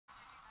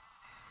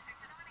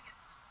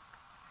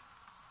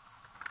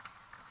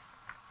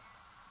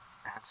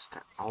That's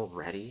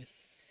already.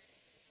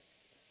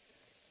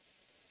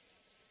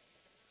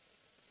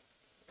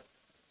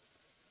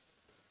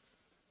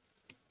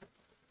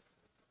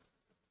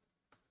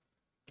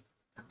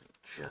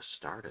 Just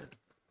started.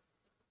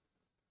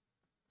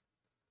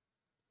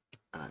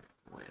 Wait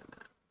a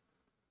minute.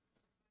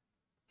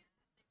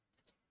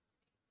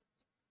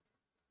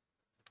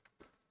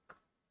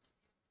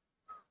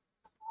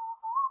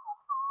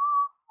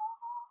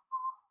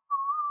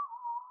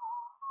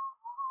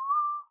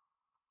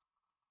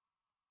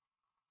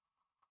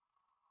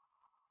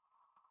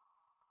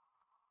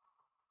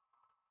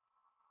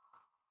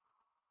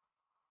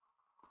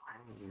 Why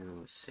are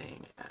you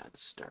saying ads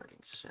starting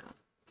soon?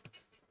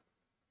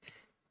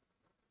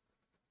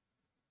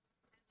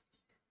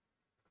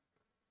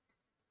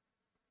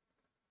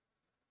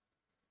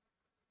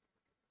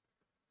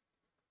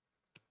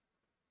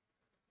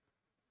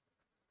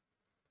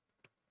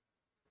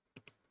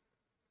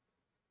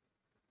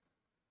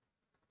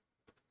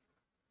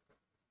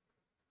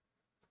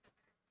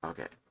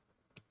 Okay.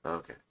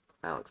 Okay.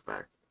 That looks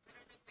better.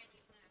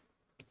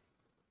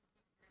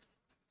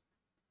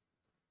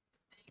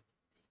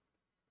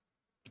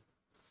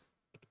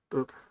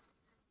 Boop.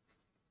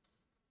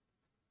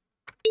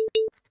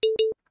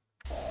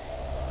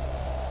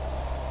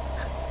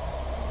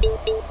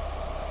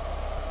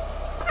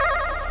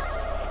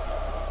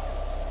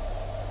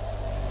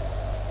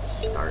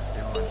 Start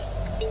doing.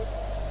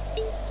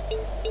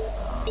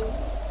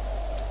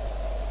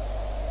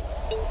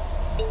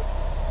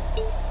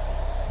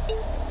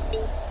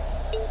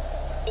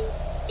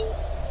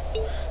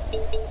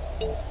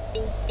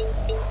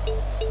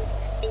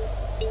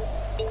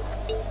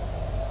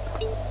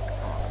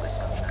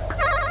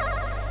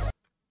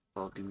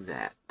 I'll do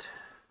that.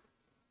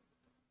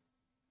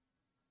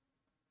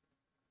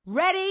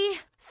 Ready,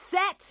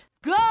 set,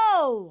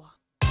 go!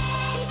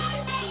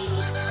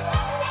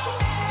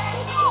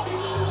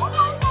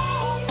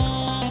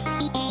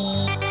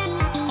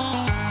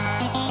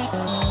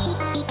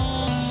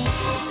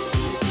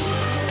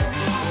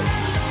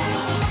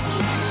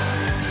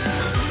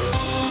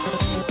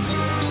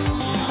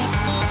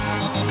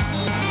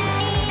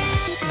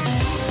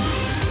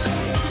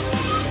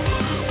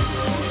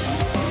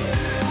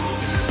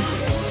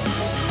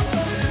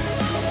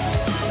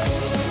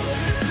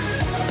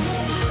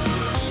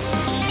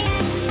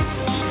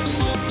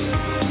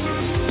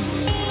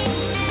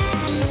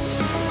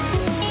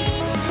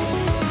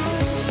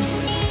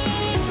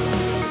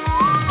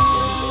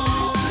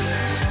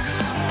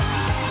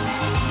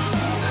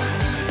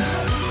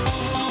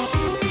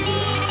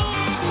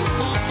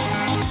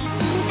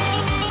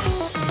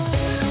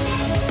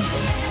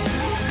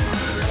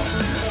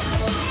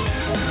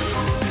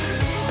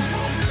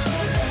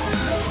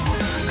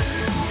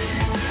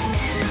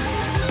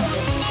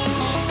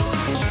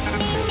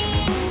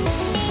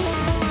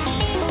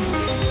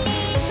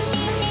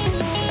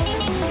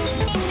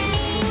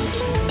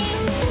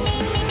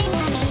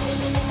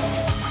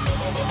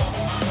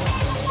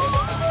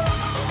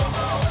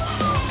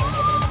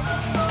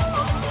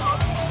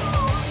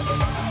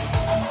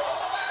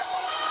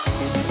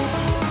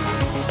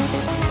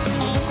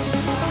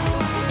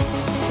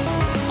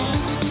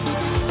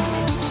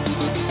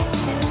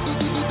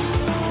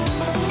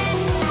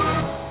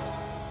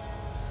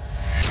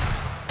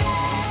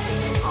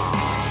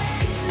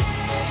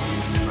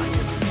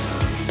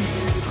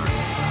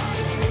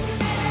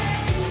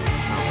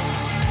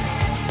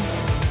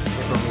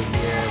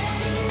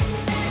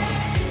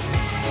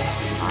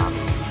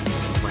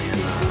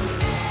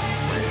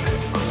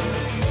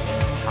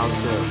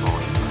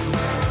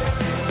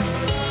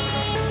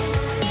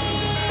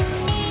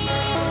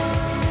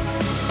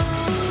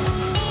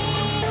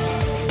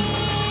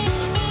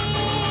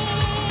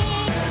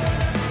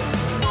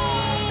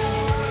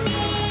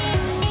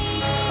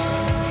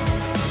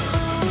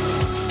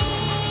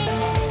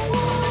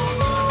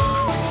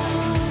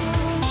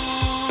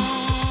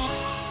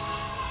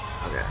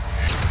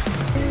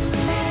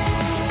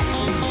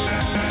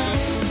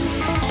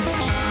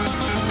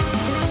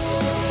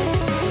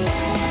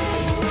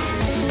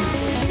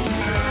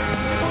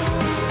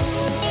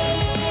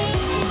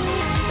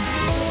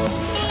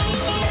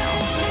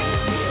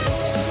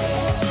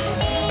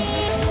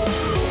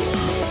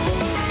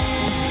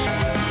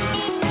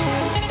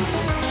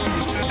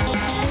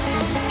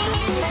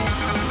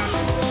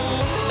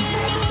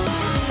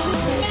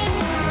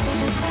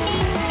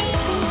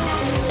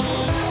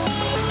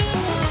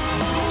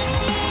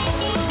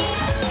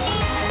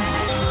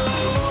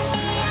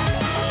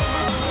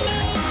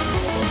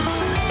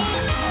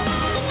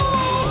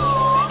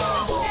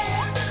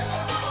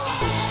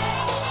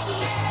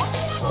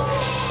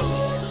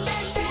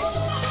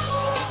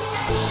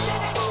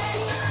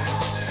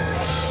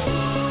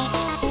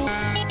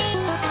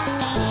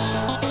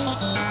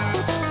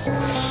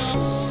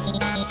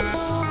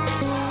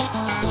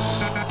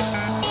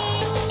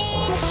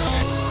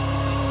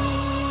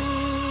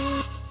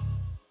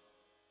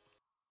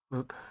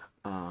 Oop.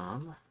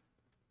 Let me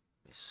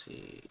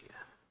see.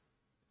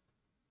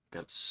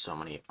 Got so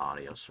many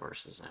audio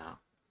sources now.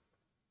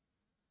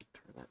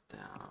 Turn that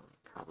down.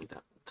 Probably that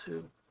one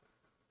too.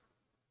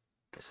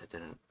 Guess I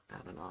didn't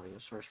add an audio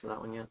source for that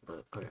one yet,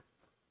 but okay.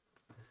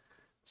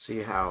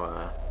 See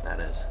how that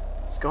is.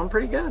 It's going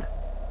pretty good.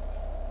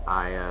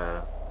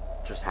 I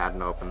just had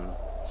an open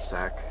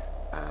sec.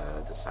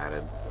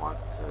 Decided want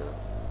to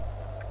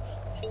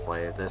just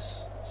play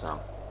this,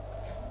 so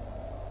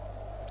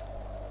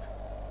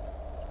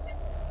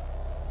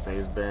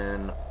today's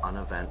been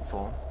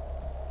uneventful.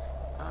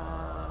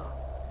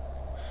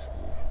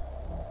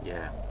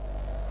 Yeah.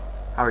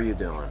 How are you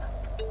doing?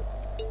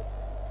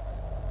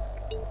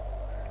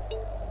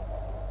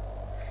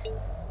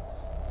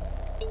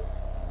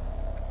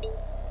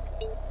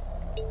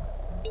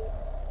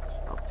 So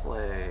I'll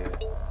play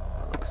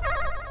those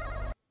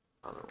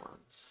other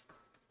ones.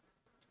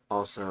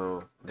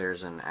 Also,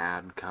 there's an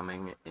ad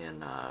coming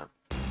in a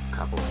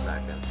couple of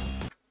seconds.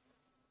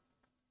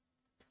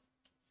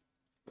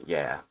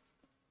 Yeah.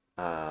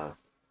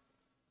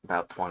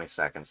 About 20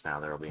 seconds now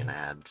there will be an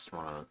ad. Just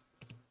want to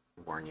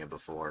warn you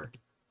before.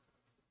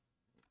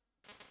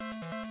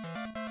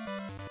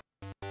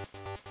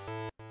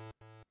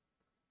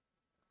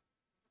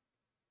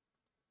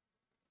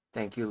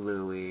 Thank you,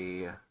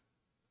 Louie.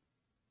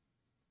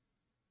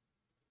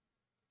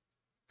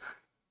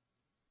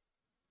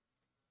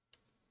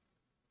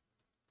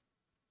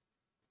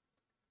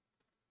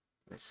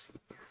 Let's see.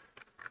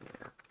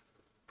 Yeah.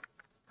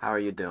 How are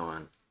you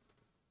doing?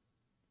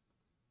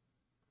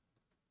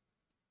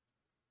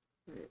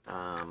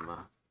 I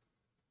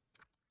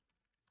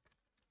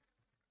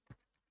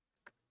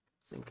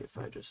think if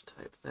I just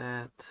type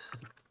that,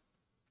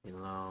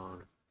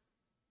 reload,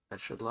 that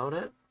should load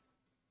it.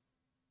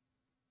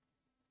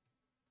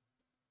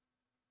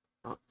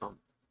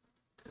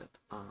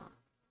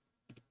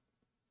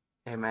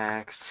 Hey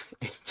Max,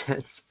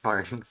 intense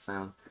farting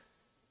sound.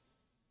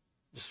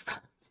 Just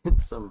hit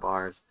some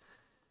bars.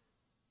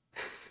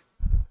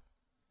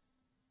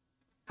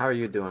 How are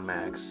you doing,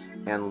 Max?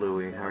 And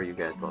Louie, how are you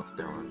guys both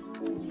doing?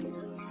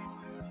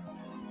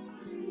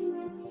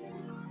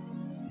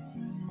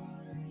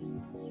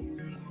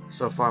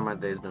 So far, my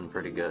day's been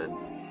pretty good.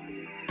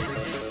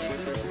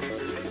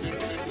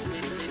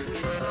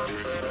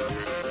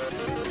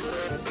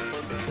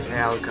 Hey,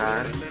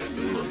 Alucard.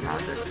 Ooh, a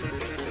project.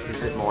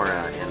 Is it more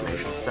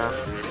animation stuff?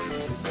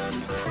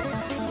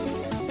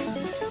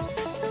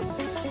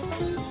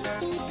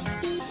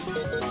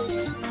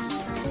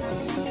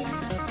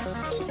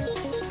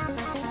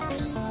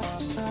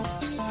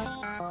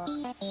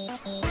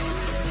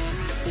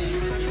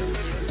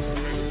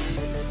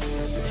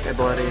 Hey,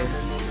 buddy.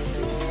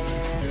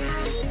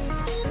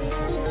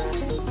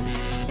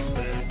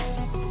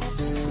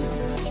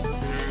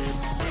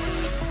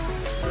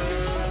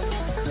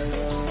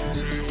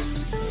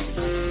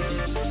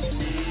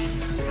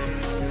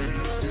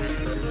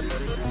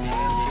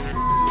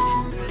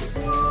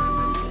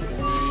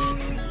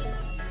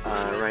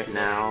 Right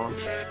now,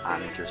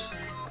 I'm just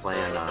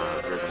playing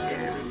a rhythm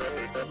game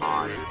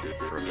mod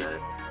for a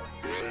bit.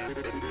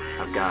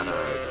 I've got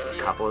a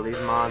couple of these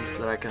mods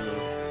that I can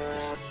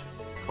just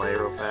play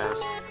real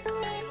fast.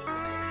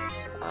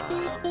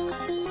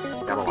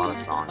 Got a lot of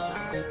songs in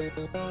it.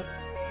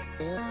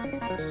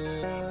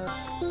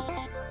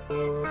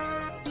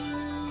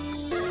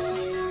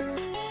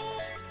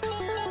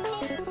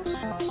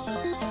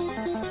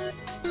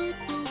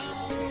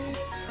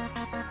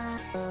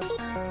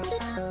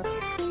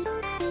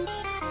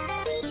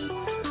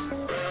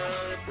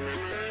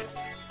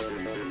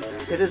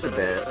 It is a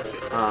bit.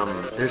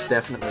 There's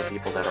definitely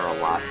people that are a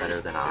lot better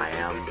than I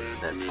am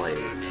that play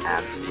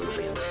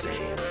absolutely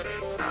insane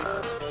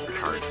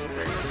charts and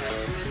things.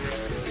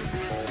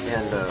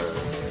 And,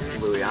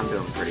 Louie, I'm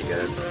doing pretty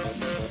good.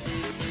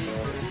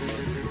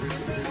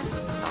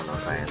 I don't know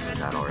if I answered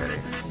that already.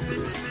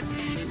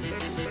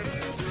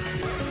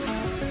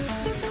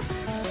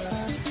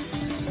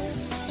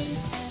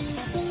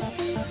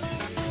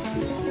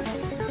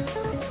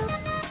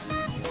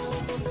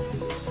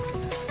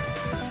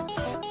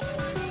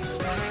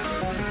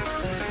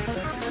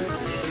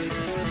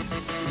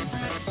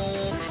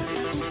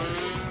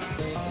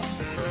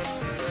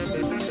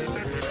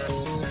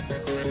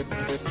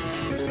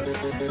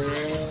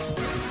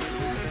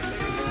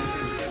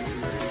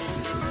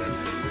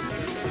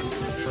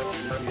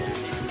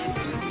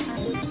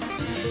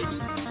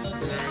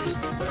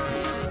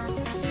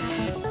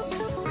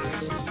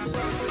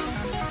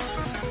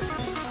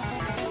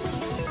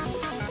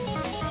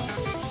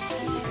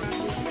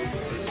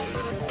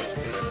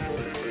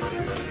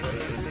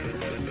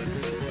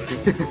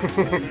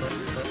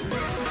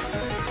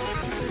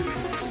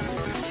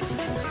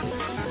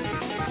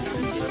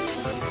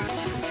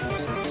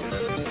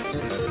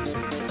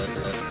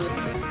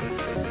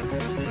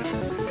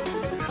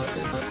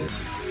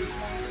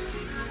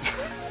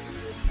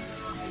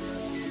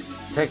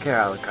 Take care,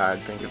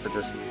 Alucard. Thank you for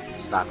just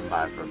stopping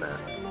by for a bit.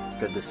 It's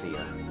good to see you.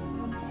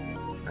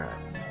 Alright.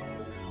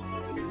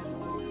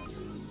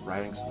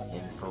 Writing some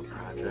info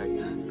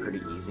projects.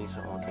 Pretty easy,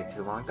 so it won't take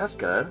too long. That's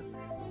good.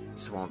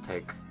 Just won't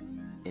take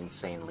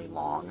insanely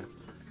long.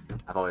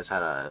 I've always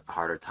had a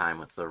harder time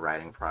with the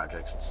writing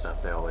projects and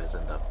stuff. They always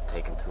end up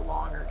taking too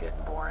long or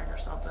getting boring or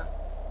something.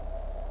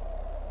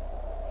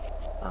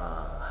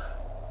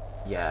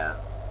 Yeah.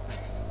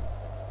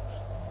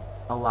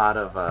 A lot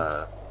of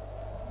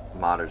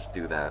modders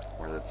do that,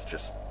 where it's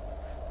just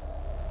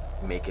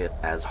make it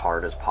as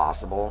hard as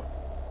possible.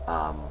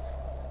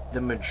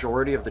 The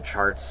majority of the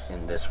charts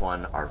in this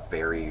one are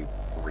very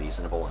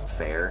reasonable and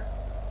fair.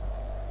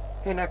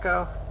 Hey,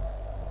 Neko.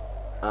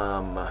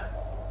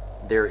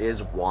 There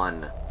is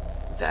one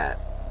that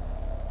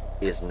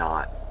is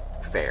not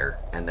fair,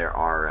 and there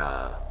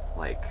are,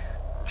 like,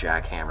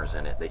 jackhammers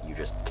in it that you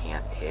just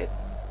can't hit.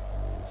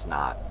 It's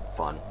not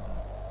fun.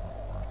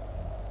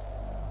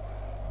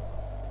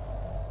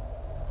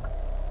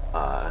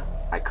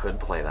 I could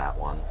play that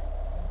one.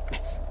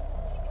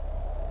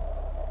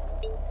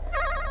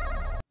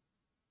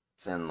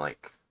 It's in,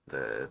 like,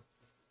 the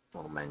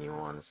little menu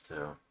ones,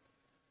 too.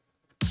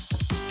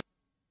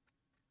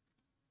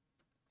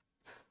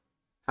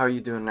 How are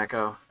you doing,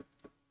 Neko?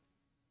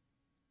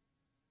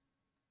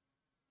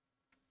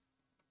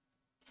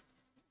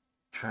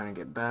 Trying to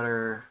get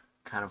better.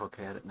 Kind of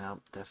okay at it now.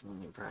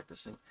 Definitely need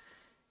practicing.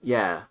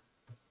 Yeah,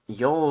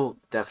 you'll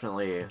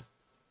definitely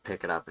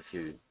pick it up if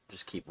you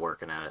just keep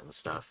working at it and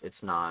stuff.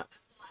 It's not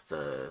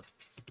the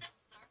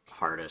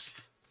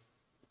hardest.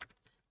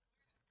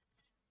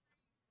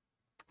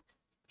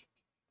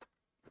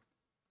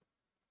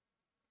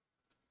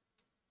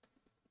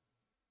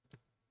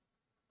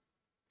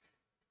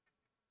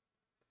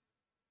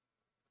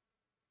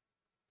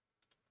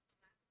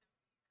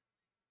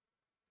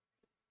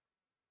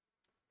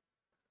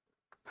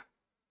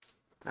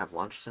 Have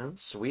lunch soon?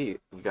 Sweet.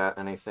 You got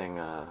anything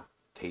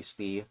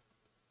tasty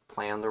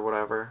planned or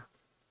whatever?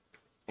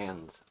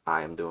 And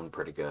I am doing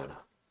pretty good.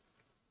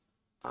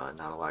 Not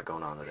a lot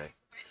going on today.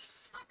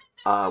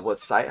 What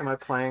site am I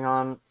playing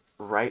on?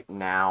 Right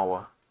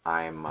now,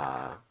 I'm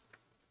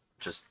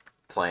just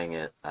playing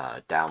it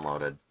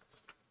downloaded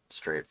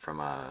straight from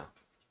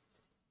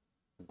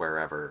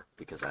wherever,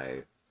 because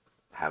I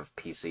have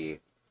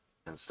PC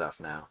and stuff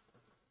now.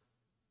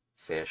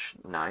 Fish,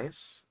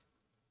 nice.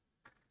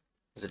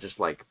 Is it just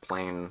like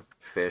plain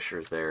fish, or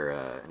is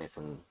there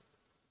anything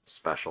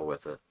special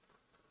with it?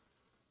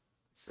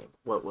 Let's think,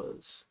 what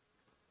was...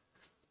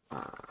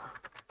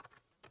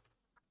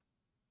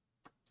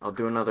 I'll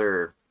do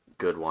another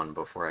good one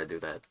before I do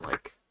that,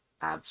 like,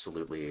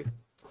 absolutely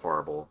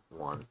horrible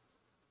one.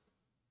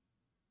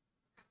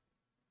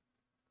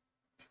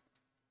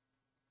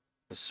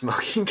 Is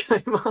smoking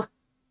game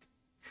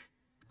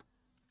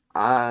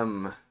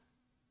on?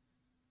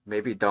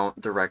 Maybe don't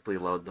directly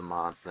load the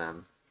mods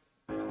then.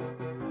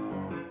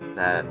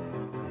 That...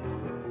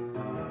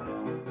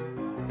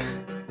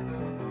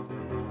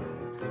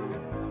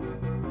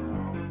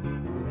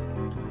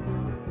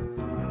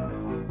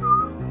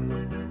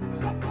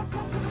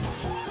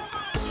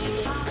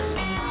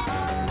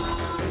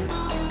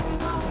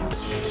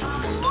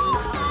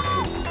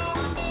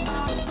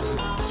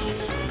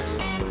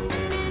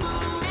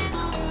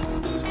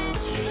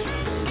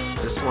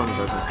 This one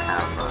doesn't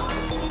have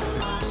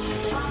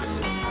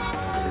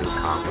too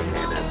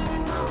complicated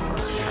of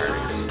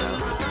charting and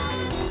stuff.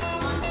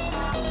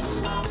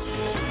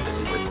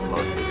 It's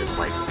mostly just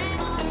like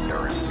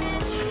endurance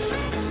and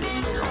consistency.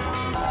 You're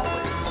almost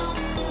always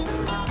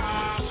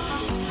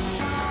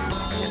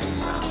hitting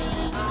stuff.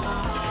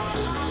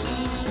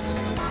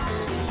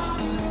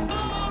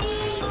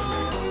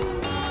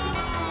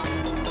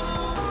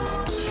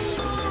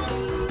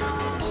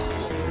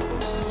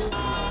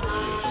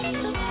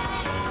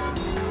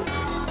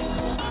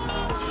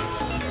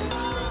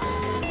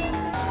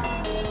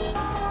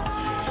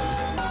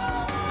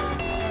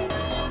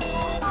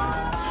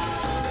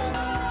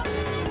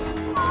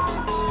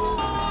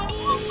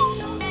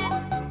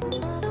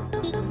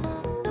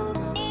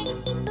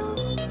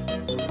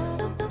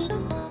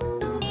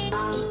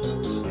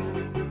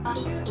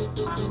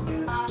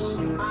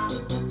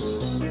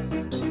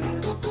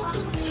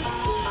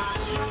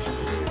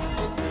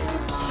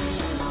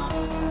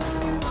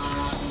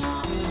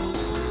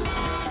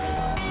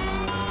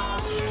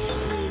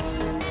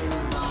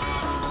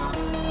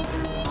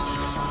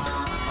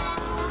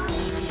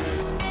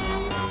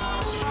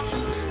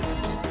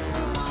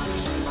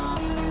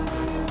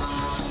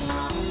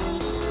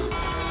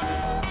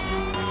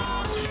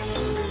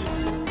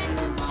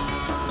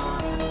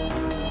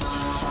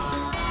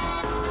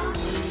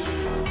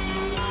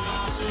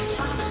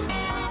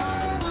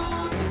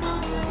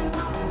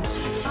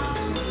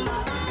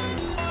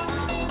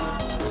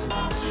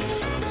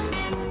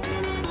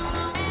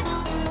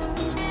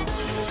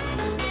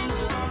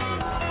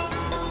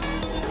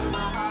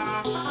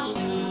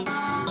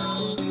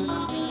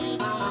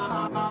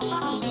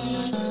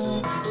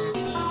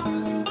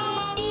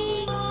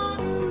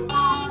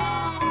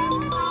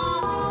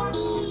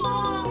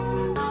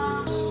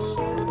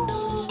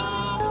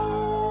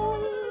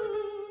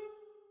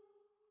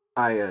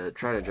 I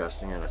tried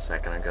adjusting it a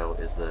second ago.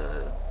 Is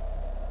the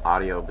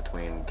audio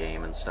between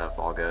game and stuff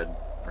all good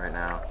right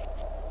now?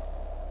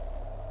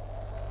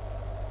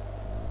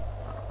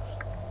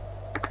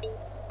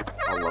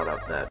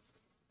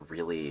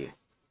 really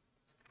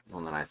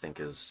one that I think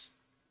is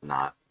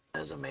not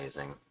as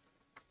amazing.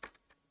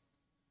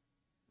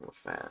 Real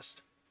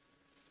fast.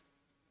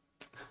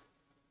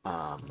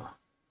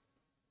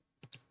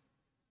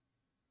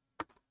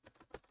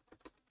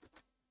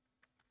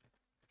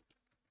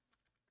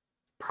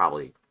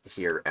 Probably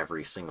hear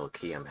every single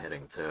key I'm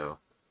hitting too.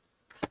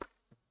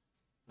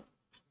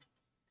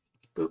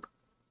 Boop.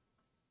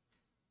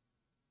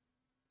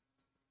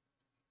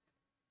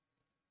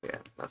 Yeah,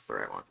 that's the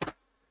right one.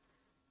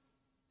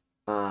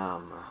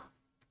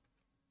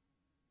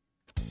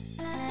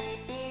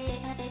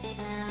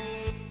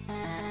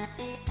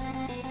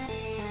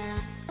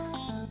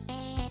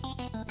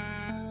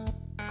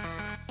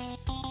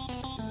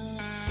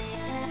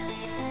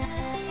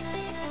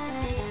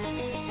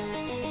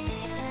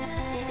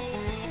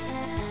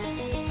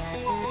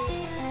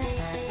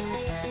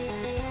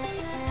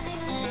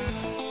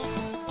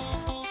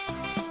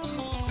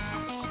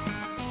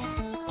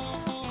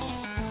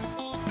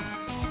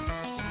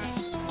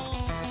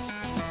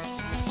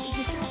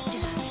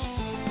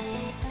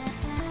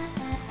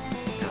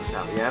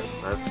 Yep,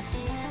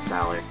 that's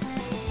Sally.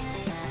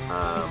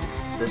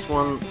 This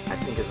one, I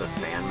think, is a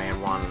fan-made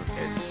one.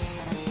 It's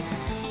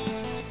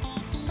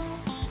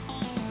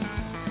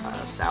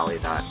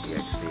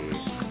Sally.EXE.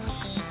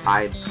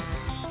 I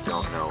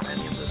don't know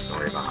any of the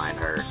story behind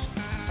her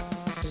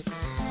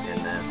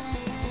in this.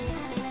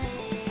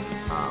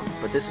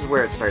 But this is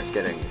where it starts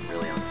getting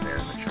really unfair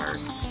in the chart.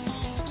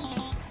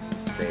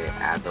 So they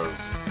add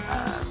those,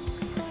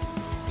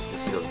 you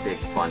see those big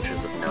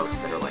bunches of notes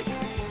that are like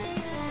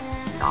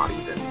not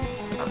even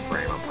a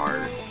frame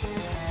apart.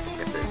 You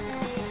have to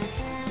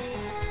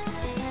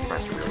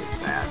press really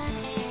fast.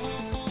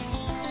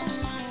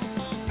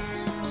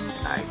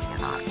 And I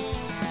cannot do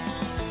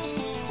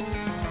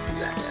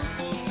that yet.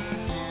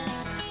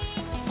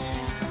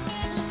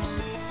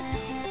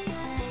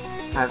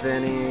 Have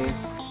any...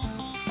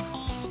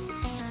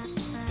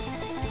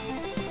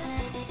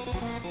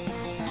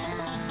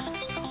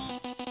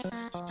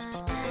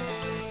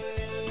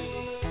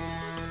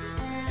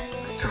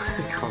 That's what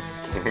I call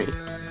scary.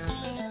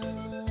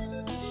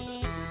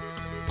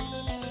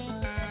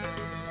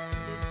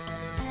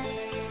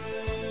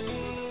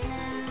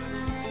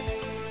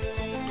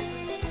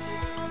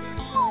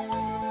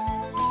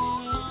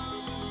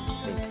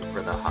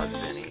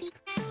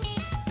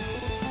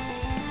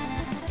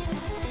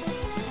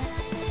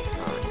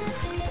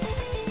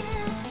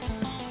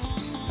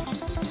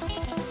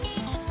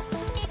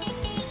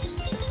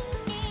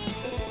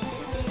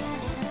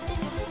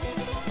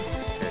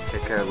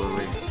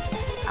 Louie.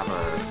 Have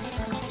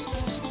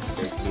a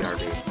safe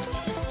BRB.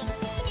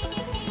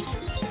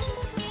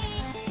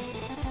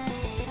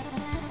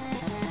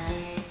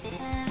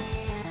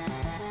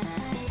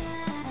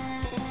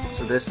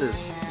 So this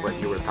is what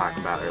you were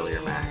talking about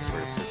earlier, Max,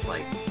 where it's just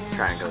like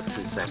try and go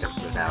 2 seconds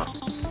without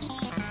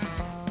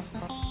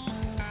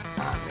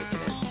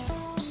making it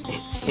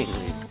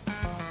insanely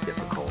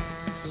difficult.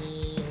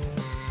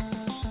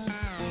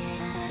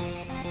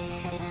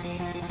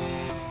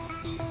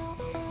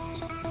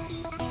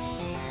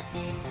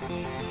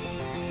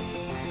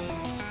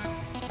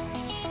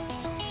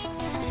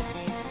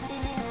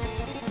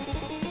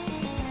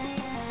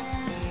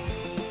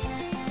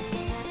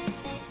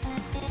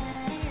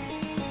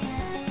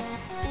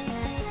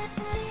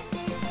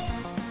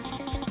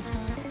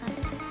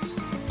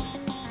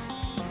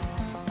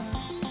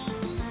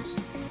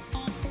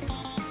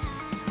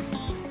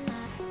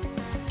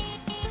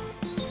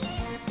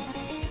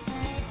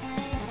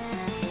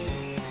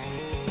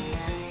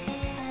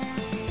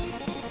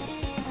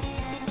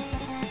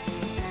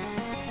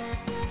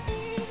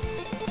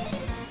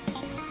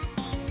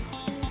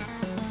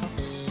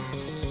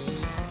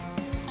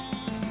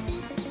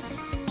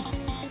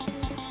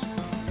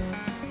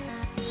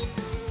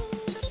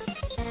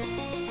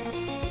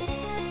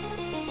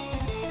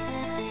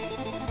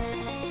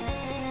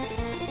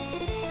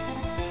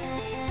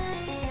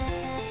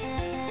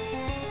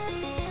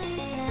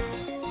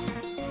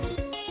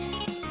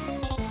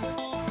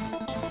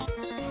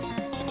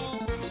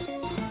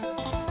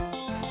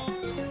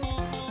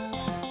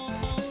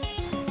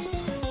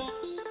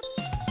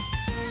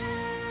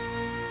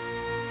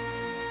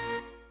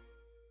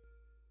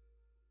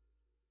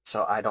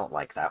 So I don't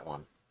like that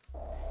one.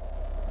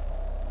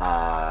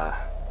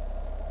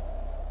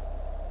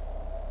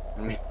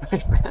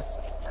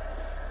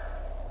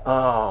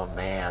 Oh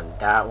man,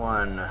 that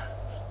one,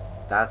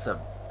 that's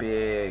a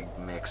big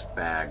mixed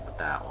bag with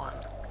that one.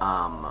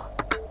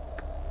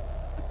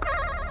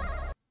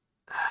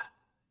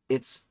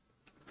 It's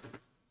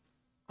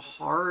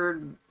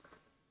hard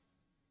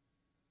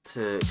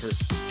to,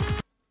 because,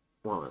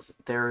 what was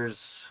it?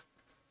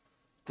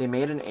 They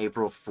made an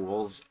April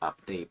Fool's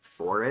update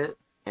for it,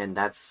 and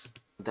that's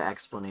the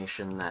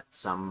explanation that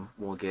some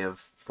will give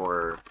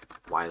for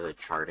why the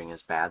charting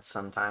is bad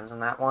sometimes in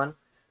that one.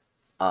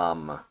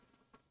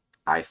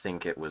 I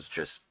think it was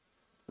just,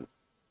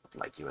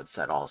 like you had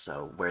said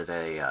also, where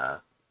they,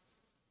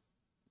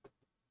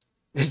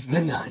 it's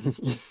the nun.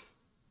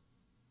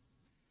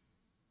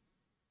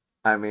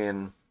 I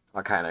mean,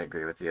 I kind of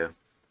agree with you.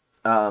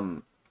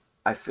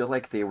 I feel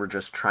like they were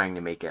just trying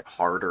to make it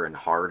harder and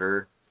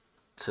harder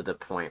to the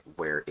point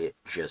where it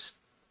just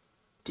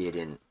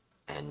didn't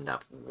end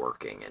up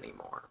working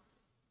anymore.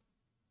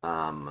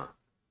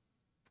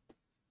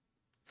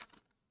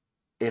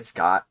 It's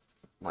got,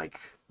 like,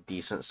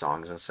 decent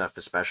songs and stuff,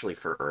 especially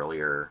for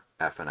earlier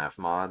FNF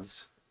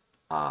mods.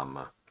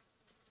 The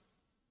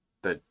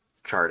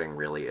charting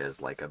really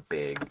is, like, a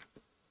big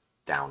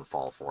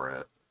downfall for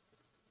it.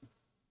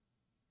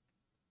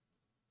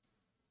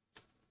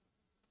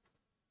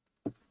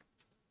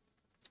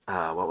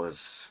 What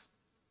was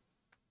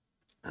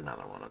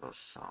another one of those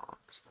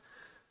songs?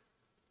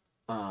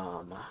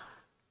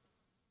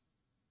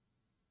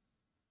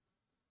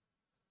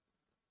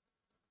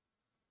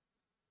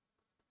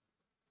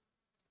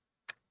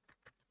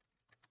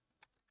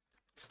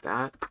 Is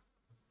that?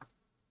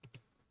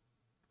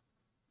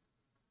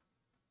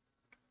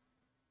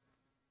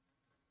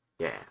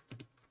 Yeah.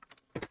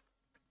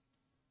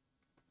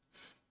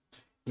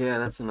 Yeah,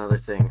 that's another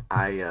thing.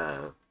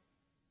 I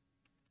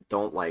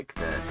don't like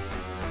that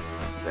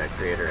the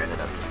creator ended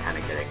up just kind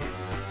of getting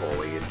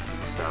bullied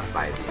and stuff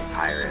by the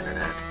entire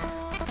internet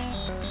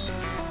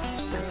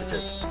into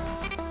just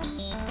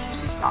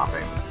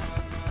stopping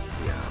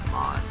the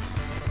mod.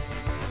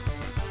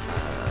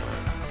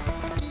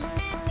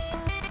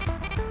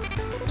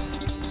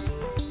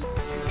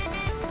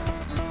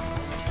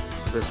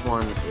 So this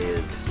one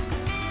is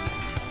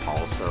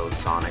also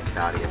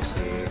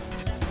Sonic.EXE.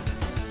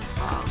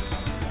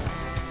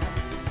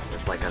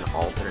 It's like an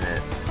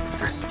alternate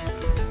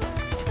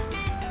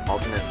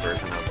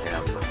version of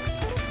him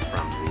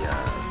from the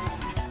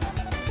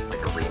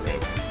like a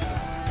remake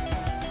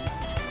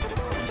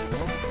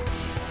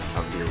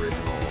of the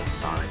original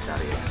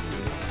Sonic.EXE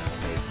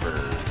made for,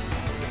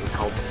 it was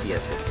called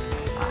PSF,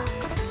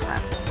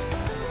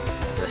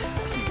 the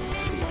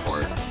PC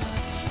port.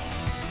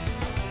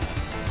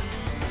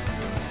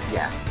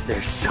 Yeah,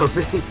 there's so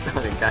many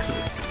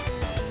Sonic.EXEs.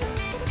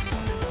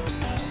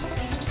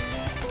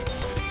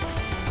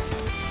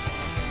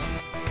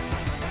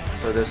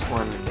 So this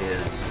one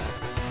is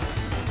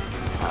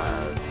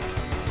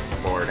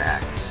Lord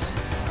X,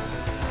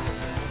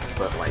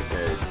 but like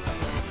a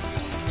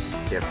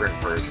different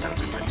version of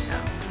him and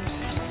him.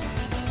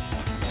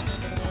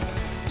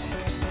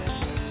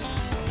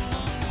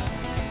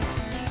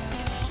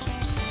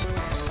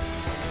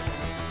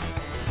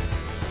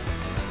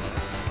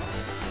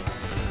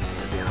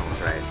 Vienna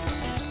was right.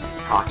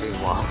 Talking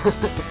while...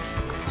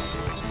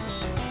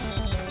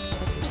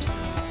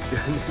 Dude,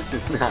 this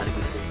is not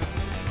easy.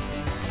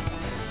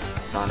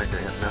 Sonic or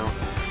Hypno?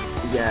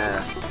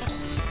 Yeah.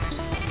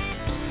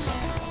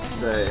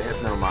 The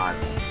Hypno mod,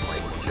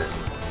 like,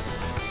 just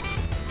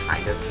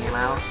kind of came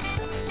out.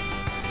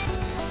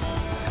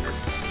 And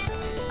it's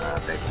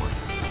a big one.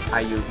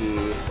 Hi,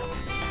 Yugi.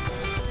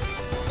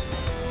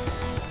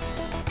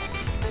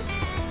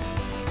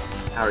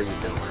 How are you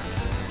doing?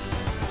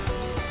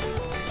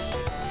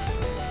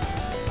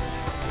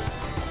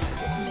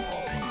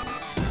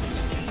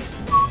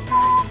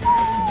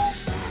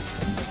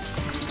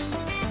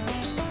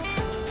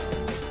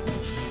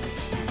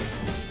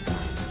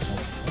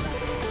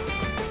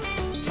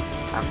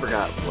 I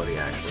forgot what he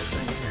actually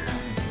sings here.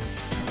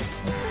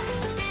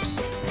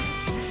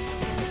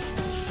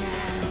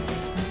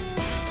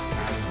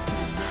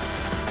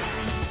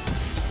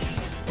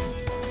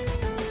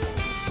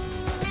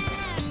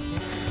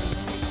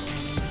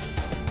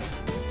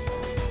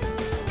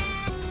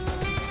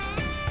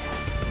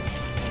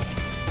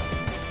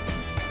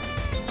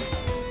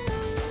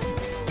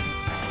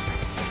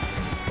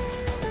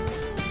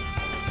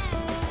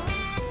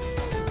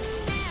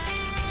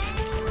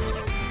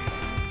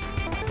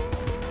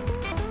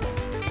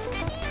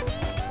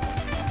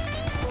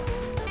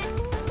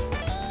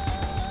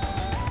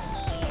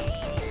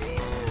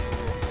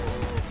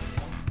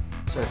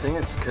 So I think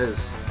it's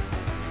because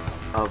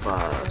of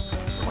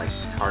like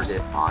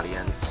target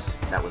audience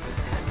that was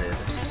intended.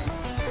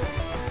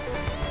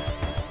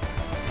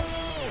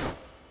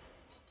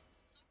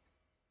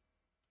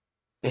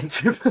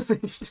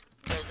 Interpolation.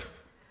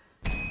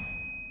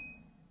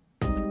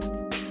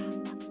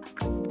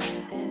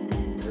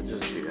 Does it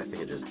just do? I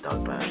think it just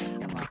does that.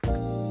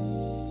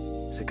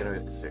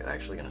 Is it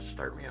actually gonna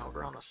start me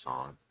over on a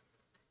song?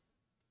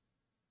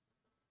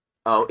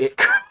 Oh, it.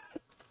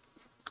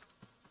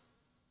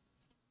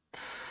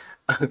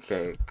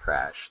 Okay,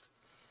 crashed.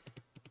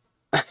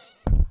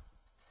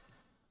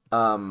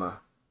 I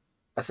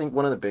think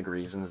one of the big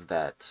reasons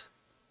that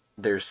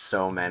there's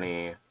so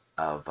many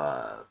of,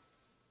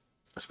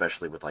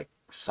 especially with, like,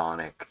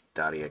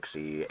 Sonic.exe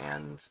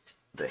and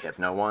the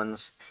Hypno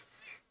ones,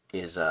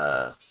 is,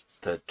 the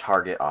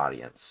target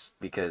audience,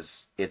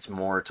 because it's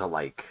more to,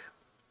 like,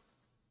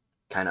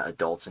 kind of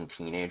adults and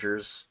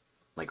teenagers,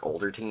 like,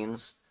 older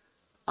teens,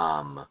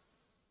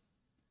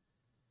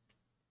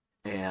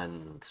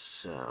 and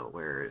so,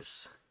 there it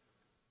is,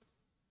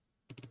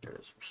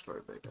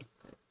 restore big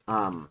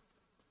update.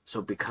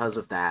 So because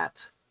of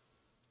that,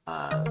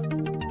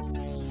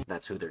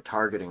 that's who they're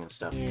targeting and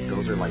stuff.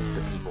 Those are like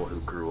the people who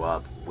grew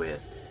up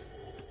with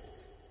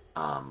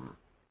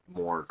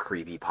more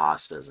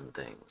creepypastas and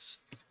things.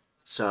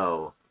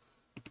 So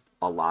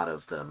a lot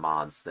of the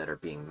mods that are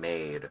being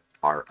made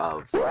are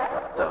of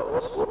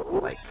those,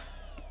 like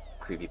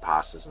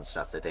creepypastas and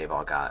stuff that they've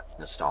all got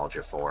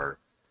nostalgia for,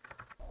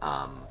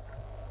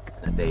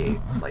 that they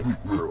like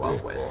grew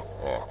up with.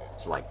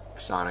 So like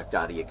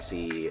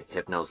Sonic.EXE,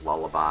 Hypno's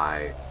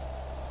Lullaby,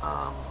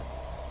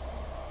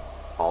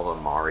 all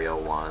the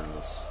Mario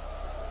ones,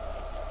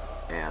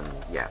 and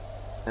yeah.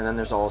 And then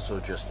there's also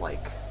just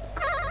like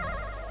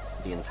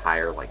the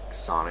entire like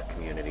Sonic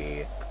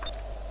community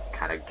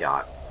kind of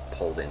got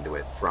pulled into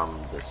it from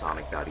the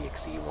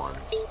Sonic.exe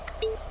ones,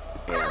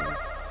 and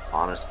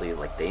honestly,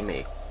 like, they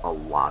make a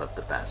lot of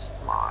the best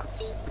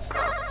mods and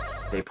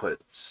stuff. They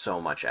put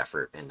so much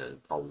effort into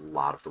a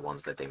lot of the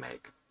ones that they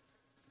make.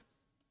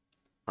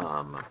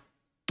 I'll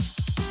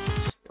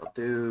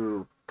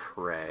do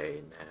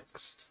Prey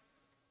next.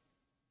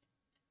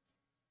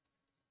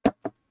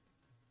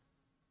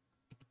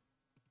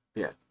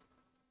 Yeah.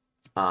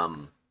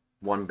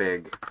 One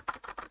big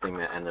thing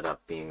that ended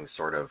up being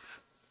sort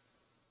of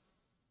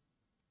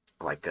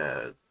like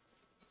a,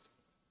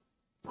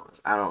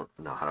 I don't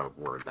know how to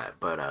word that,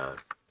 but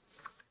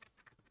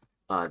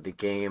the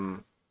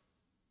game,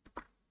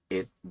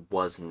 it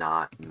was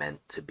not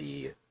meant to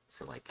be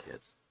for like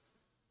kids.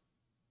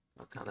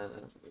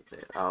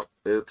 Oh,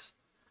 oops.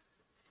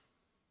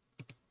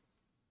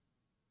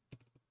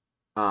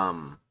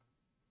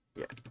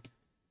 Yeah.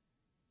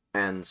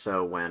 And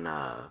so when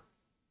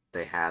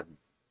they had,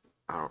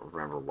 I don't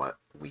remember what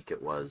week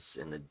it was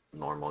in the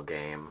normal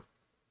game,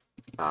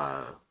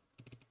 but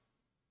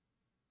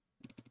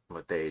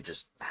they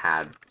just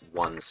had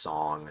one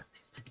song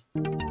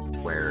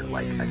where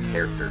like a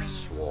character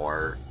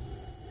swore,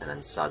 and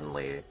then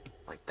suddenly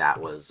like that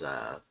was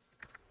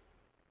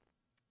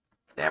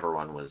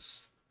everyone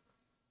was,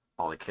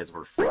 all the kids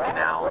were freaking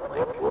out,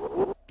 like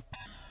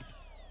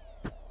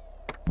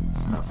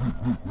stuff.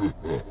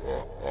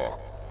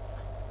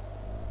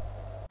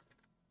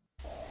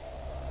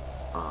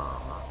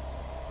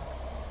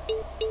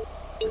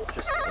 It's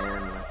just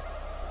in,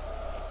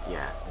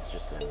 yeah, it's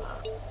just in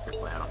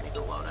Circle. I don't need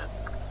to load it.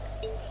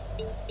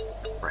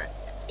 Right.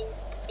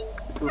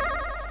 Oops.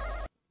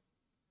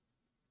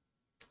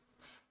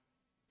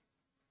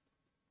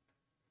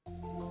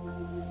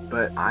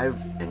 But I've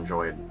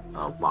enjoyed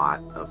a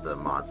lot of the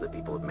mods that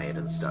people have made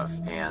and stuff,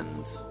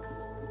 and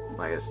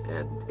like I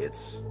said,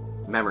 it's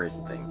memories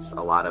and things.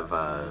 A lot of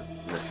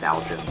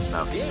nostalgia and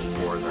stuff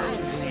for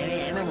those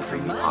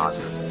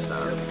creepypastas and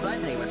stuff.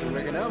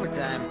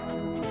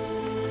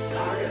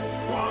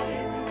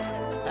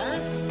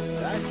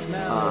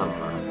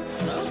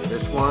 So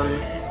this one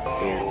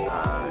is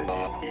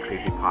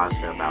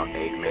creepypasta about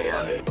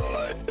Eggman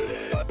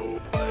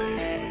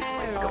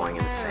like going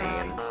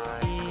insane,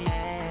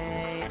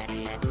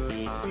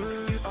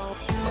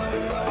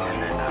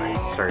 and then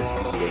he starts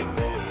eating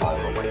all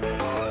the like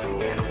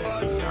animals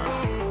and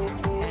stuff,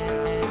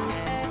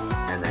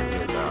 and then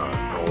his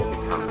goal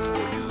becomes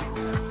to eat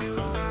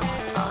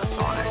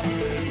Sonic,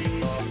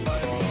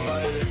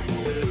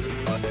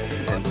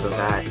 and so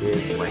that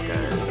is like a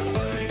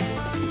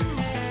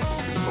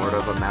sort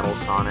of a metal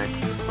Sonic,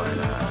 but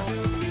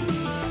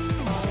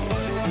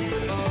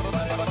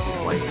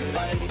he's like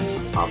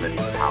oven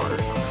powered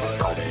or something. It's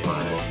called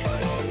Furnace.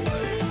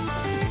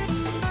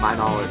 My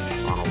knowledge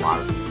on a lot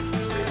of these is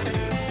really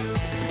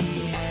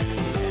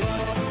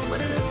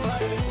limited.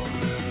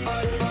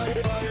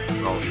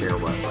 I'll share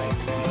what like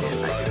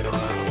I do know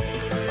about.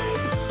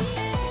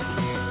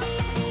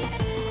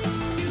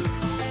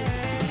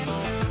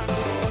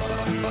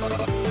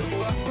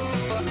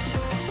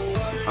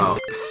 Oh.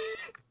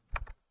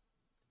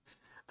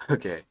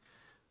 Okay,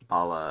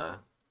 I'll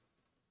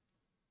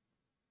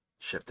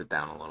shift it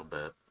down a little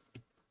bit.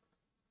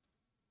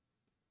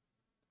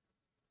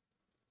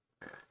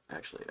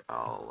 Actually,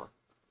 I'll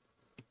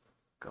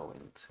go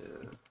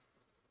into,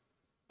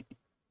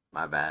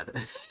 my bad.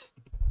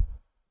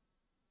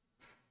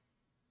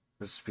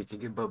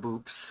 Speaking of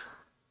baboops,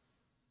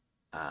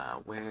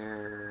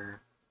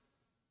 where,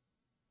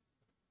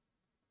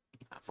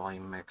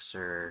 volume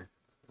mixer,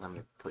 let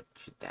me put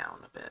you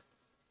down a bit.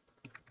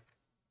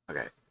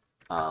 Okay.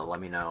 Let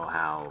me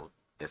know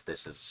if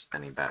this is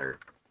any better.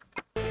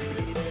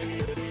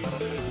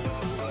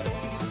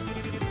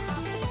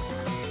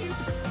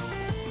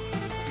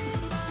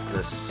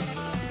 This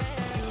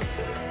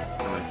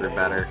coming through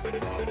better.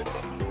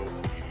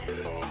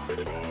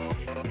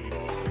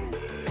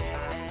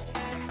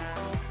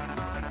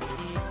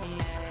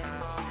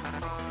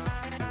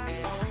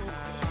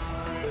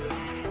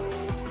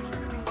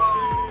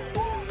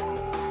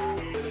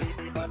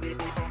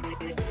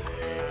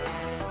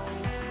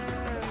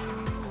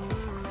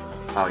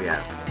 Oh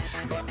yeah,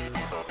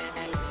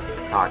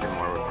 talking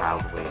more would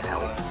probably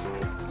help.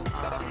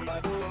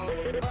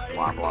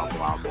 Blah blah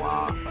blah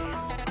blah.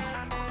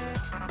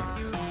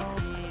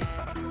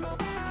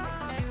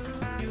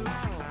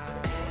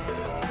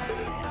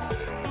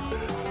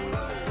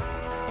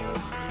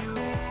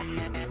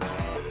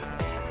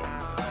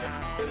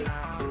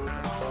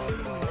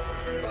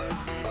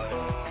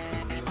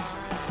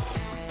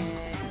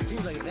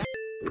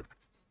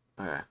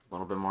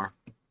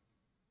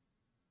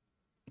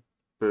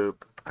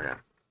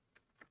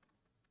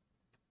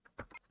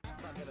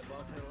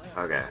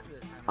 Okay.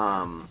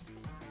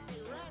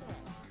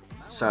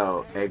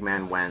 So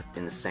Eggman went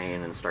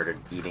insane and started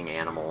eating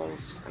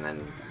animals, and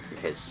then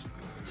his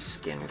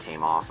skin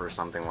came off or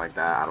something like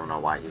that. I don't know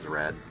why he's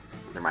red.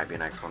 There might be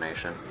an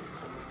explanation.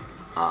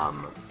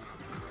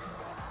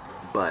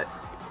 But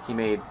he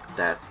made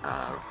that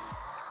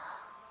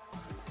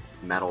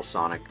metal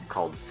Sonic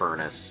called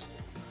Furnace,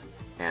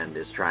 and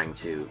is trying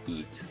to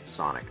eat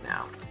Sonic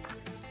now.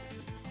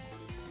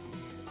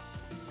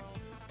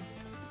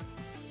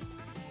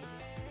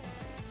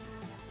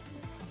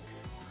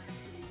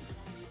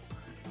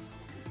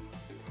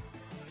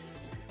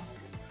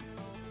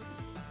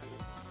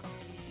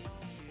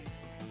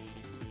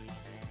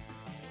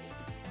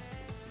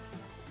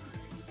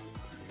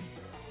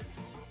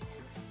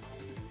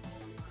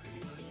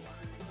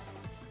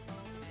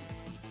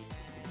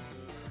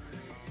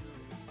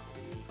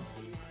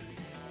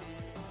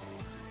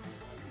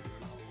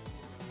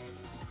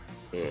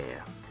 Yeah.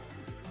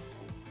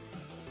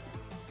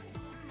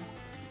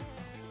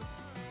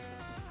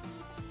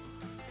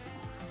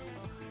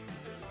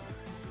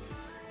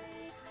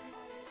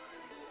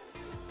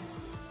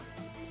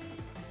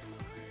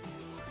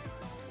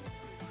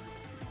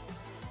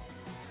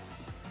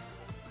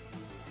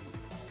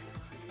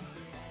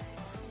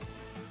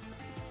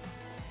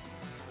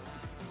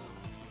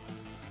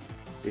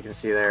 So you can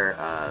see there,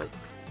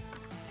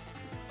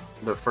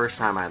 the first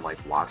time I like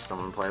watched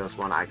someone play this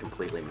one, I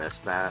completely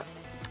missed that.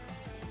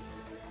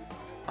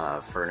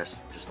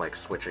 Furnace just like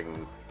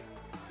switching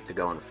to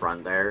go in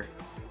front there.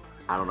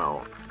 I don't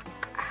know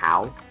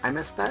how I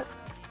missed that.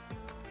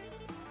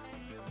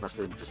 Must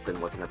have just been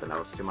looking at the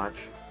notes too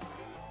much.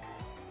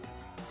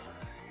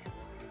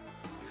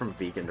 From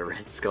vegan to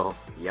Red Skull.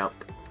 Yup.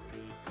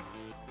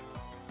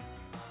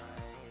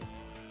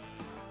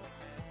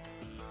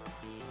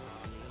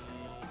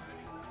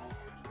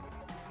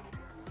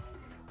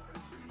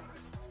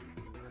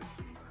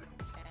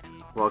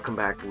 Welcome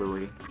back,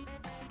 Louie.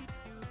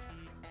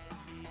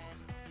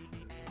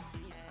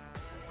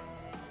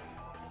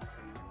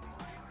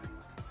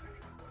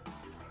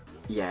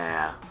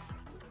 Yeah.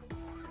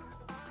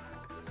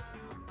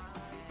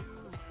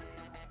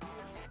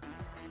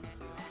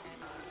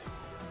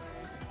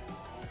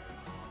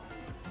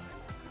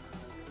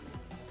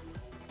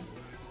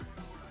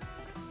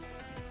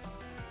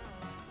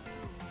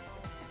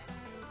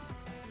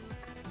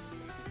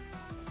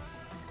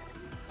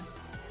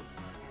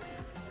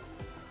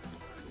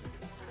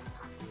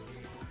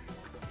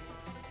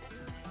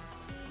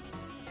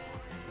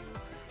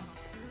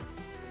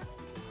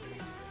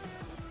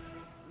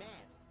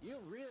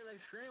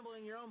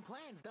 Scrambling your own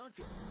plans, don't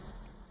you?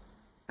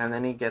 And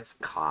then he gets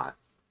caught.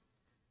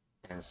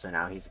 And so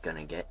now he's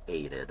gonna get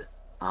aided.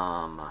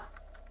 I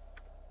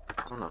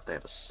don't know if they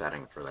have a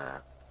setting for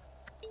that.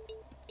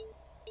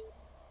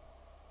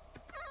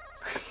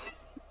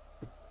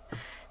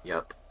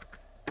 Yep.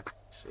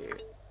 Let's see.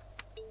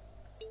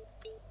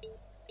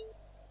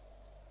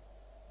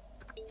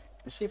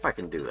 Let's see if I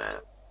can do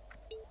that.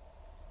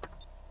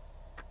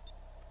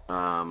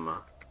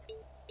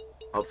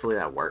 Hopefully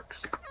that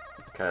works.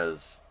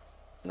 Because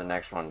the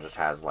next one just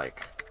has,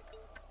 like,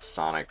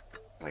 Sonic,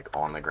 like,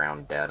 on the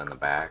ground dead in the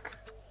back.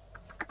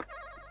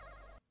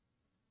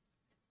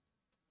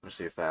 Let's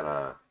see if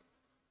that,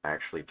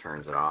 actually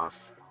turns it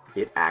off.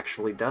 It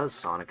actually does.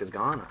 Sonic is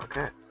gone.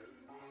 Okay.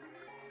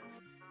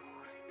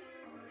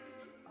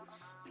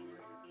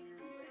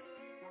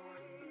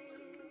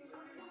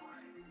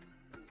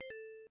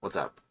 What's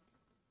up?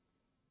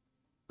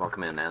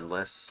 Welcome in,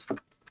 Endless. What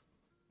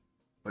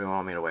do you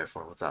want me to wait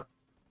for? What's up?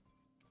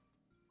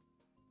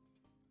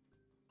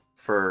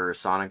 For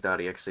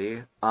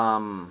Sonic.EXE,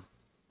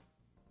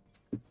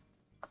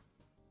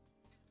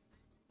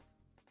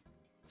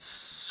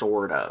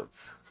 sort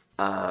of.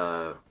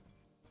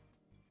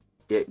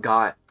 It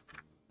got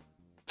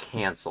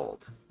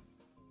canceled.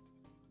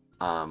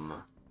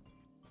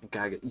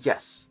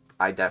 Yes,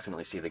 I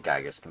definitely see the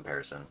Gygas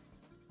comparison.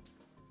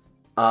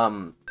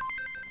 Yeah,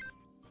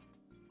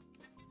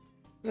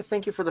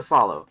 thank you for the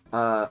follow.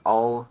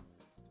 I'll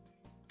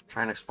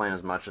try and explain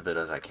as much of it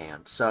as I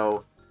can.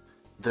 So,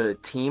 the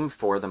team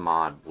for the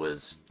mod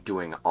was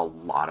doing a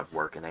lot of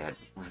work, and they had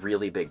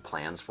really big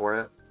plans for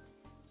it.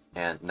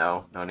 And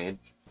no need.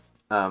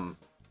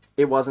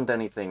 It wasn't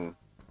anything...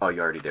 Oh,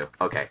 you already do.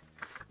 Okay.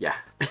 Yeah.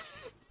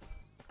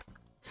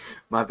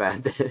 My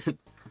bad, then.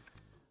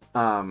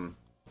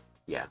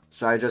 Yeah.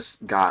 So I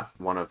just got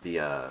one of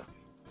the,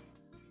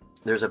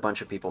 There's a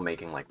bunch of people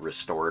making, like,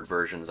 restored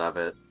versions of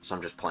it, so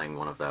I'm just playing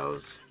one of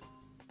those.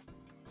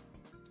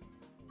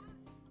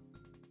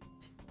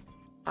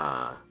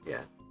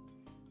 Yeah.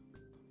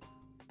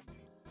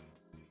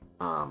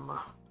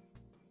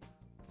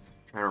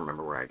 Trying to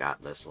remember where I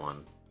got this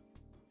one.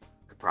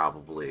 Could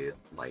probably,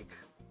 like...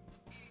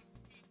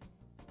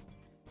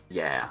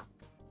 Yeah.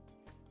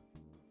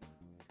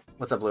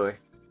 What's up, Louie?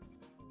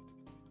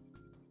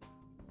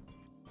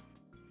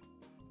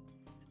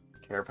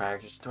 Care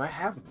package. Do I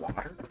have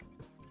water?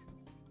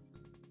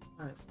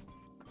 Of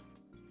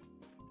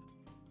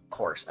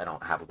course, I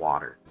don't have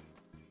water.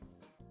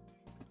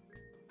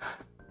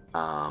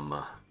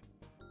 I'll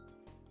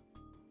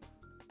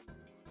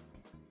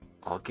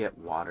get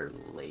water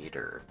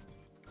later.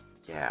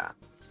 Yeah.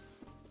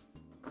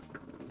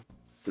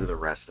 Do the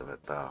rest of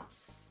it, though.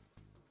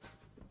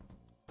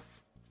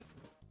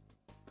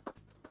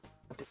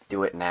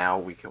 Do it now,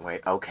 we can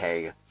wait.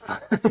 Okay.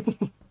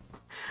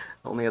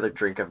 Only other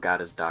drink I've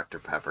got is Dr.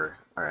 Pepper.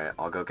 Alright,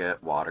 I'll go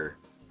get water.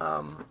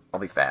 I'll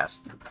be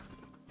fast.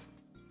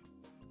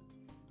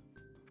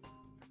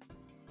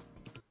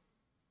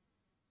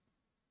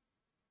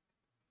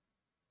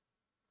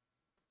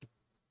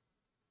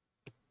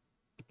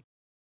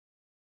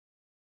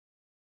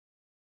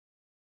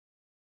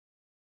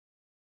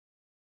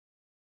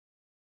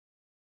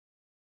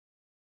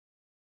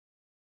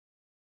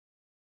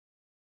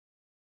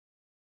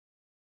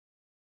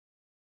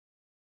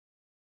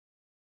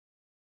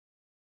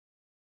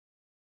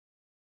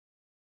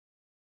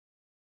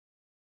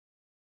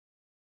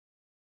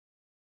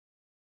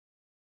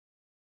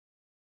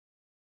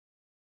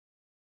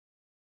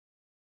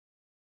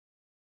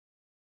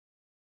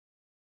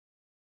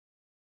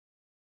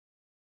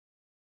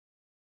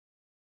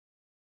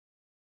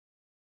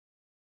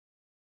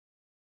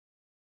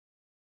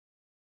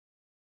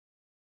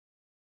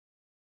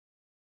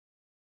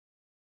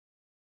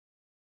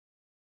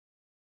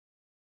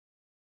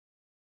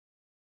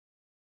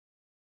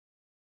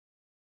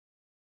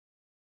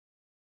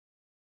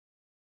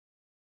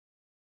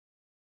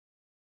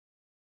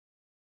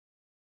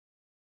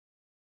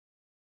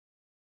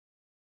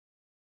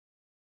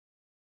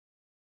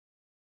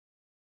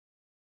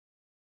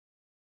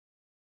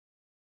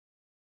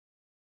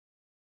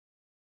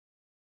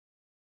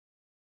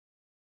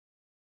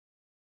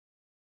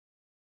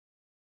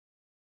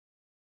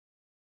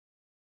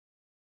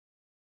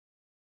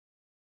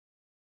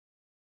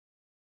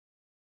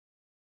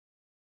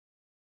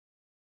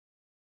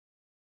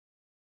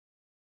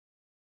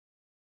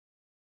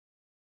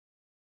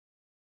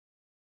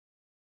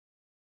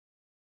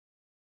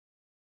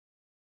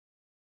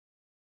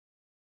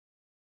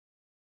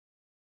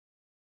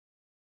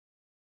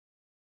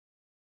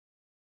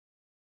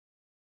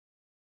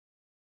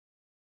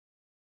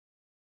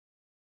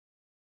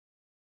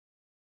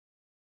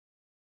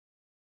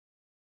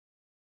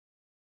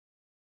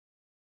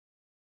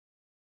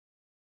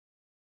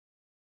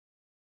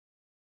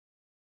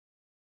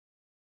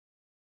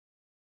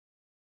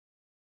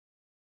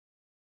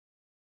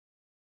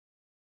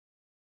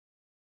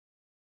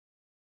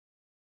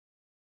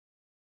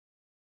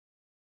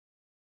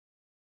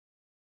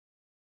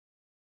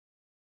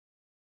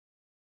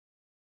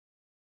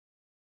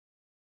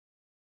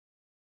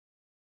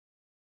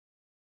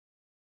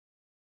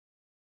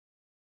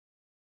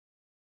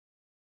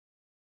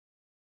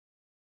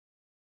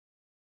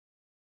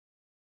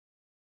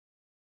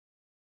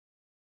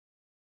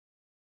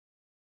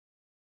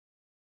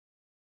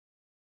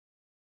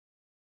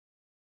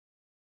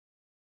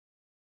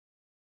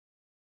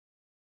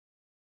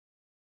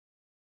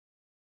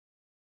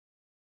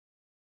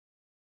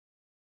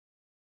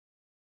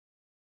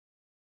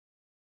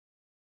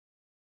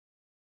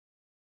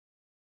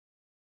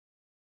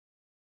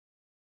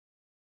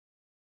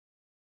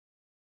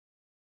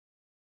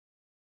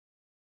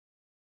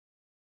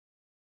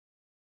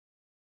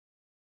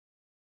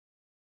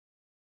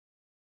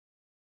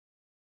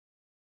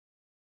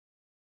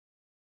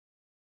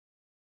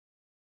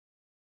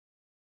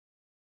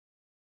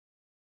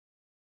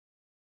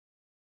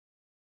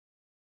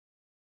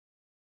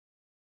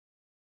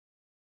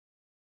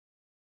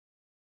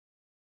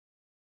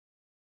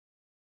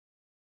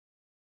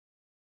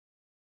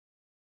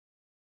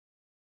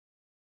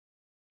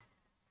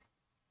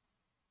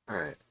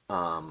 Alright,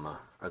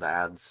 are the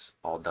ads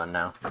all done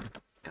now?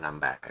 And I'm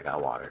back. I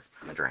got water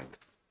and a drink.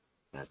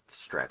 And it's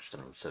stretched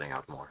and I'm sitting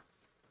out more.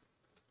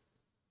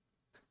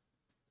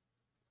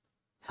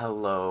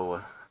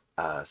 Hello,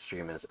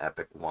 stream is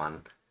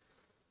Epic1.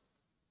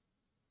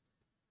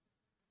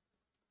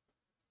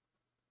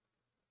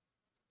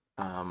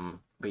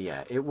 But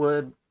yeah, it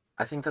would...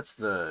 I think that's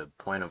the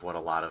point of what a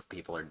lot of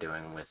people are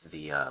doing with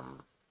the,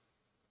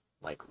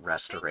 like,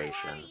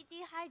 restoration.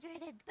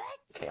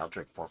 Okay, I'll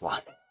drink more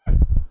water.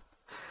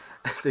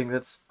 I think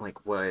that's,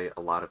 like, why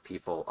a lot of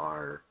people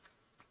are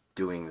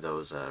doing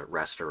those,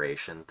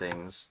 restoration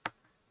things,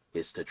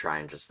 is to try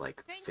and just,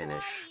 like,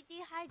 finish...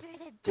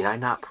 Did I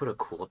not put a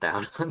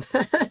cooldown on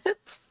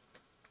that?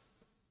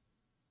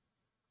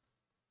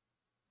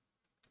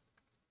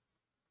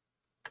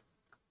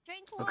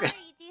 Okay.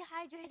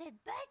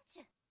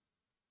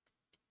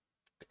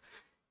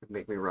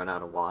 Make me run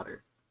out of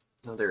water.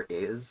 No, there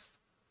is.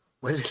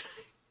 What did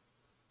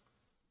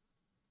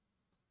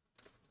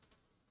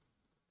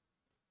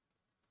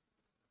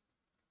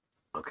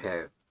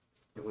Okay,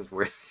 it was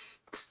worth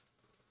it.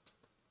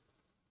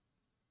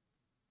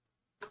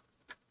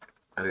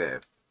 Okay.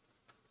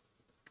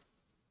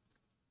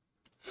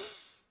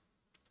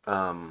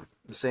 The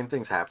same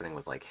thing's happening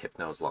with, like,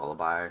 Hypno's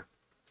Lullaby,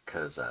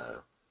 because,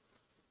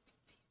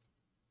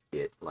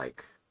 it,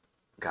 like,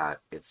 got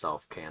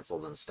itself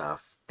canceled and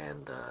stuff,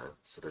 and,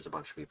 so there's a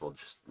bunch of people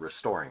just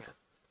restoring it.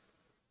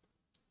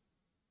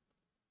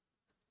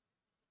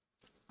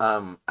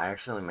 I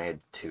actually made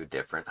two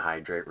different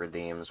hydrate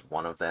redeems.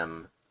 One of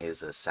them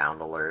is a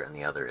sound alert and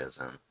the other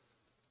isn't.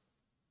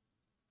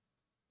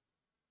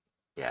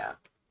 Yeah.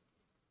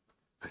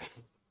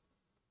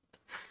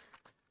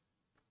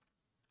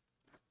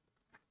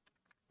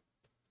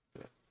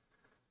 Yeah.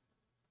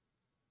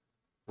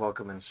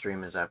 Welcome in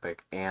stream is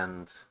epic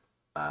and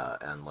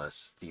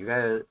Endless.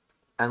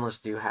 Endless,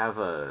 do you have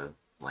a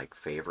like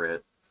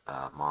favorite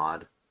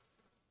mod?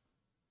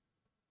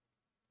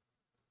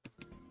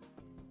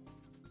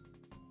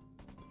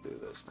 Do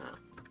this now.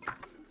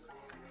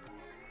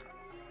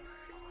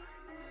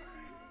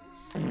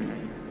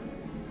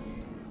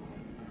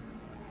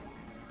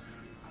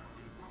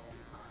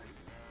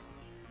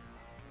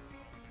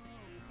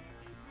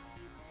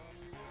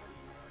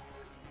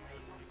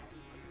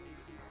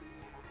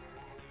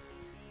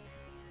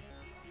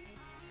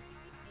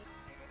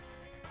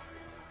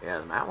 Yeah,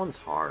 that one's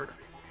hard.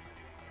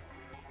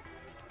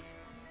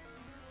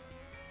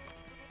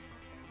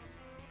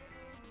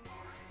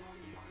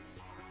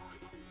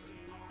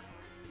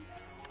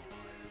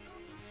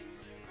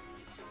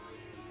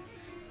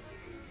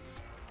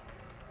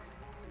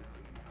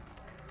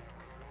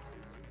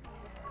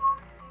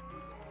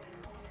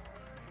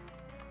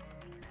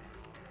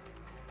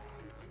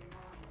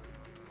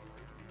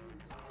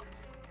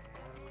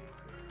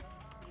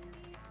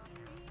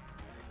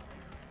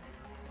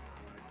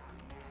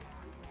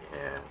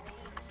 Yeah.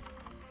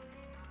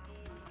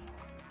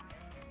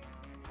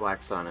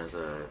 Black Sun is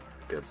a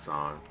good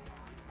song.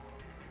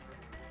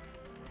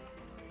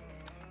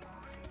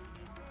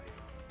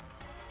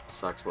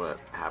 Sucks what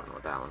happened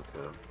with that one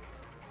too.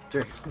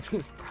 During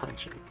these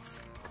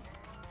projects.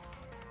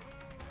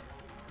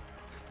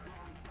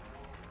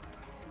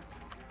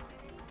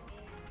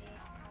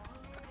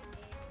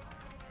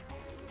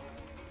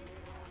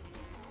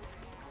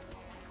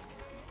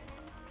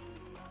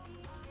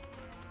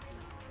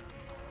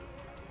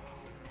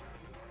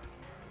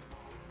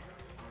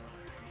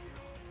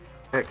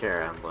 Take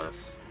care,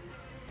 Endless.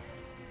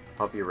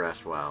 Hope you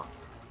rest well.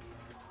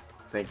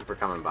 Thank you for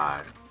coming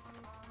by. It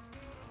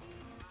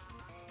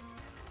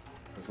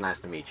was nice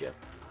to meet you.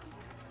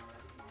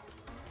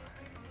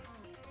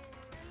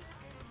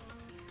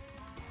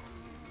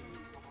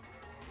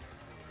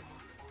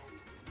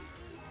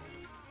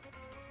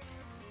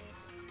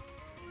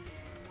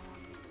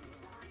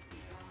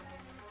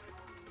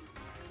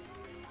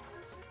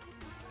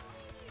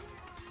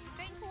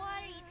 Drink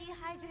water, you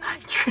dehydrated.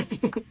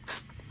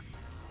 Hydrates.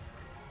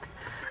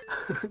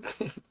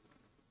 Okay.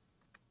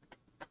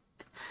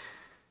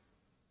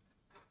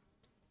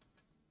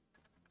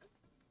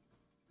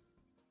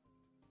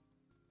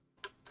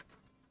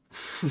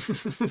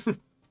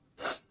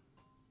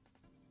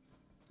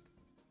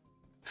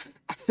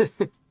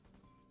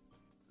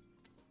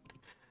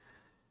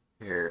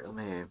 Here, let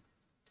me...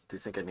 Do you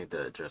think I need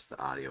to adjust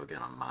the audio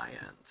again on my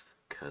end?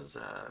 Because,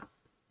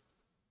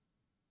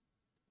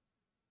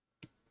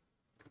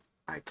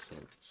 I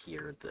can't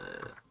hear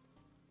the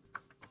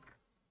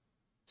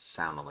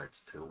sound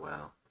alerts too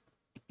well.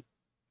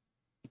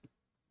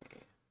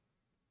 Okay.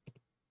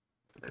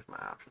 There's my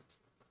options.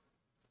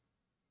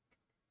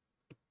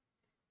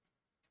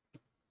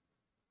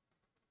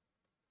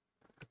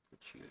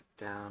 Put you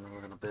down a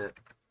little bit.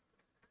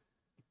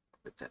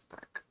 Put that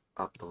back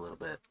up a little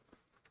bit.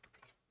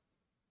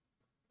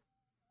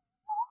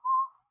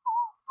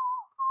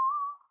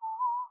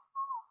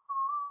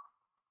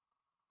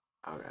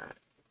 Alright.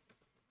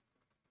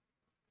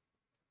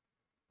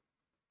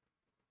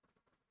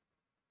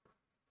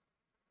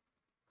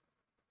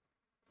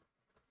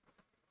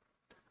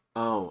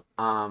 Oh,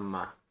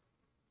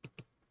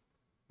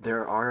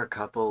 there are a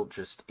couple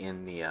just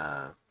in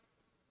the,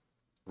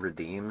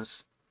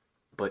 redeems,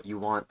 but you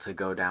want to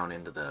go down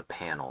into the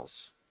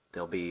panels.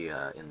 They'll be,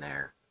 in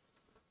there.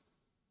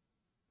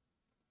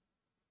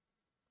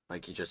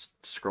 Like, you just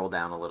scroll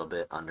down a little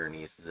bit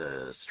underneath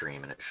the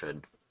stream and it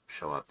should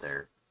show up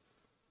there.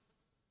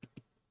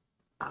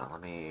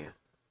 Let me...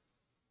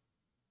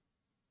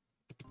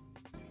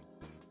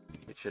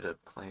 Get you to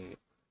play...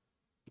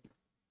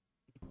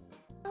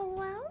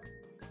 Hello?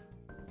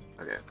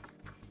 Okay.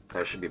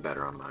 That should be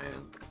better on my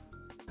end.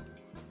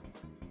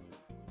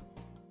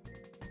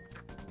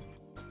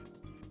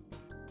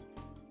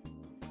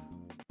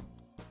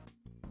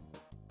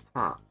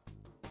 Huh.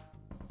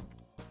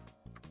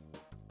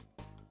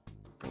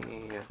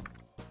 Yeah.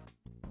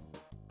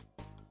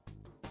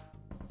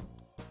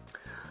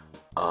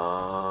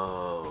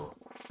 Oh.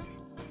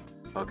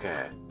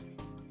 Okay.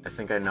 I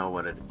think I know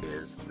what it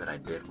is that I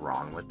did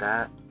wrong with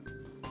that.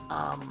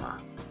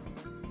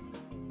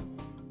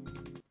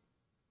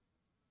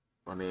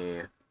 Let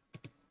me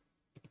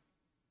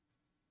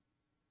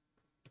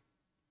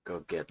go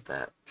get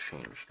that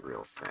changed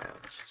real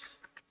fast.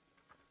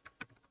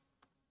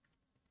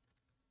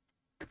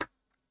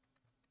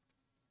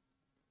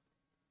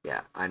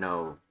 Yeah, I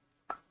know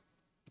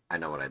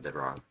what I did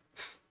wrong.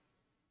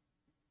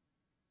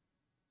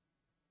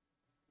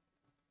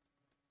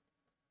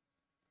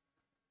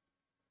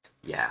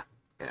 Yeah.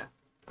 Okay.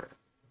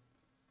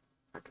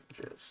 I can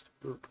just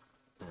boop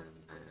and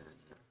then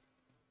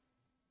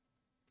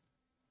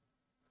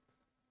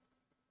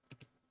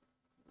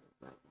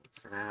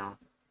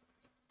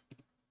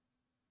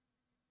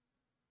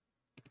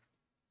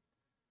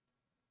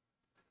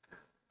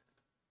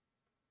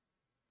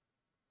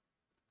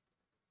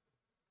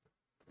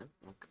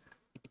Okay.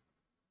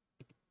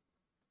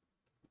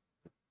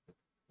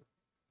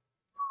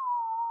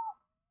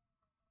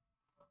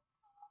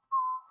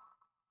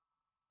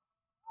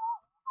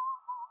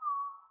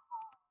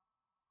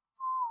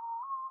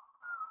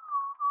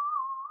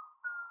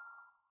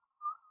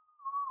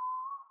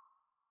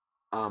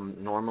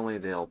 Normally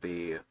they'll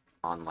be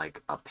on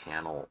like a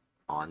panel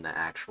on the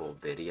actual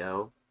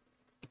video,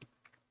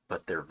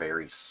 but they're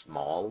very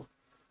small.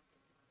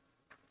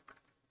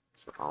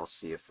 So I'll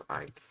see if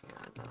I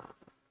can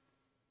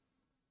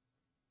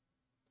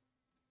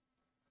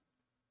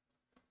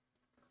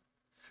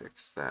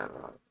fix that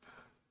up.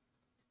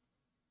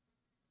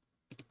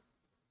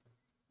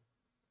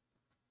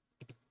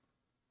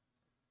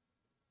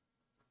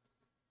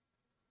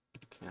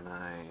 Can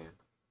I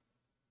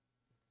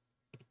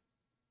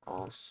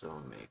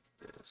also make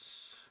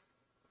this?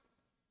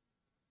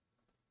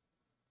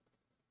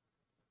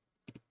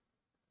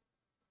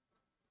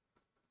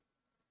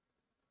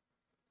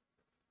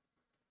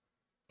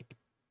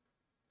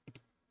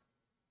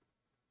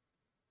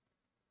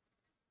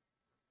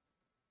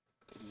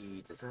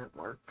 Does that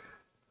work?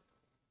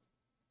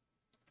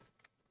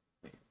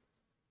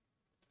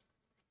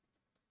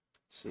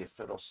 See if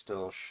it'll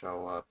still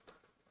show up.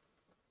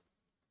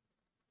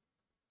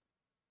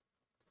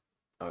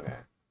 Okay.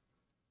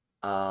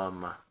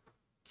 Can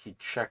you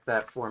check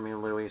that for me,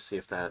 Louie? See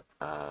if that,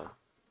 oh,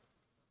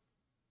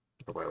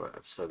 wait,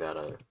 I've still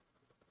gotta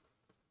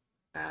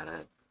add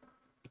it.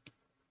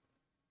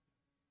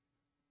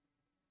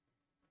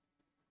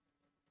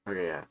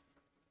 Okay, yeah.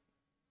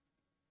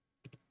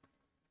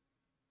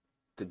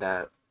 Did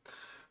that,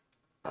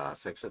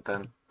 fix it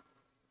then?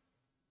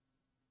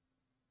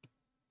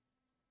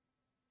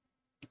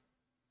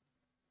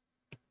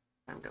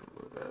 I'm gonna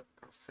move it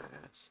real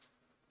fast.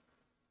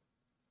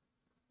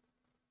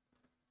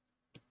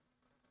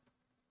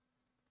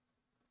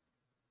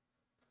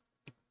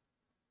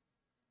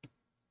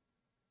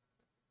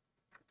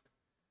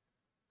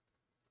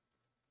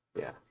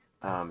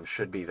 Yeah,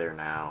 should be there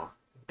now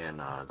in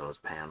those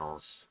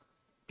panels.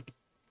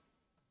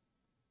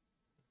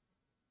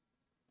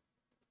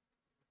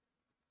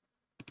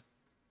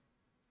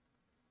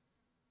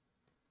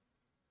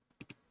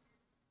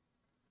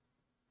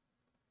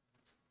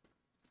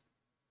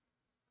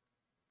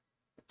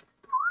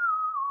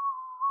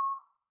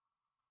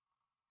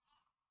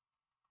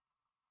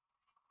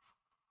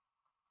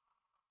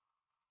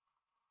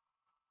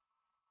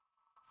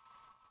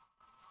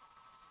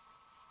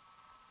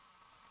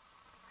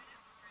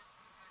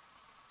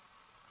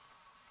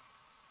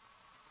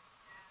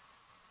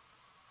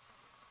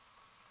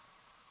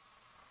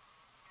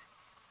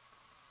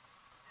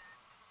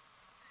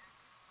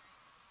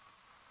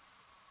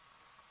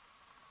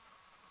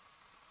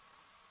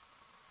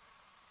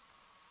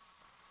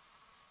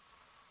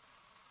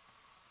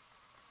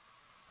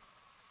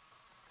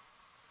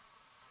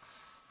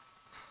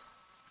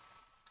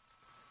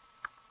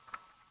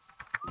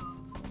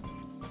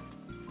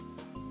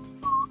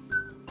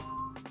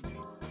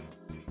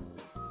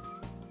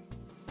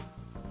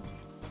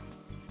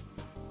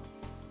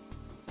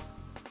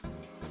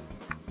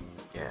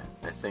 Yeah,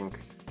 I think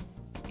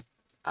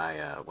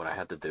what I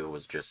had to do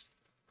was just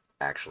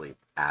actually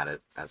add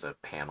it as a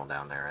panel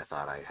down there. I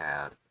thought I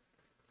had.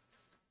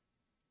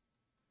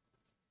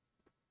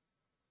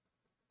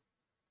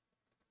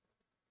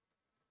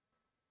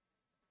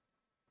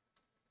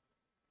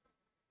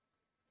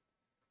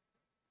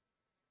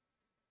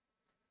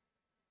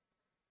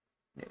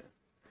 Yeah.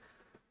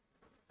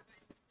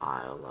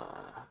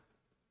 I'll,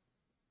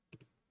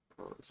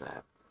 close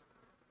that.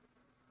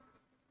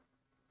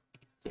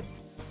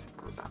 Yes,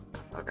 close that.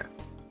 Okay.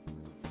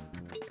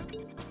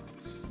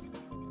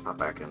 Hop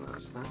back into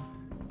this then.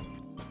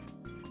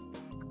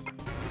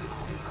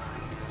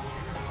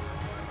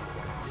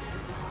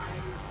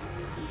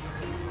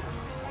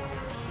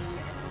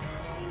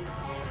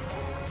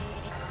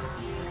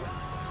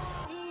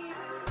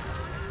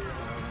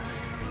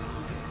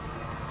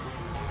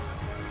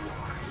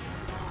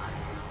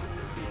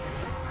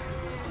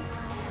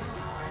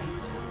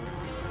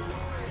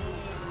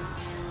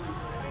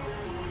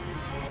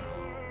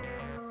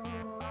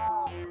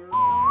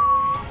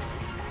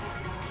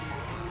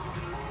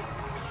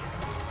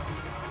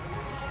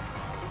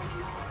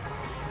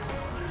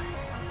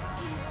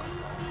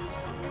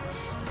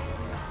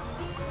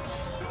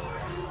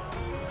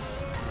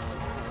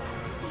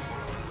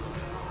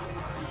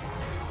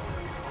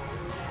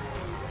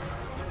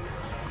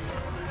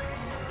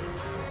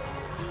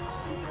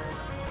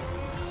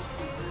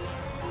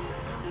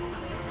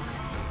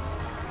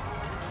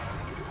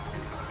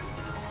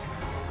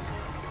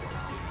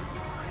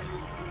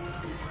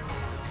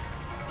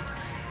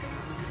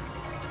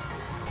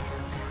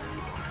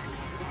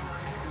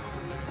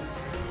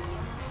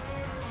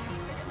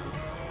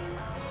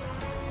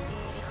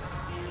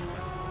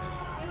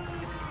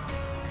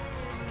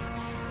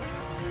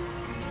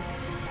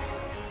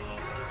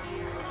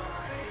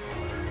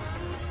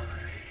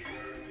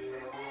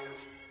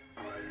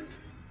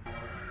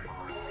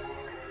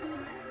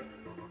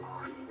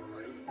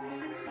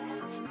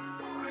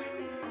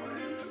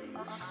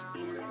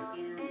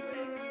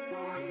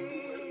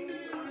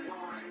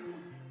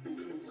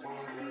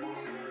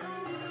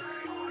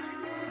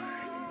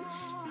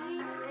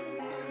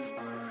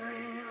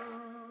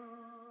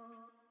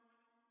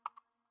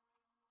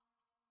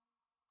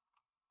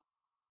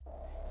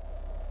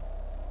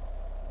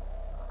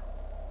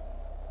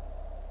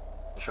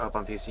 show up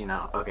on PC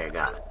now. Okay,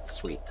 got it.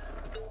 Sweet.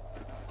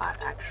 I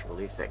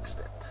actually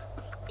fixed it.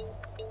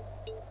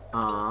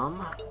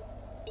 I'll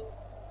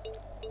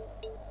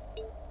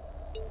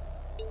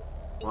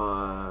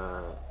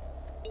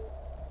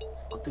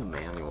do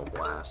manual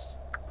blast.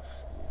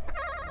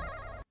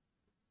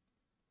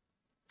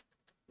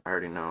 I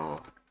already know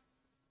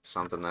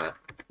something that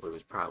Lou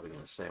is probably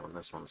going to say when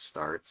this one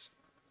starts.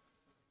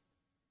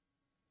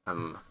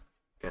 I'm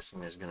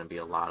guessing there's going to be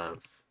a lot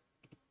of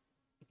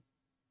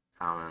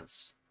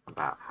comments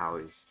about how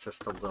he's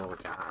just a little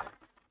guy.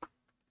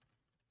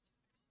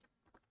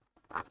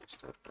 I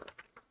mistyped that.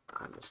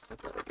 I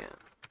mistyped that again.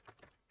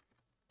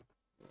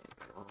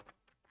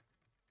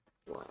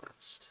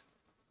 Blast.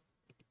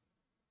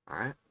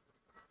 Alright.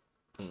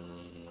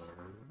 And...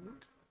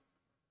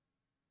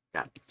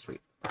 got it.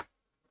 Sweet.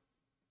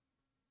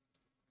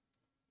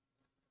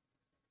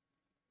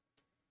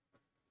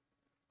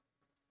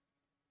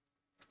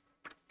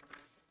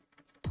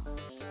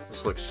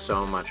 This looks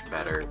so much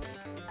better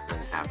than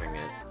having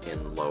it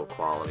in low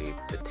quality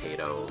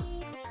potato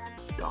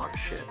dog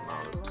shit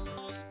mode.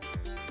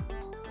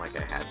 Like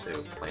I had to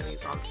play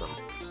these on some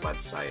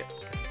website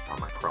on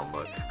my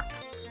Chromebook.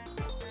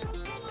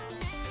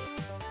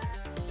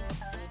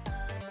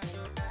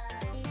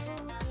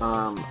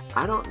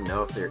 I don't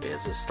know if there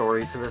is a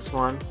story to this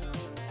one.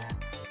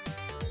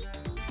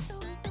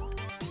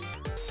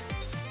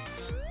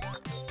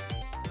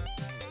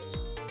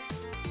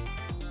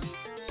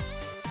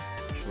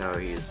 Just know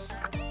he's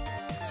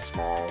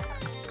small.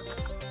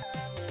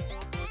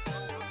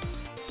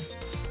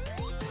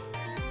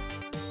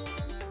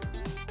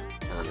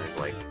 And then there's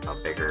like a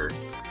bigger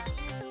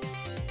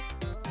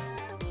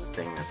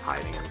thing that's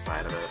hiding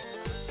inside of it.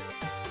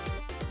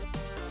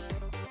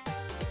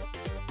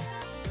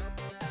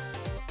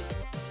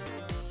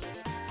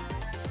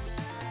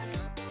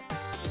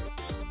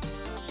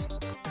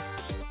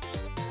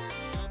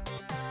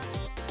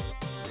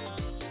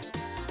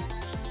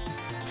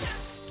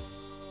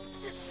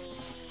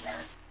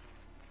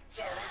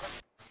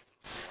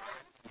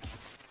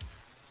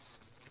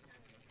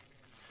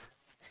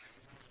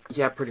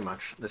 Yeah, pretty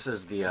much. This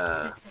is the,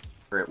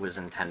 or it was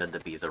intended to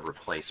be the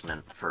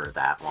replacement for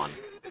that one.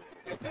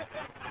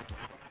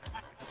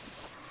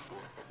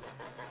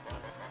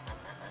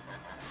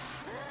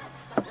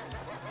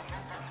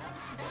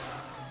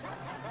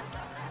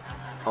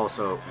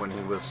 Also, when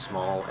he was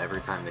small,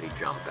 every time that he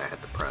jumped, I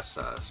had to press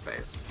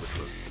space, which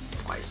was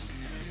twice.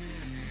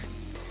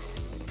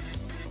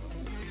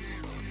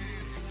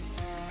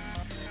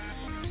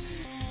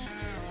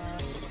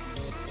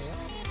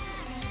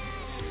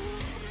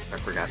 I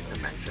forgot to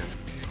mention,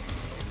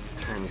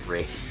 turns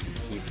race,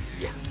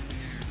 yeah.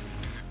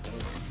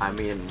 I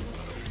mean,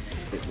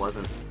 it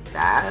wasn't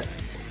that.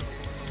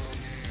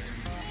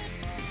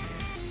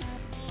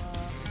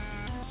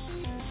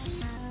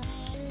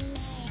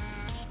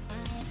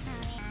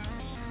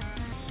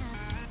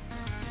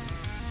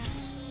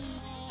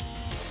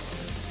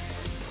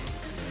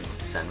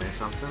 Send me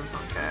something?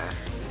 Okay.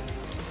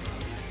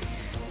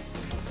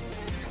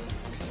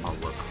 I'll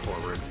look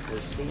forward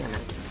to seeing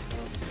it.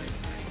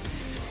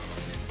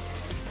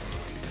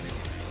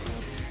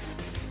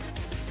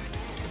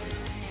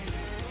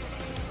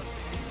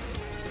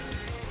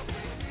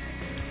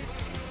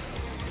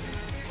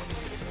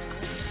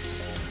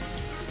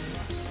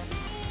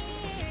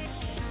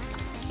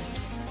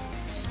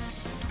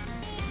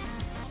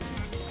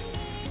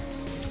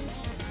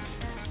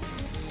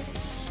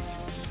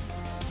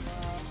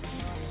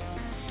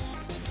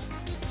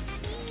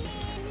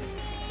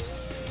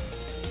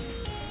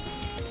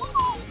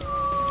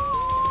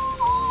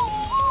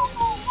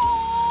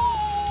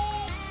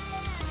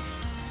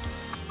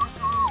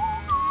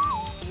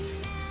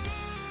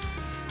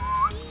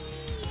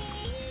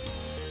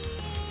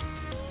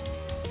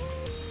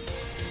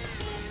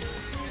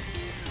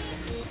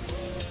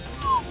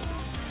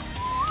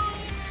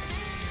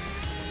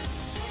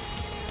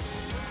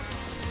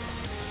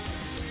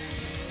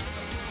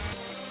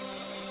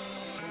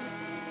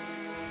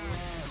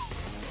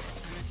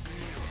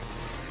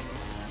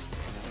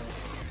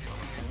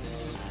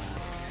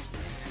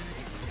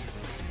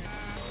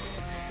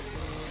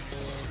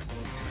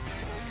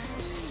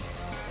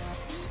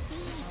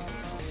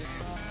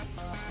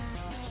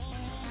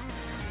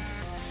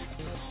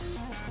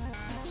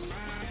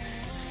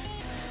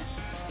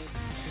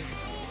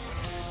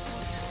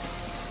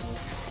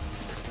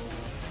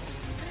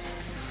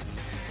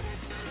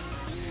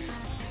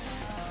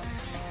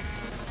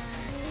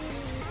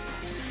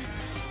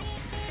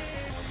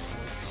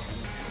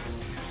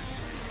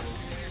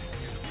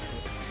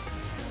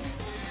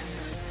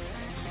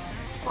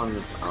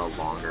 One's a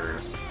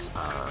longer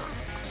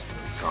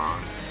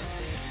song,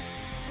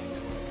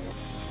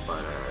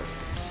 but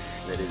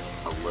that is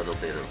a little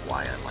bit of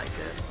why I like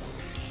it,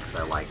 because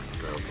I like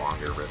the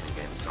longer rhythm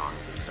game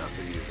songs and stuff.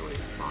 They're usually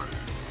fun.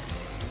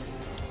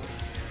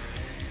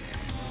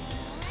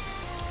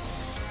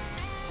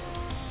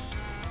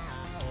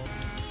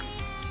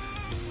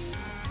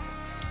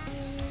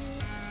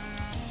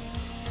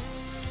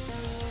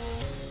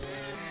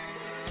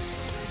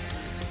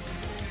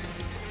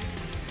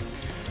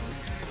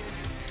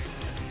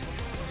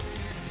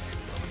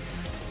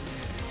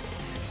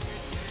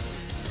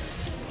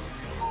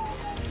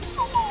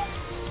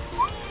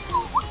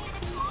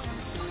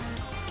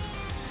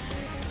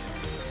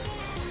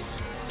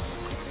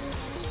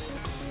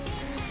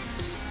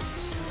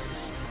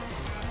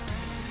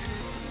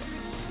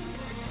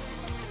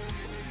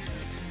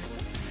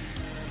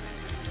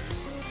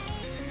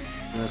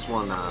 This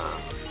one,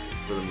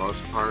 for the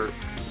most part,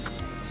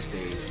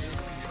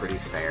 stays pretty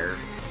fair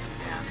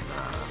and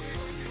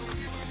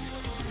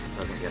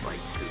doesn't get like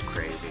too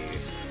crazy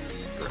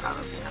throughout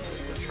of the end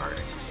of the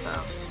charting and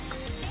stuff.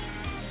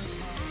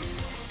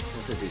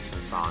 It's a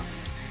decent song.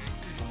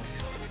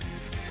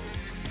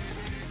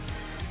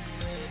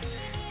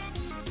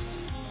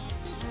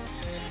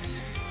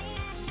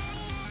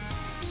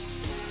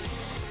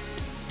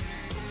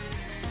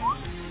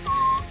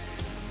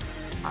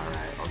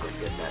 Alright, I'll go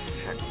get that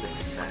checked in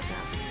a second.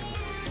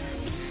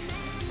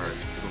 Or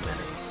 2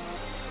 minutes.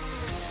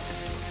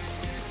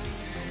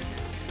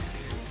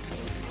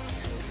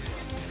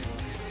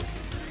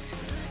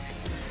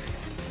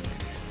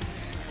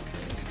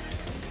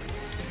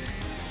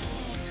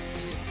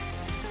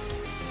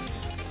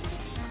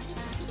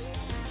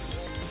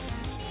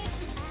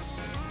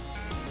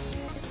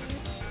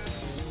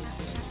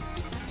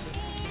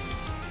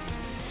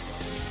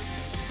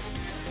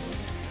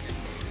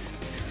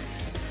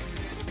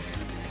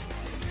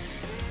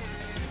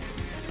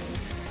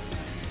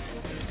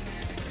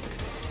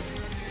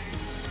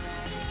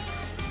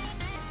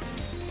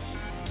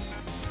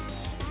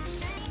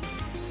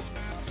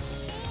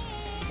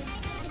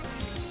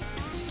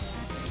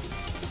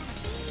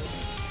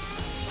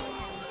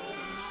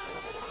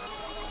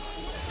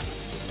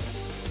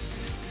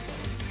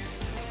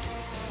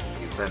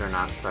 Better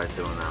not start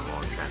doing that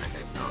while I'm trying to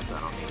take notes.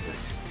 I don't need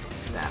this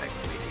static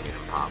making it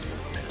impossible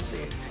for me to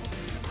see.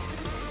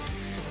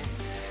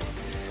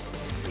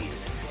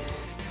 Please.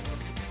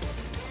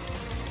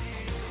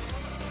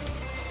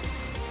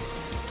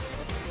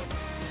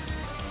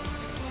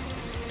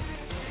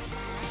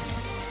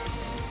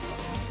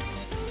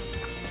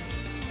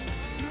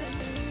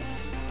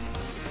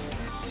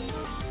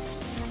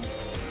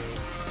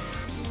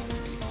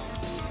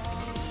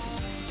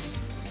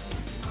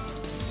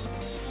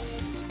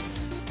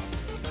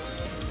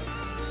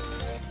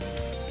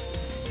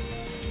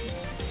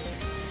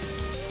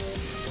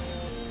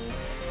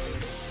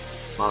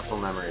 Muscle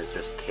memory is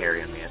just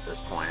carrying me at this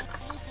point.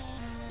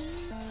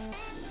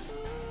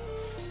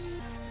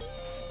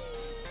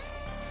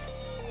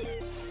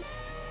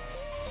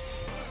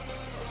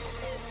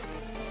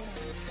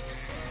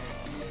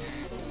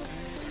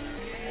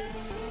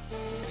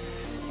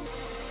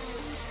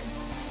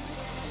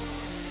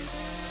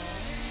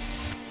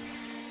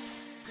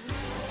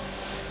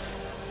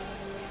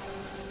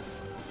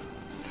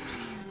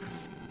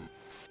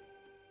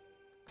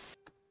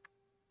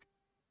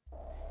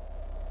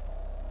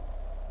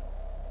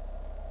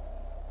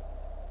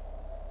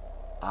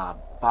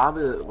 Bob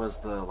was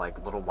the,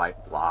 like, little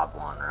white blob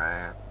one,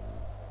 right?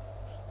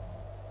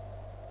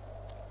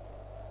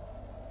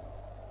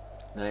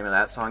 The name of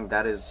that song,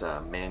 that is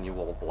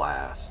Manual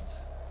Blast.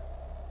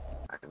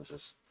 I can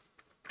just...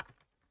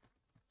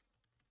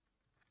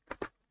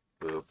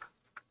 Boop.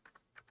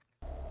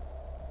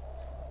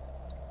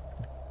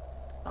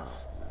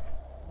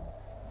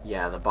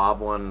 Yeah, the Bob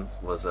one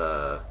was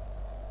a...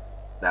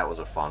 That was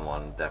a fun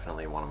one.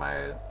 Definitely one of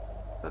my...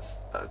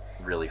 That's a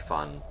really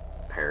fun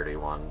parody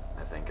one.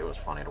 I think it was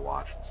funny to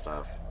watch and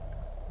stuff.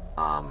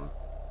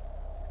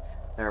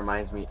 That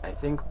reminds me, I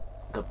think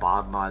the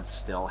Bob mod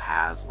still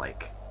has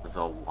like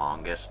the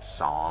longest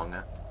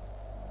song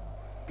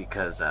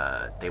because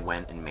they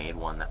went and made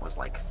one that was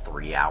like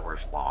 3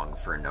 hours long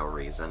for no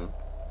reason.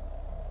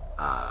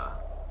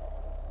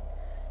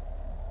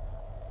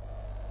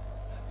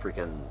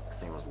 Freaking, I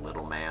think it was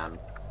Little Man.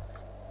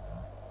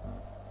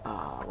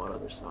 What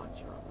other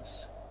songs are on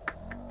this?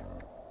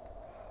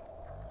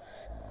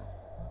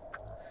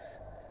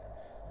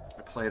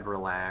 I played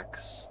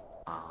Relax.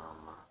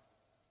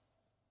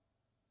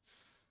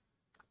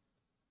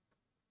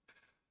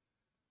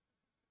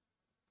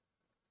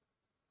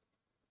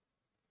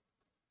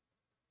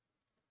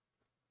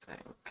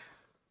 Think.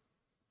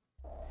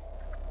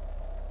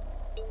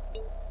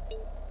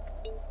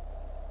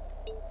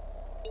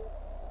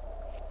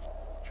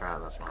 Try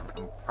this one.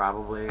 I'm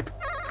probably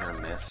gonna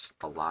miss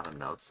a lot of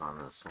notes on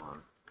this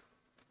one.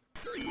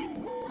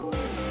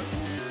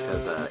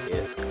 Because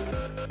it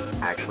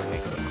actually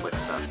makes me click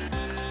stuff.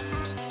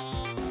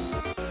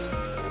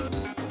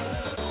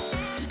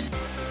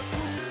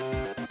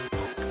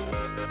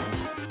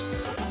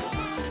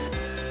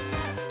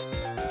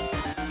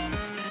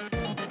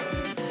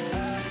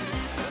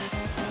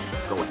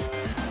 Go away.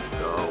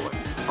 Go away.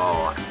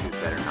 Oh, you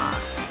better not.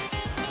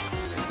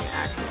 You can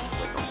actually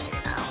click OK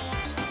now.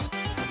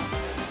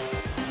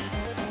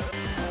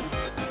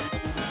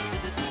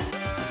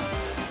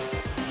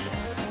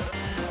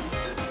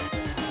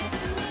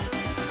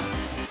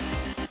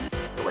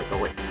 Go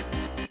away.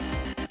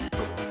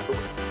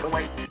 Go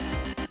away.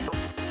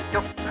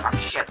 Go. Oh,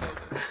 shit.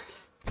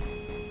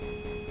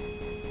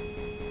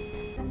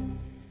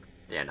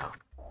 Yeah, no.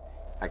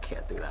 I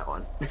can't do that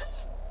one.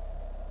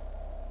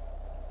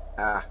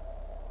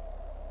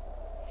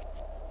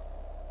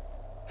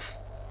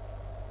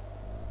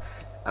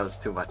 That was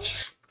too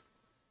much.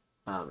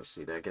 Let me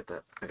see, did I get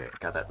that? Okay,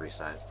 got that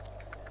resized.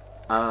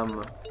 On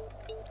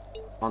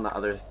the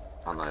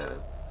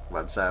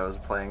website I was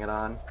playing it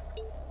on,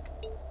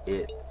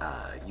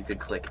 you could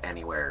click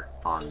anywhere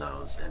on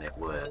those and it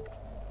would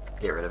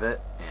get rid of it,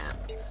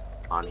 and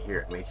on here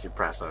it makes you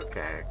press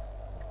OK.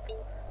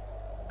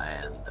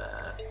 And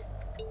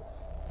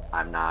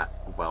I'm not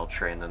well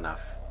trained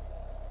enough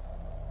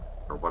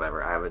or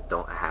whatever.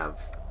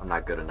 I'm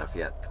not good enough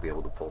yet to be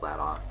able to pull that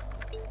off.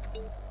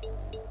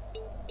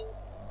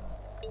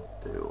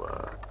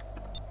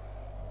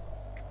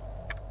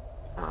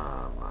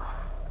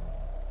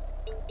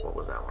 What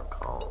was that one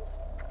called?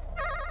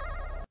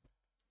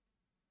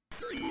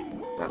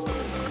 That's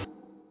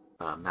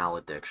what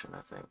Malediction,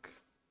 I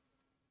think.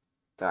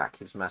 That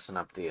keeps messing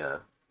up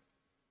the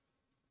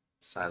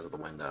size of the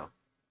window.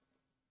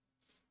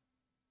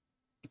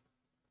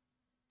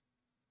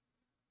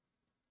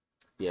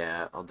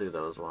 Yeah, I'll do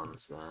those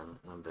ones then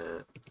in a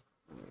bit.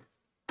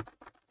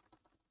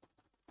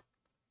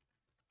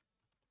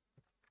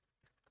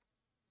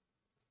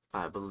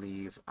 I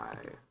believe I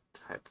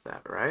typed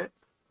that right.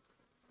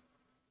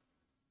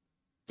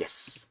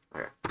 Yes.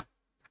 Okay.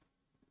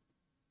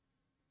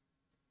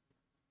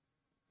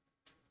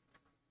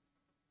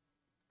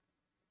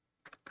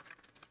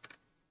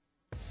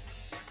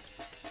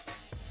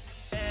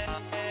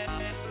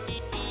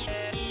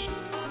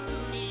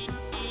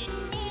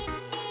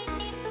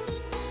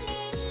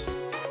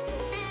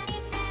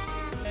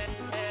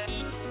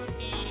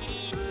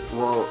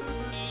 Well,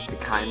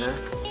 kinda.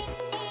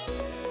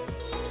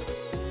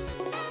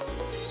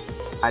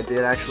 I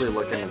did actually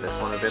look into this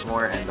one a bit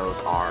more, and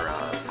those are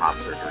top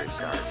surgery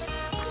scars.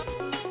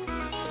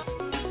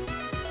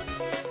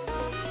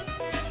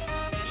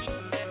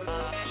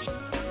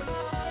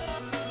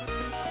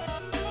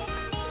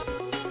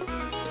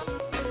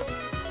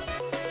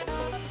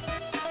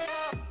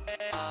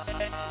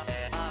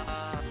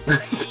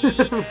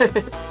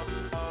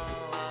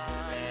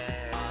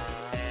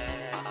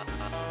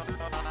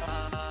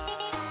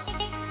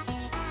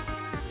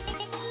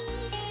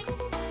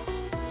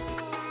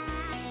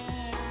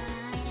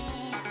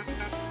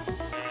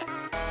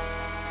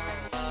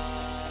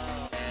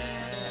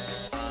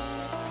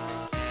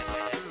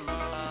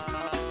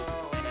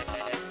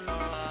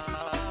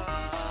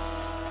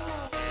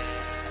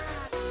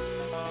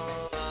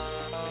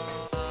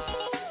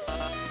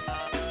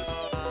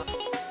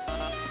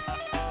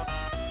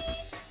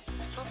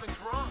 Something's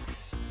wrong.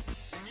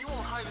 And you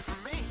won't hide it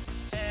from me.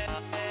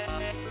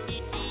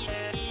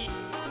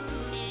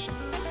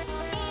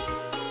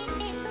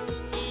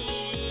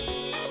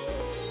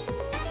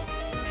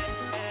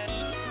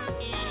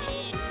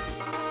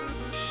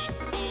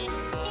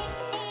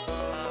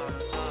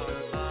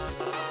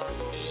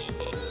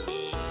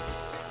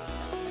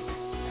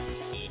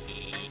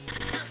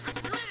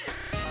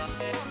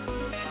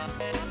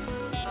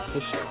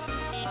 Picture.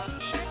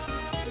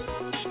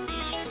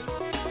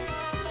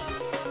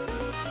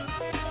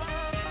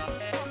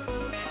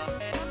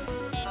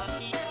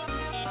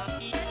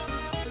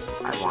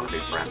 I want to be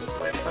friends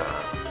with,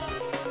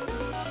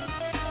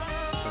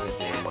 his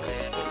name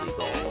was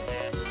Illegal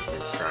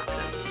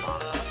Instruction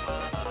Sonic or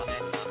something.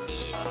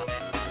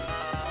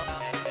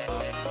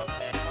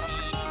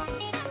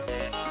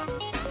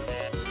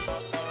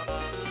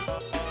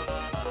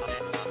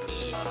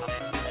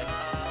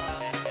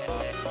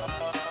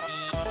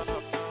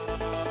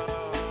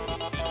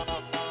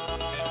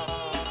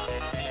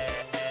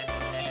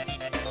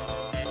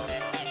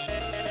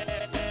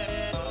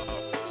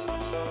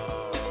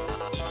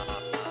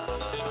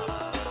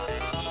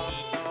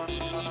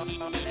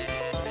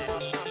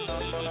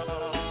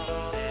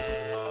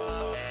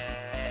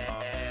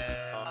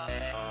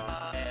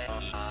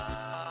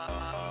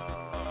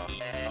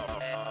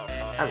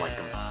 I like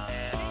them.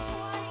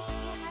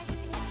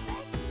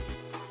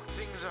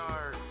 Things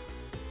are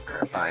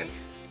Fine.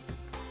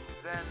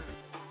 Then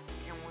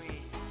can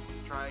we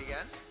try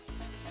again?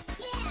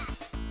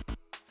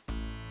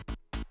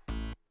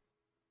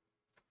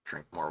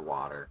 Drink more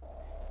water.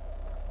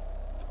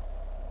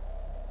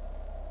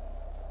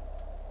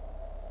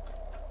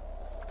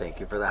 Thank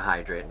you for the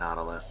hydrate,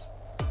 Nautilus.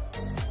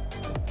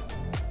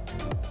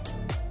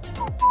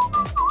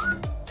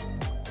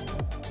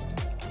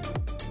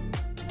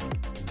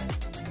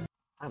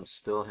 I'm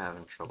still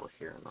having trouble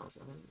hearing those.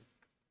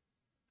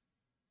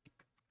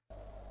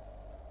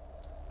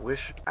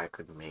 Wish I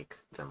could make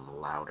them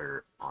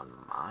louder on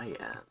my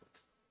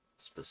end,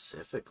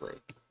 specifically.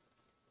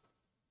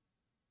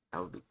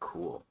 That would be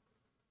cool.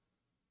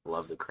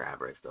 Love the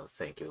crab riff though.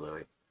 Thank you,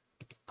 Louie.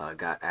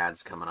 Got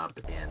ads coming up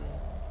in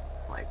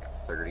like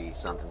 30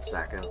 something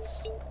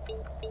seconds.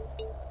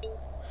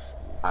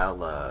 I'll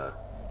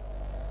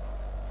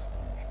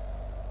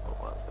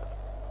what was it?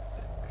 I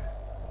think.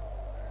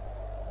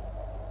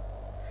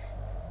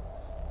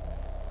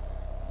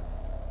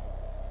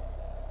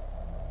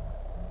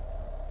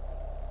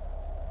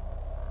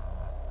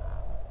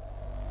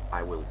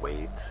 I will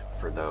wait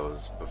for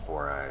those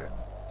before I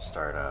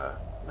start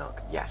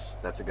milk. Yes,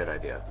 that's a good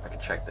idea. I can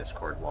check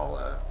Discord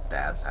while the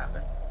ads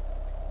happen.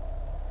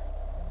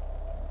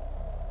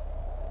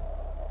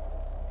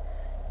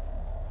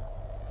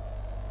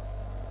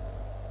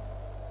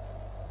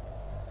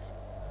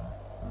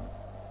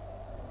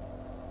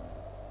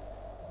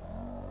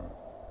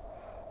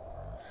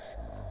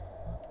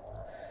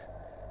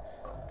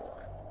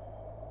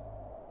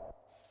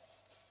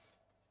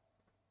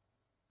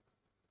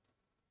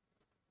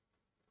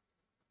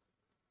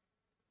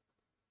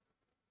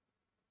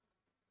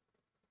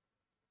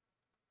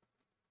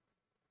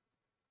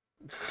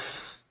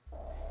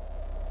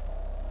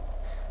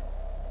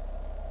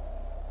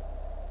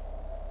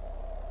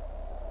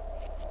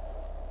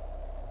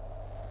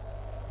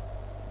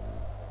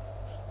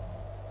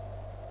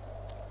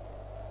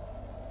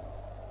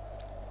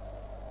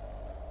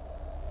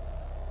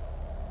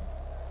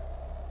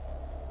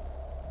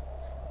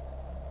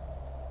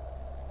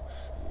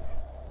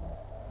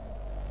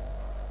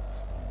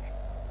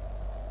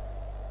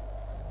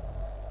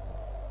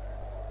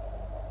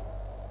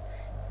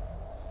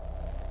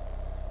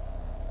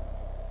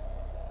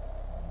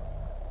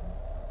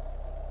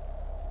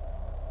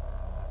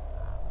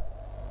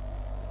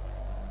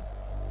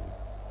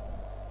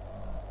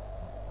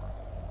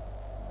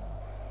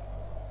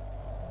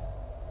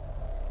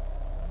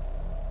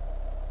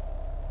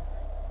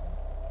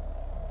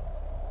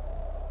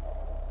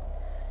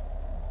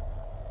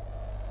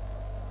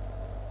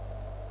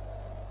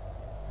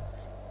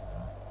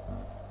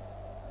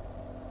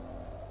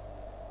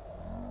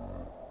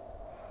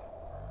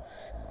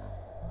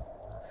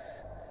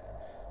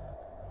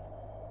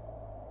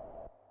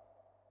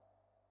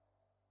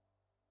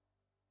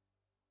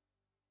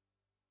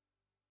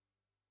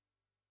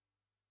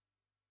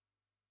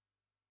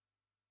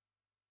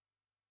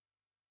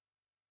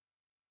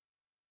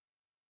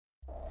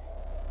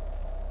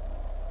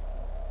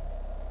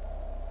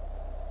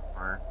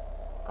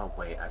 Oh,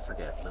 wait, I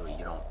forget, Louis,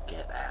 you don't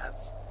get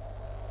ads.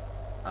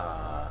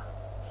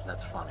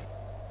 That's funny.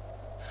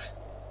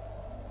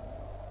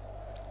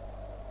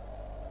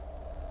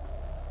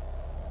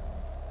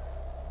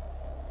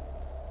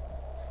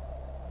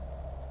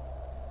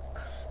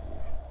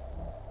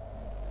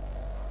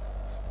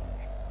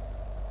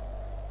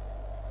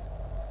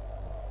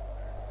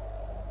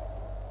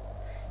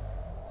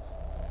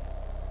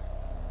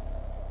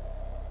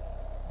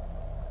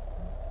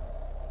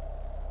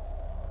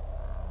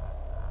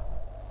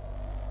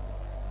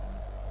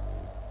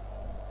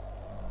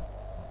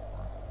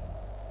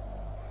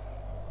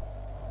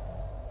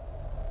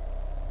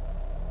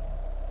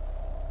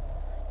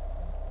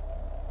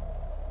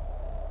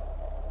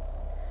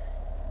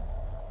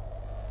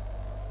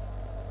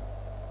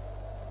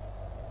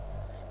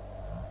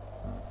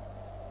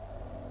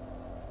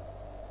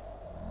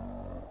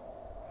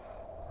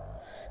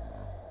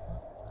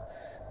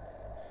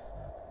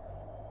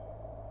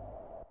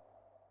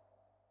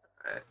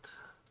 Alright,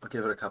 I'll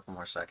give it a couple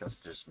more seconds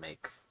to just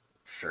make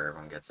sure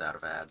everyone gets out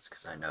of ads,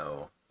 because I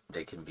know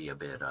they can be a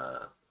bit,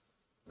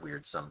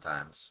 weird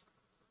sometimes.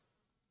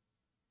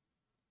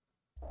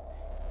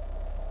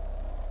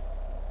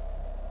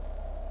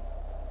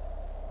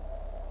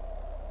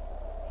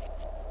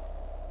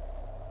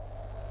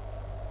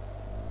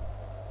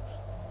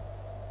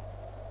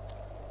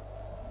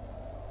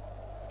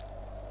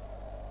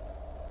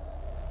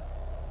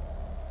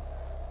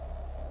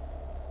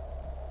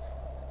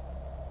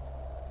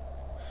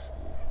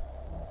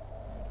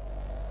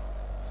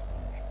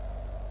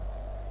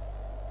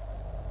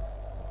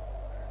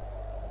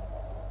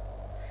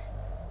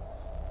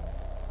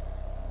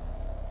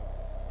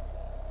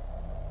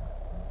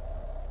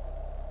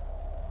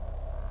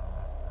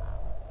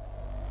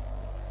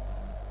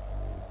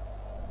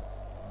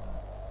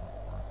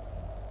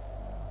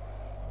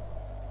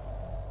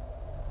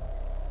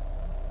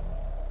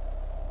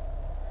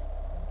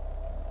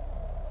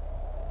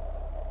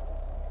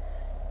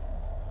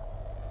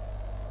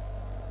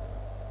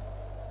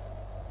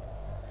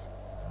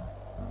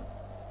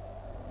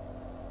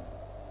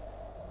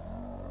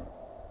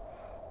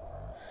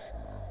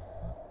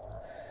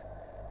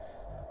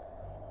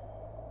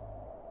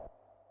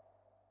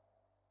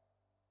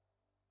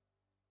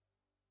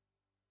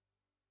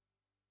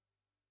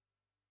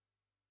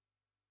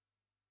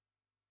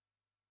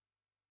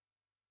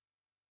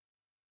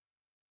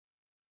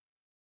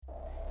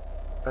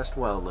 Rest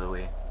well,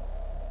 Louis.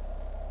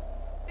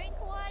 Drink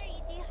water,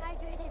 you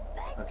dehydrated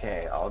bug.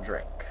 Okay, I'll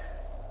drink.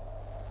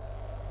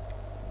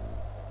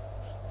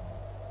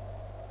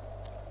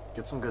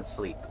 Get some good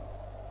sleep.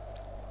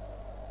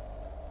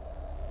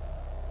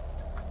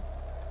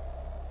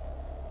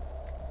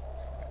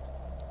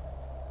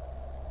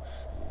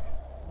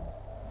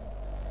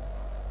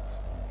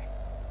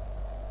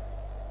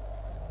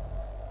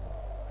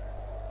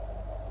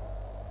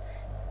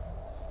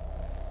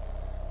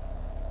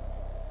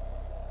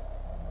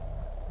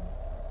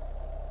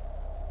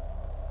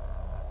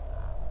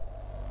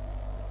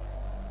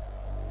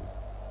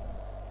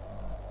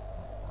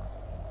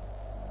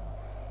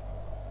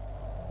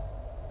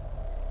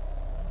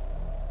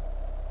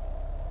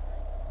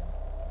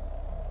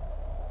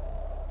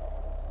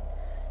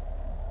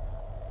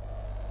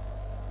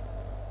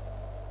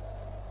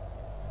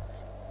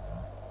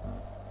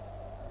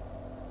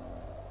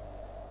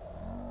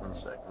 One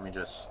sec, let me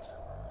just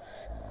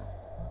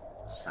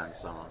send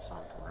someone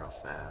something real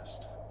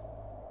fast.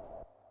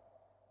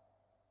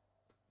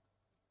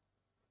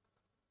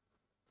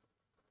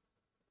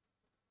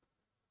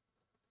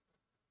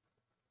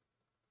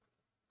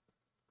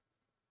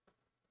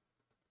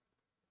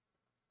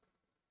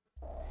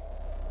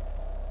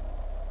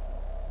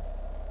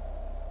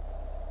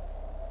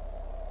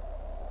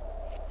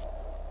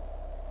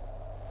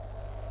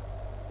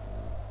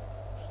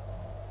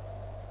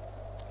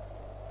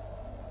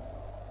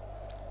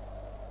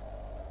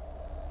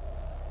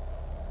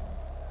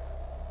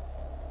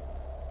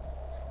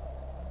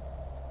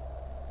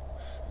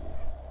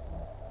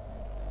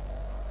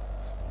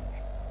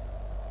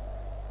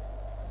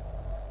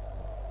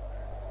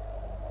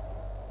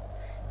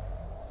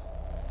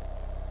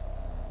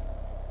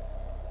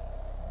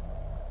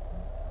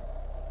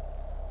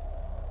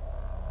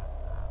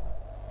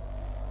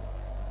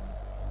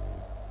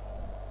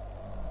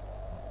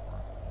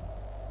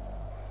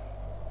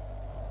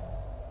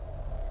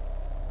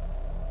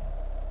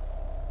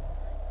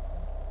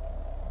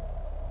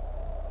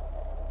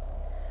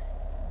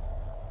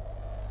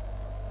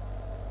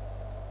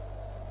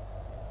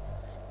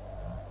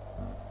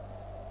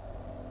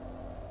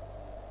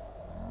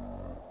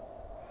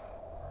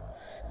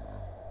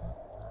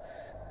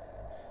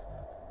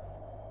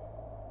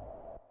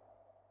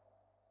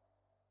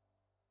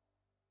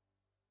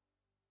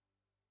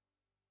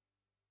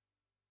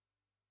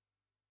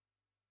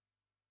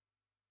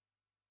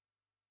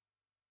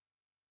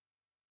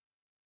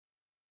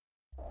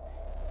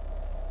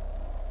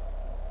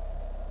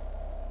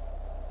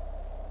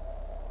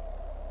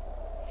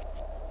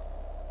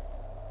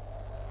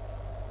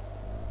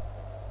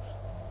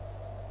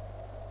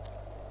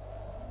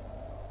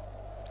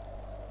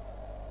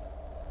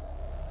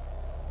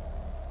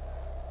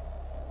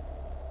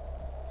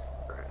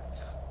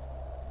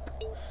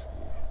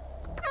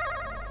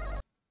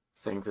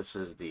 think this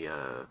is the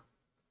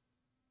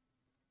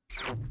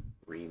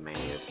remade.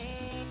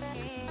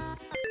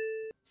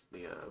 It's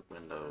the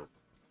window.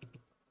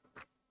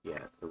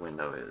 Yeah, the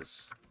window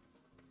is.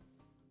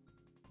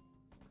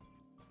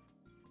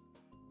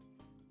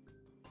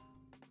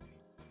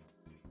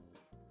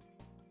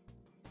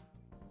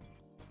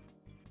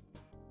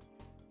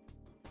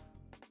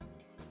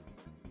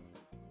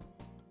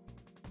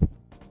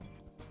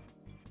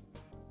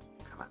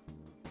 Come on.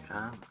 Come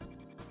on.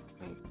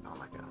 Wait, oh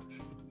my gosh.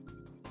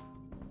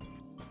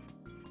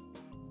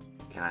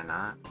 Can I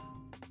not?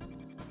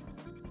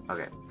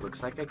 Okay,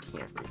 looks like I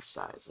can't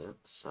resize it,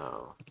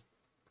 so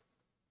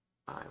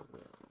I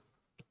will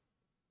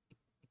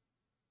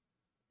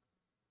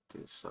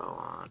do so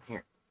on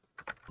here.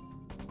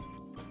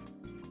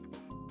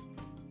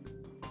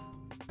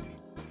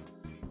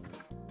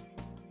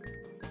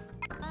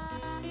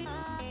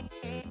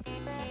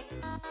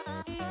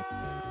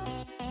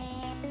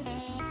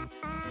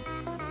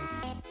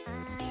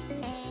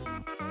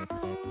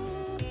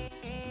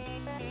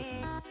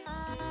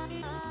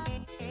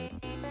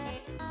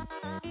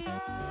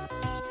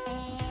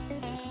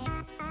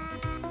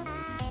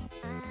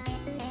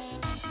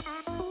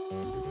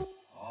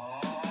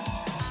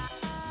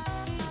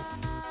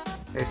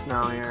 Hey,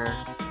 Snow here.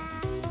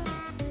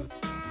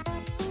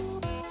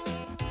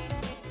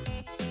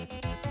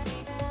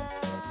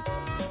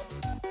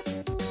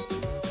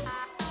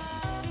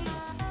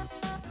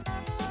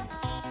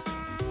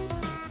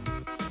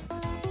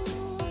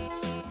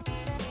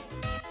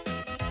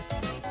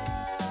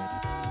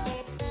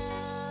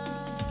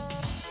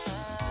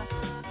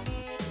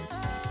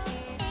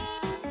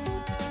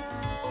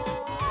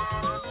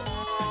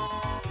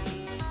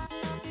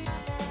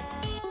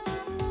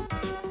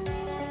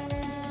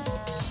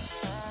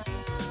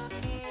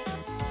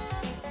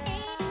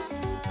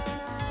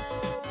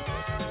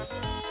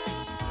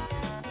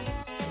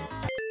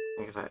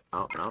 If I,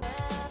 oh no. Not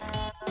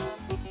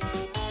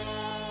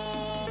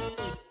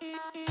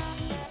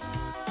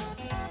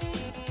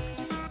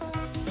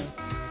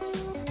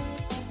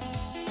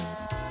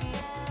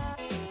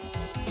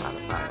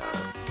if I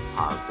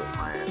paused it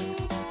my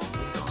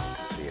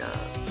because the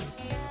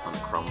on the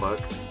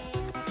Chromebook,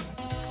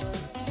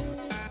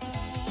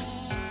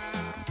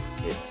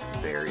 it's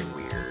very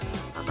weird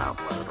about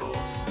what it'll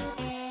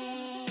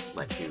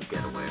let you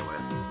get away with.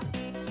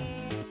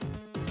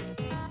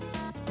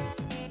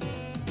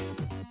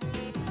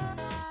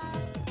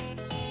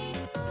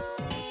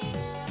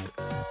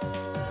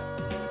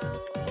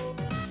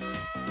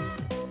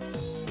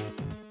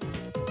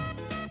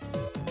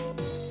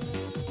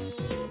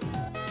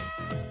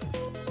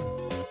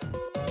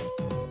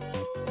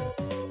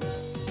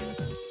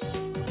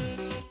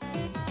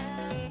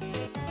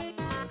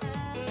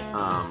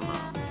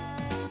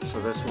 So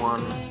this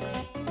one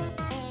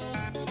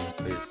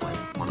is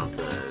like one of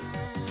the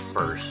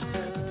first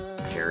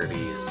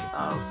parodies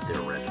of the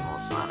original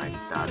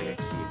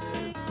Sonic.EXE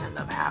to end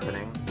up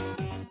happening,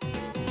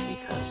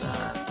 because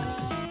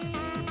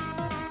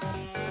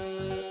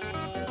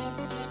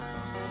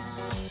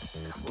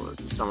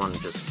someone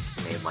just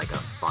made like a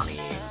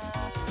funny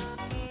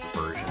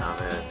version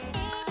of it,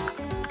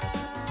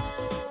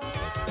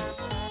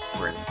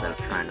 where instead of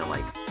trying to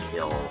like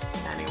kill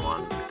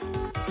anyone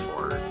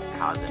or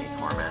cause any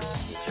torment,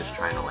 he's just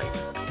trying to like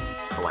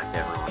collect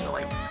everyone to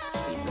like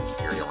feed them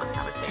cereal and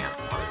have a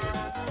dance party.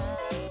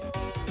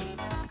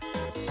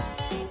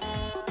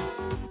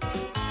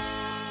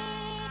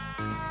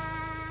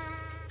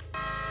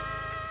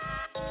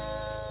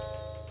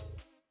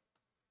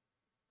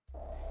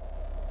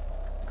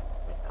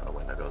 Now the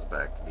window goes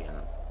back to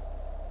being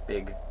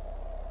big.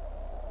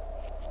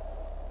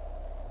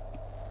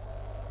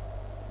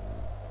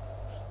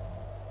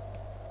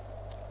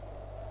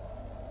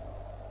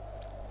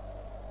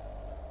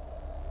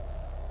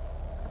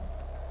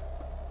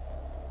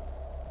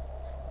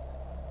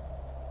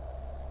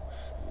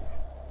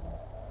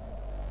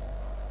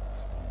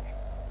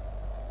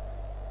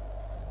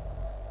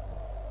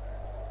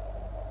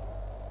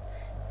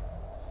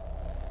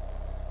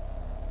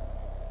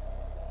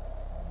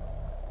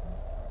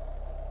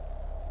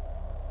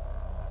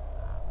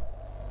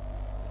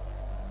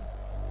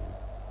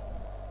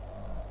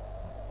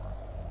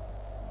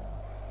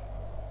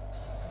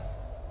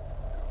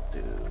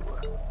 Do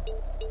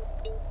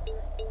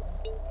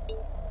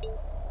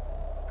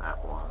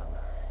that one.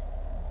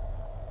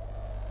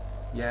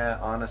 Yeah,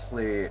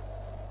 honestly,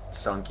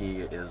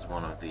 Sunky is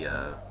one of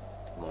the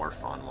more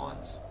fun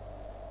ones.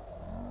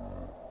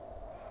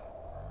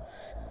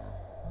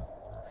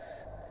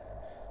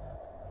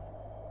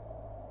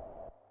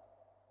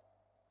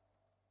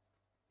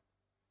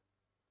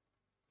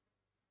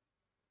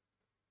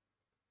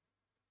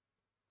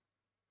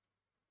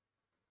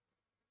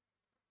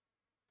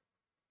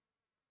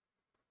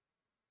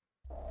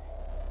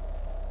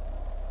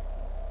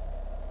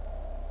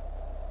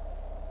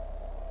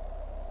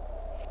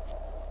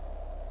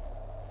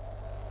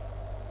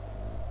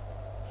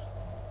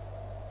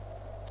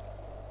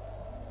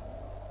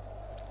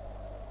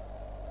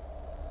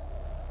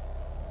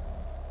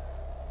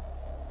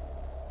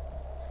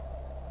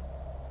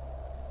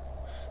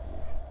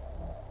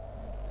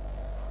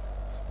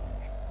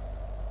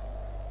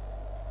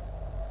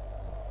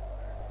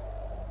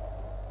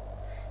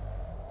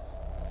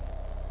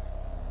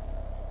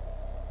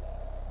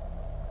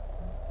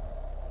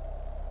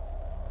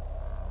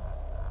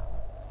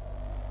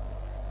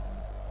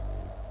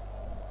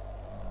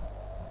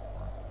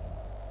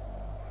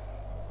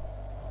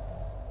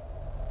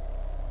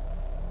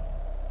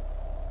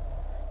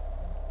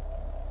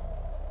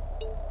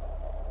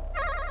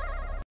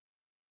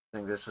 I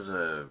think this is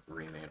a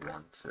remade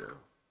one too.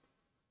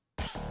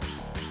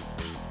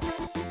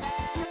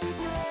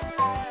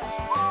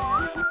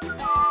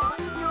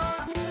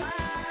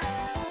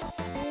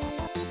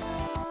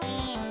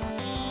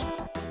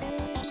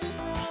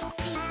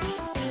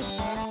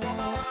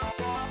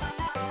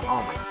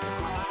 Oh my gosh.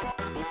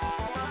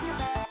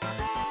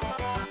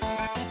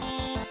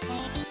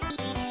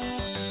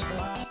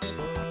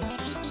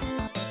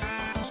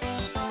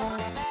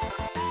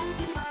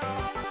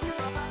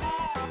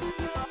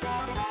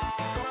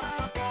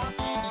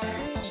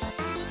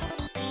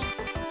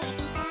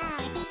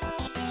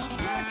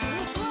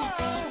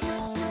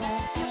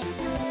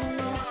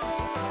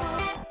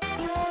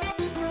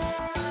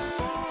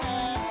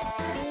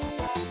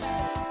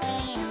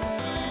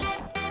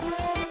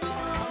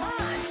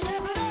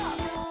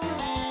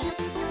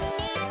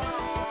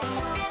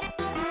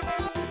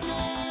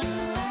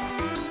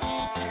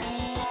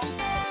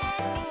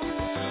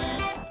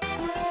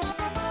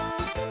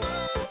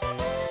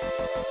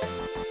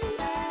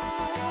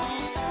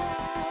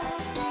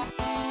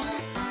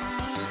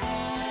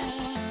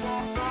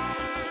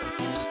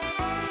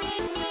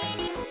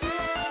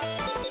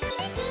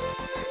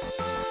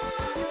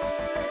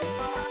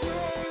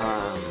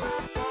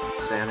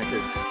 Sonic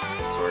is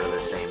sort of the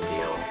same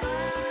deal,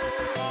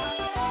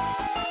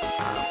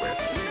 where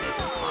it's just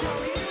making fun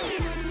of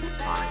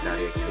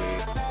Sonic.EXE,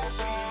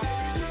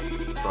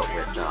 but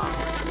with,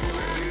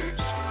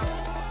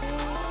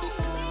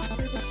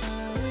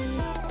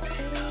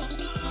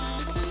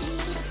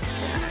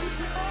 Sonic.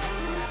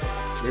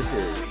 This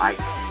is, I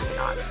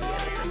cannot see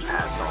anything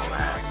past all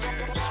that.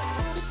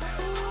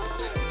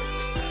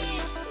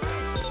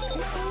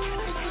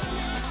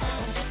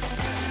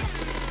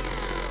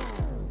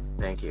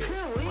 Thank you.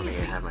 Let me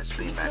have my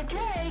screen back.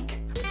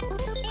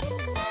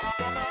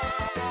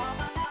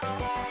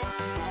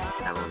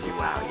 Emoji,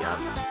 wow, yup.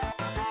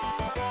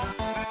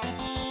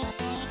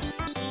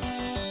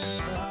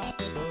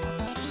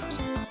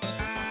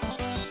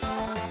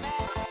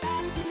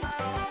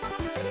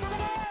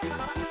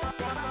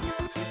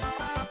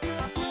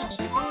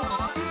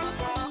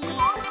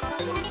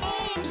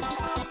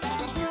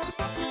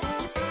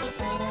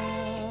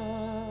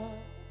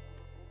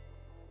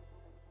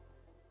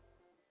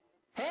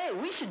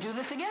 We should do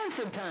this again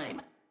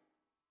sometime.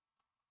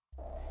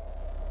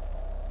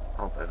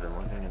 Oh, I've been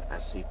looking at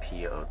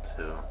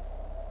SCP-02.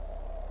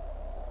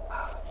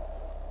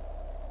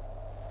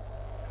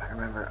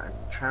 I'm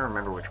trying to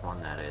remember which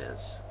one that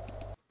is.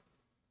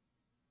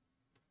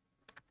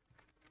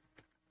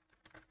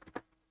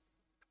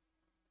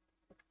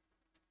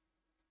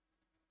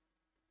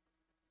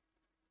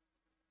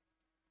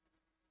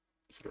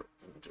 Let's go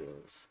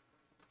images.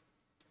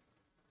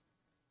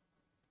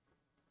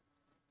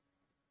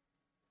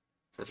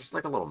 Is that just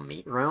like a little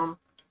meat room?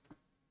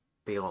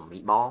 Be a little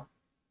meatball?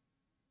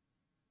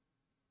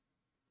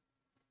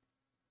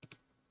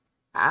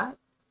 That?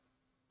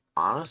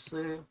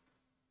 Honestly,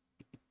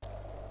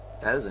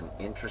 that is an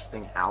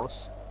interesting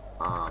house.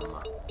 I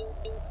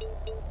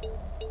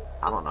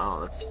don't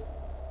know, it's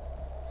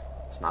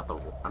not the,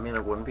 I mean,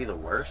 it wouldn't be the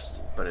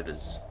worst, but it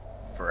is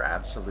for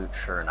absolute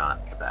sure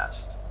not the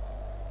best.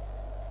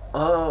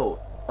 Oh,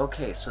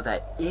 okay, so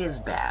that is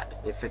bad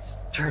if it's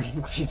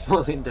turning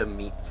people into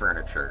meat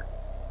furniture.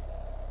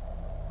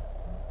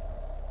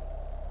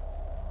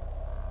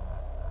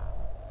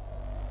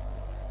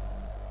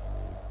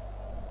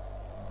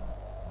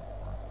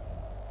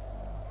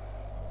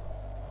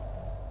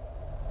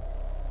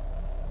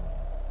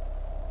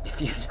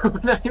 If you know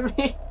what I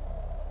mean?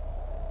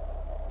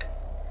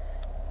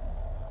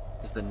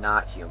 Is the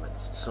not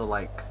humans. So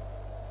like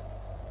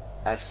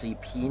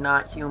SCP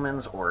not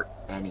humans or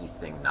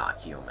anything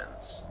not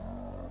humans?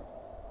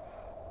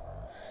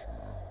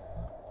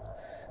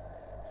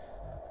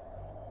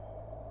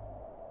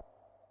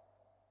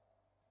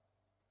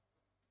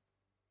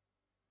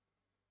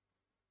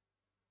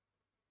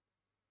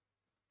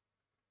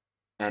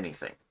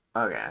 Anything.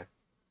 Okay.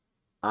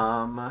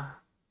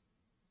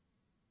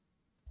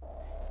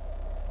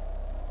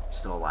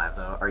 Still alive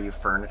though. Are you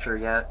furniture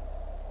yet?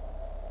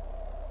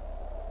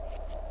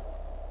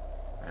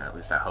 Yeah, at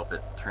least I hope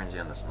it turns you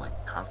into some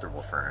like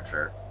comfortable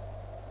furniture.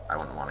 I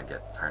wouldn't want to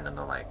get turned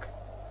into like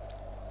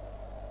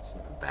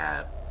something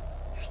bad.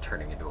 Just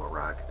turning into a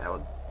rug. That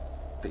would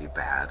be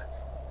bad.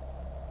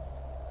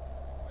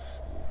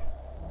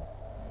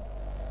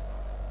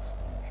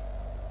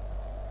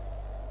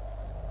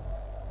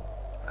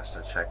 I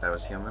should check that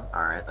was human.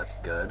 Alright, that's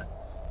good.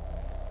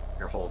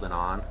 You're holding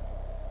on.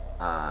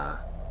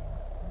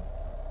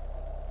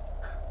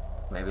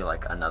 Maybe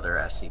like another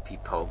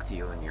SCP poked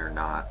you and you're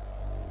not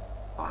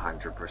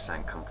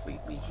 100%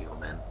 completely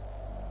human.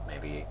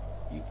 Maybe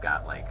you've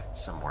got like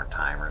some more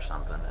time or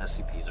something.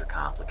 SCPs are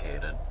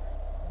complicated.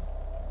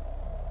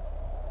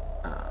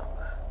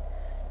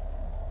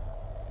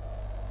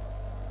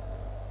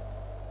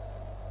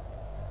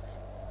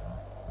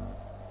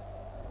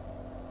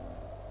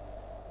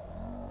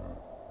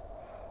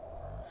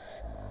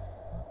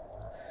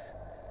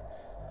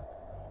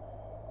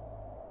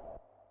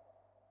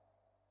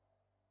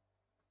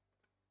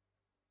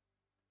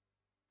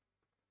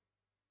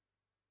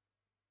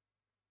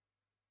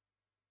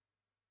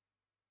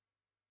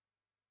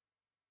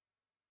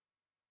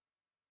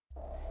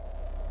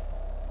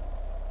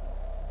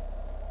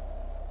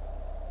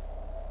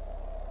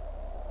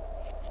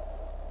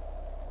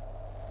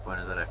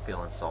 that I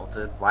feel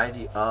insulted. Why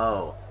do you...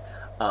 Oh.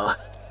 Oh.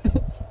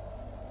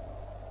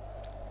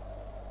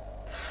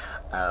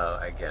 Oh,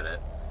 I get it.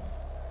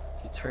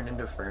 If you turned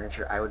into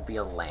furniture, I would be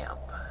a lamp.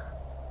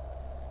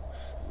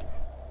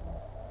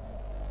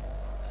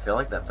 I feel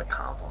like that's a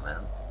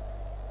compliment.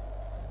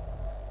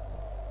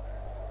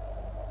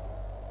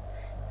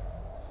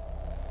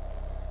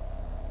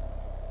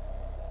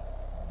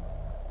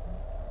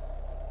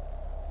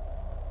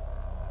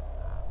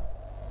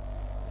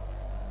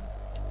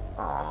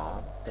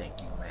 Aw,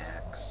 thank you,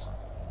 Max.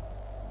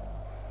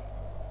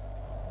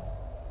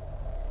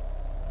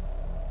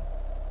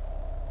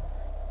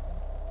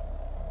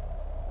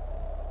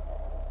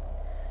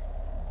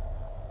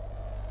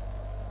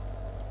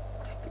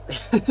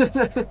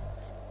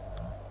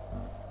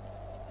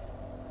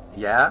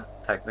 Yeah,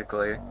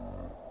 technically.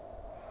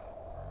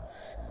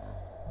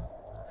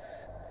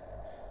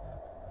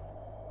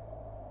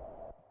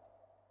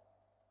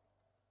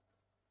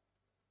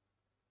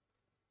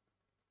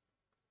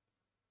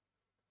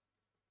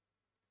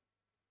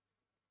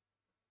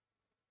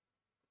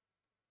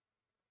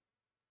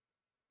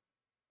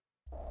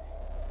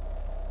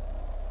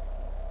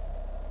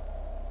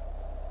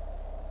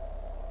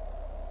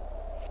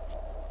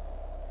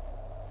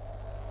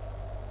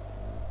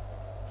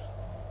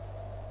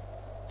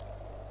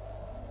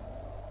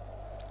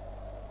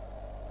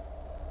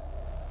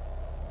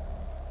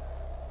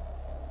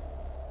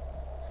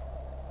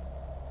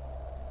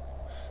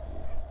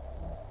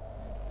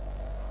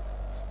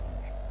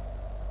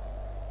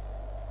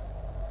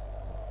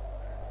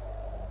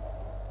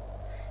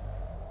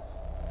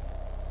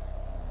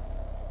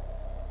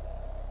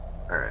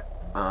 Alright,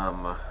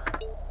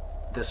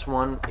 this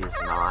one is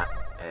not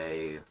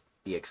a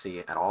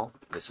EXE at all.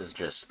 This is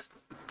just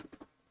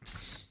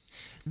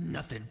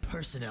Nothing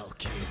Personel,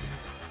 kid.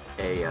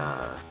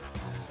 a,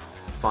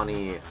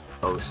 funny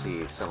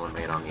OC someone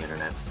made on the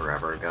internet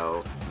forever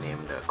ago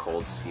named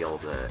Cold Steel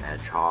the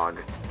Hedgehog.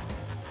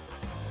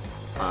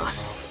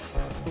 Let's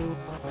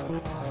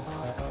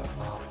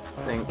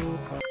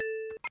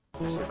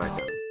see if I can...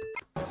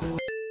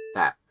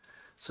 That.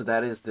 So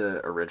that is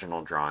the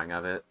original drawing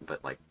of it,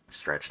 but, like,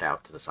 stretched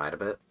out to the side a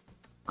bit.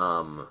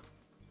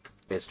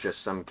 It's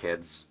just some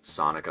kid's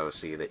Sonic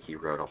OC that he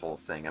wrote a whole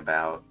thing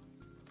about.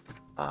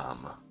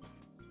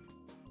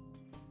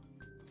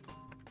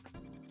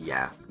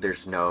 Yeah,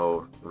 there's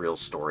no real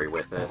story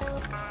with it.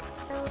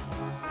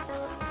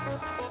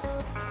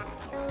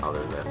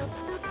 Other than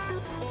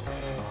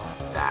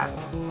that.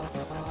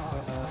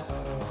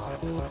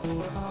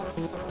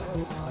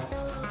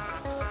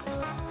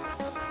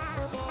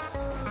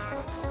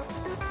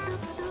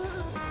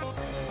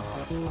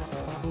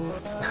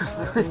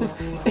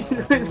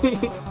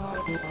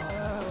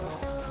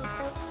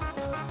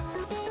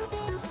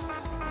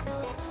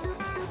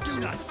 Do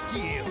not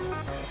steal.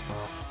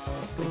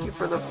 Thank you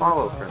for the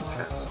follow,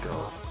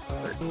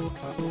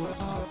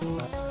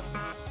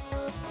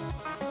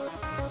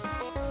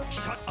 Francesco13.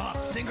 Shut up.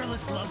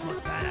 Fingerless gloves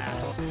look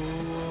badass.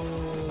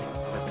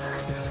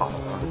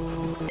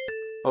 Follow.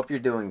 Hope you're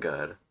doing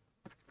good.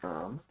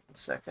 1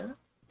 second.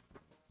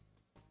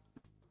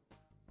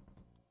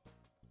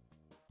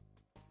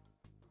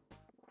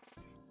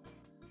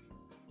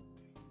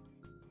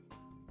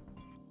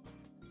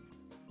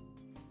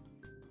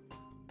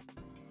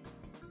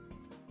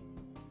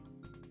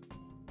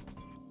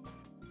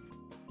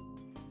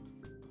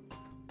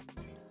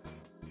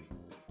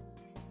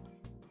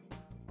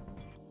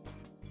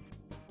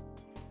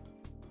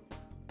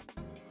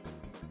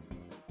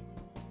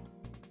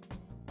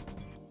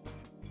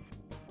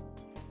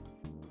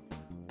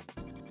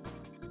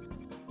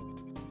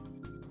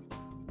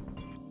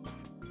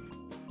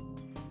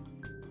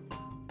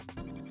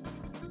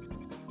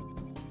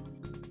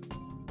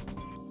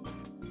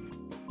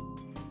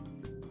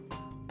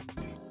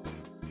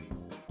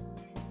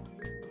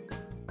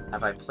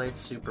 Have I played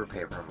Super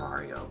Paper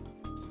Mario?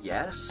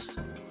 Yes.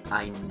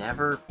 I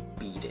never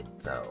beat it,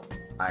 though.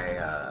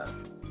 I,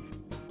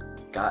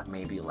 got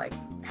maybe, like,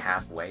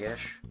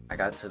 halfway-ish. I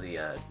got to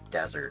the,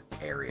 desert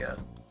area.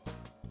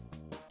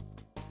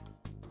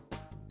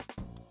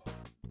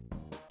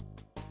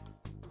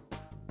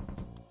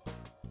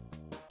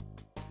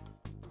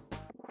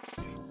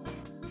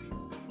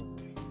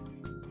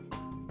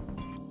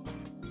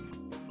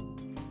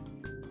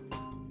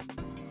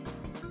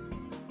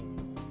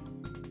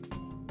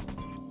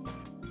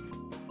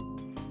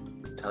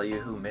 Tell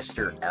you who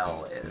Mr.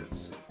 L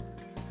is.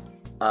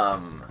 I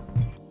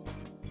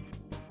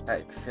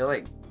feel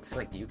like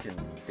you can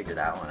figure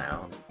that one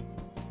out.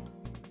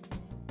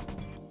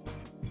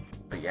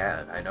 But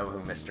yeah, I know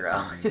who Mr.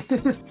 L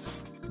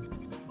is.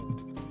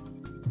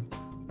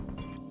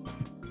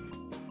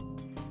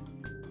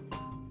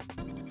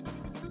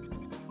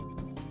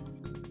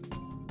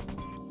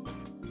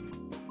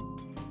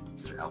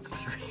 Mr.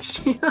 Alpha's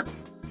ratio.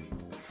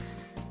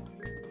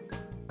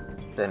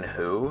 Then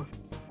who?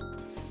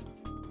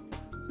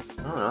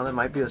 I don't know, that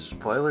might be a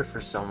spoiler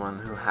for someone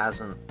who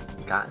hasn't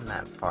gotten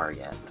that far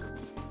yet.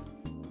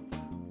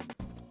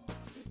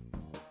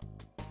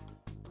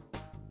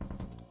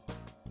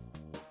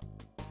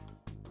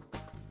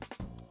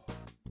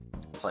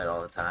 play it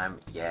all the time.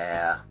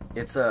 Yeah,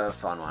 it's a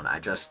fun one. I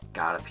just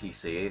got a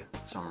PC,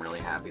 so I'm really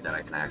happy that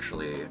I can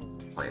actually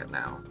play it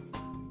now.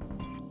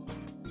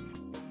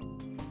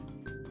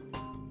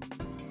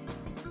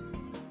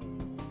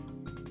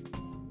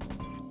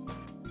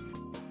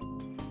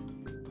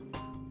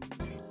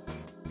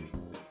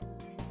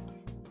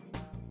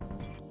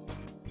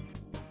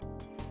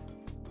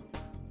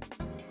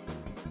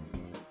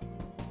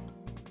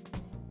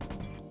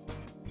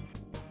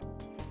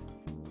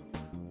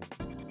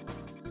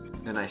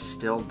 And I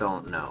still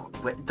don't know.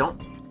 Wait,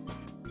 don't...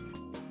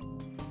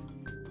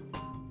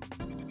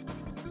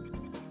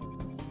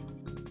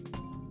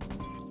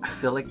 I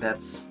feel like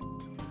that's...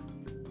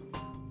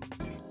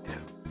 Yeah.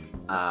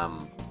 I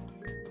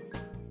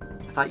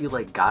thought you,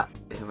 like, got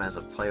him as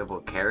a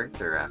playable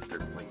character after,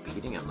 like,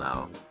 beating him,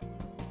 though.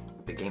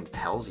 The game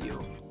tells you.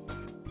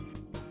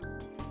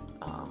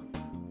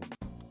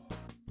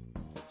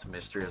 It's a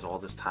mystery as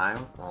old as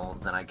time? Well,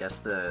 then I guess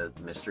the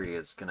mystery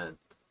is gonna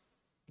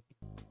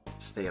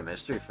stay a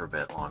mystery for a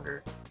bit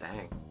longer.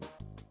 Dang.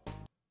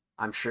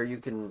 I'm sure you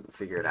can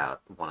figure it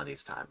out one of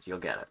these times. You'll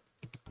get it.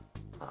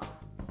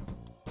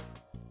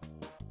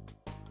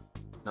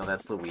 No,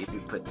 that's Luigi.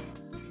 But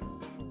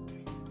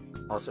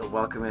also,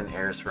 welcome in,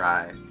 Eris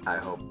Rye. I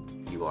hope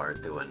you are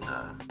doing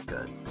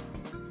good.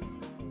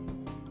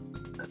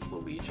 That's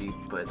Luigi,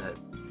 but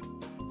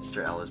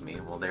Mr. L is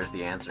me. Well, there's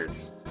the answer.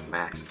 It's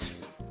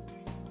Max.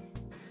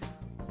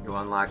 You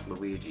unlock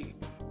Luigi.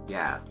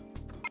 Yeah.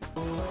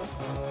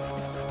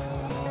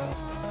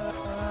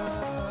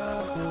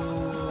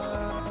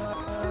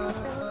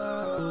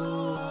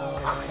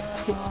 Oh,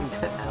 he's taking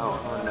the L.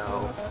 Oh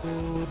no.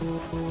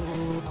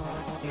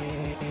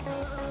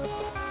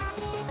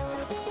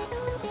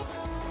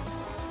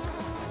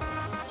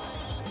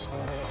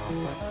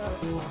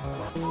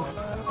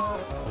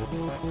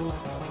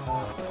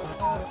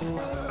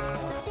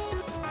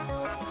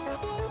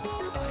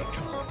 I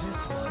call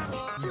this one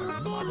your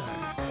mother.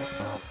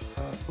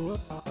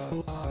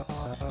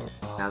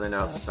 Now the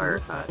notes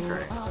start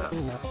turning, so.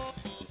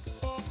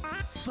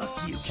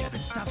 Fuck you,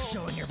 Kevin. Stop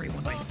showing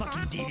everyone my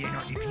fucking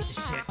DeviantArt, you piece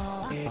of shit.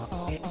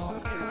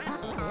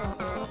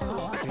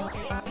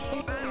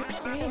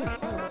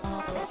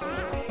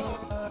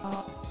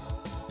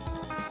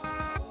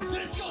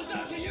 This goes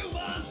out to you,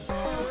 Mom!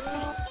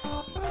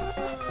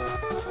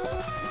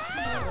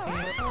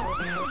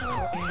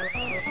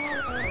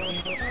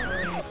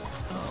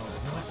 Oh,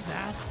 what's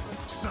that?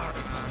 Sorry,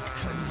 punk.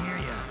 Couldn't hear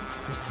ya.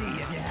 You see,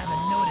 if you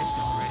haven't noticed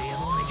already,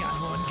 I've only got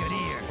one good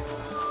ear.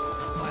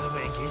 By the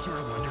way, in case you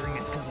were wondering,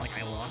 it's because, like,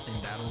 I lost in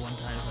battle one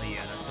time, so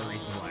yeah, that's the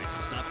reason why.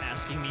 So stop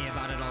asking me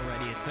about it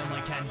already. It's been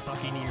like 10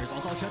 fucking years.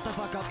 Also, shut the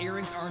fuck up.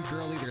 Earrings aren't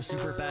girly, they're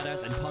super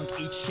badass, and punk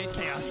eats shit.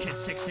 Chaos Kid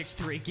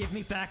 663, give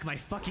me back my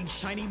fucking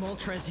shiny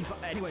Moltres.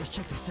 Anyways,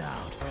 check this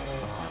out.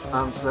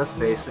 So that's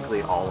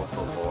basically all of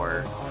the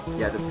lore.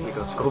 Yeah, the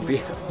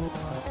Picoscopia.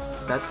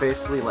 That's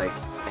basically, like,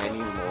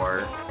 any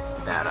lore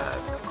that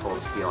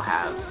Cold Steel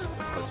has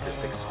was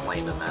just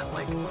explained in that,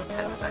 like,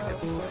 10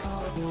 seconds.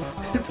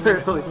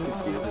 It always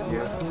confuses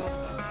you.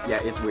 Yeah,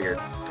 it's weird.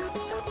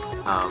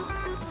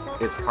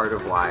 It's part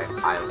of why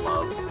I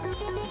love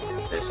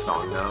this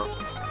song, though.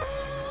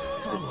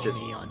 Because it's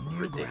just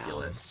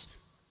ridiculous.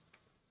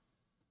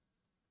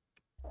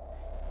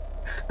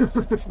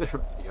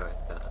 The radio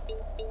at that.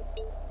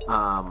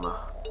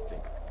 I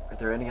think, are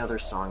there any other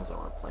songs I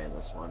want to play in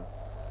this one?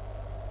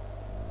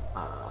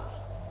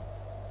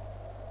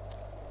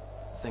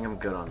 I think I'm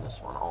good on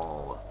this one.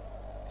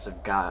 Because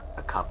I've got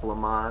a couple of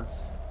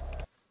mods.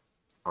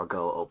 I'll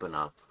go open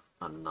up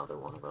another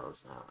one of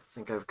those now. I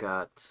think I've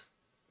got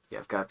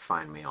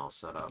Find Me all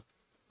set up.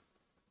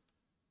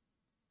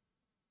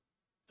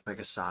 Make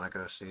a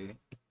Sonic.EXE.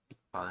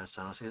 Father and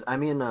Son OCs. I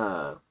mean,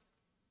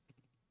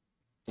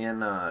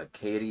 in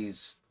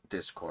Katie's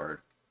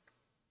Discord,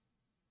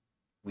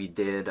 we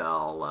did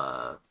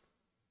all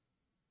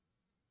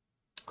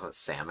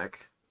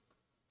Samic.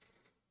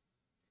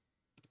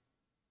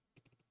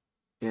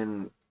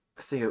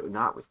 I think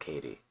not with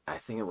Katie. I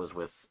think it was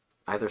with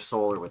either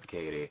Soul or with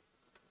Katie.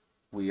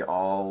 We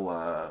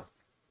all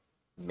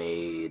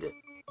made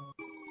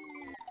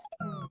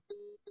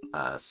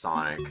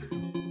Sonic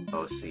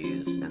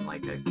OCs in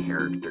like a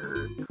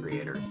character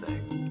creator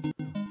thing.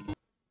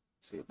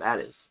 See, that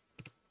is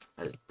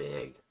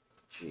big.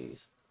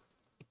 Jeez.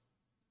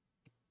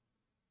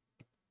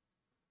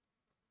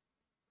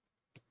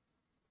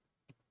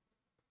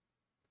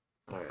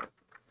 Okay.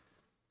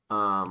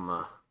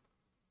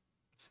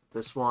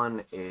 This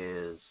one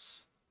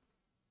is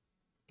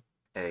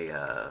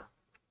a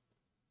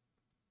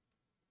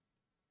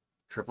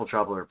Triple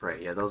Trouble or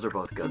Prey. Yeah, those are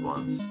both good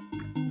ones.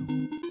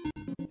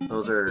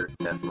 Those are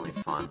definitely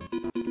fun.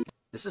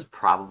 This is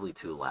probably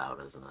too loud,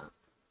 isn't it?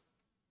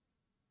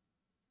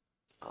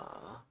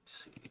 Let's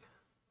see.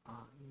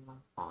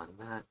 On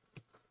that.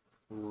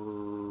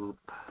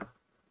 Whoop.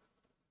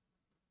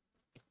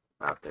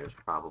 Out there's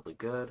probably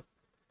good.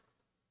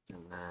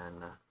 And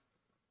then let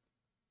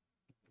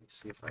me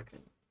see if I can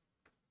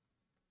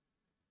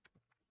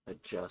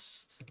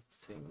adjust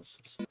things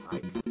so I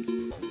can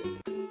see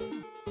it.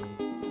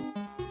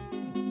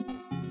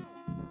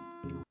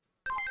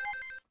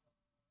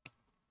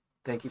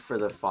 Thank you for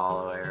the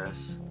follow,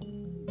 Eris.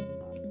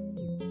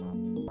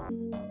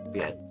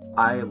 Yeah,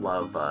 I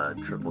love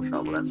Triple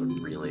Trouble. That's a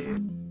really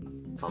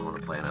fun one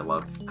to play, and I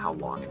love how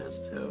long it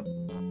is, too.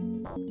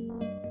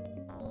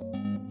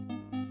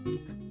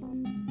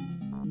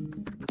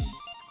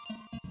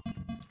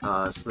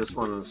 So this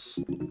one's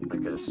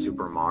like a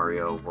Super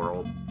Mario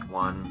World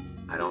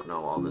one. I don't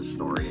know all the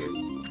story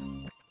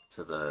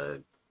to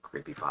the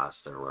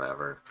creepypasta or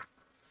whatever,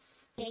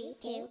 3,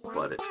 2, 1.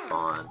 but it's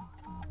fun.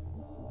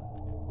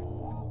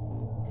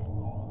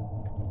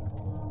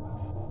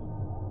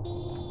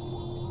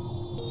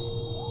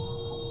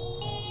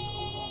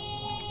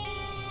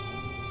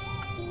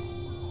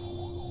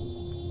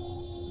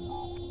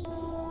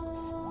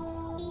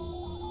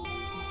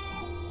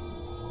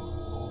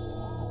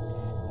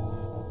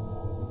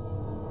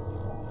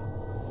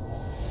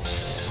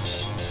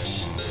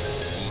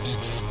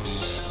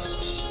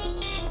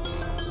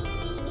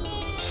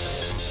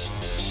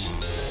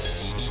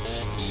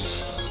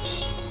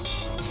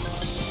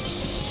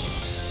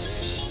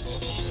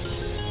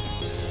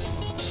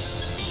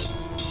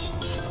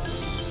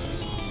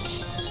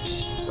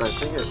 So I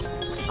think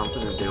it's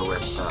something to do with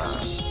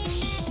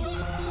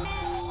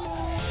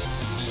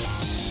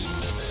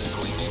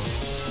gleaning.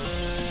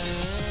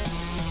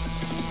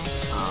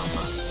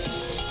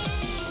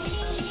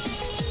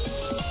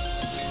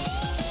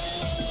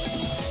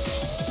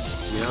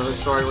 Do you know the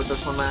story with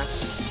this one,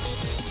 Max?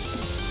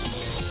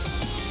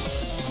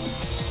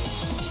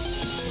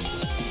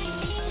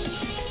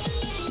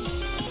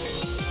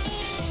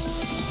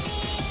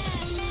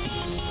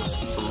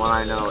 From what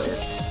I know,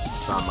 it's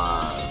some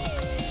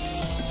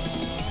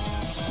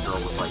girl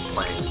was like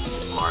playing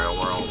Super Mario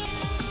World,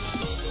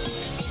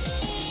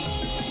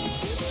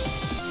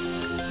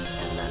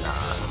 and then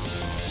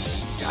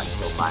got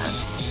killed by it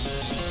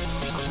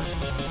or something.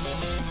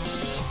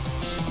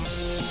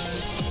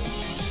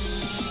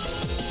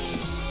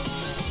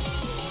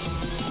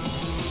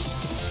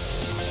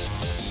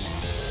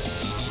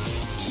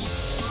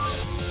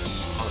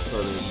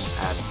 Also, there's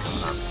ads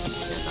coming up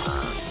in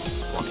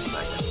 20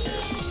 seconds here.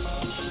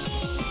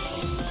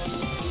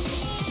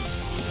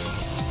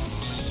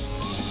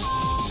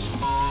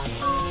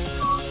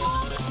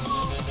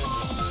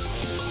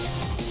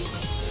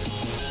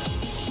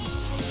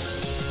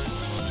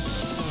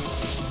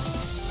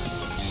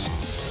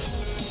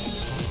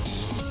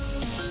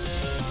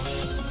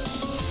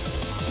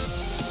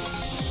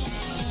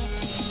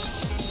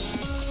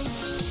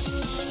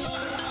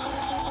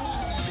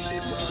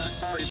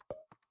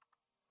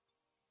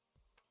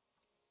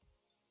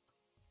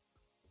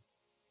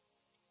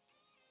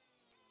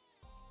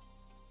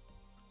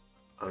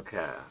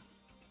 Okay.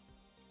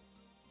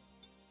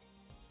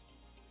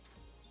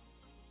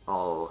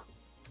 I'll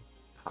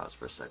pause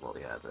for a sec while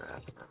the ads are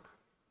happening.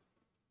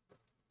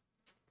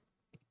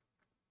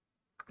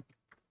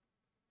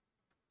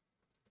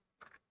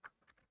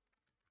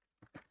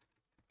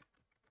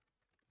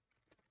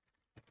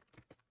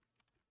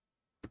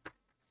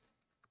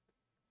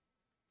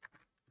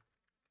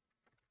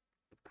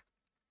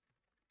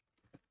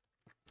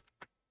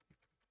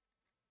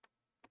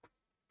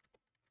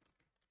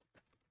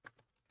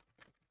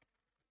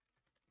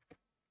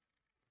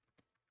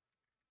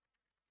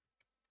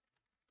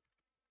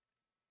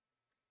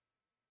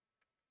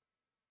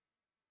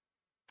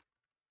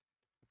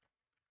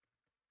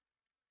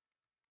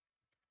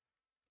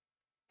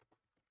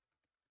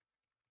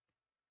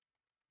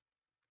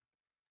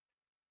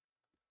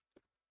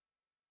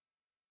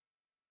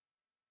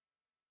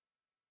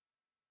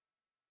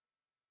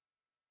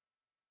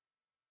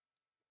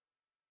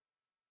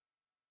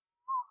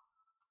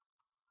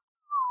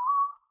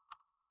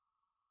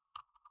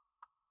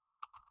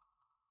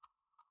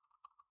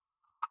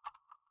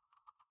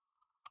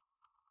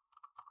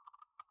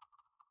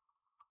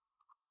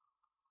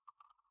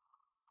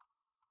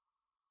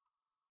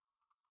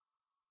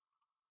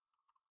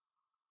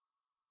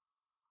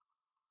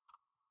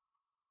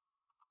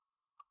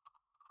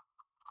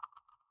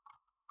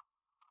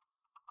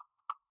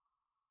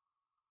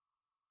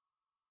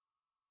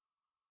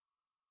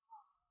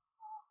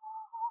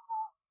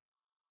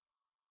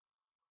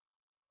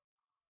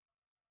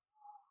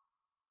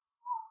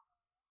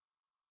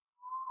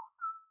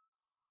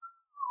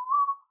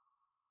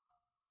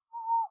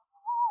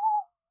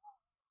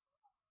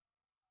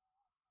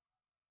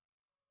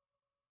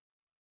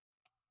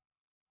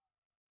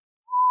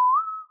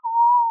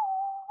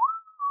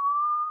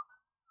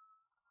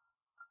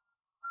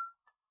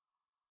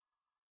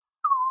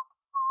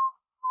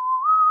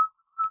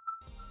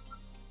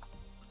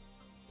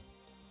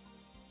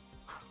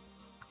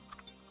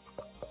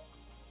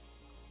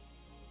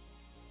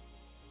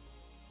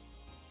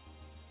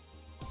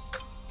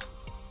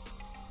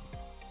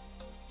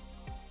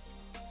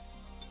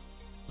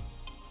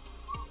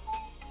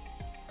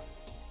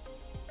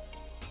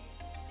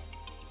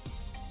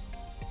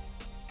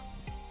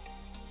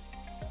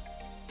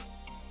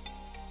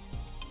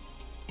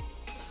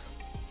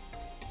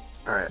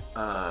 Alright,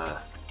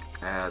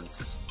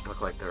 ads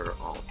look like they're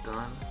all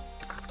done.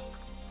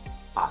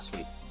 Ah,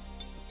 sweet.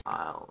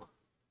 I'll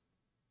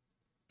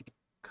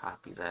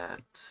copy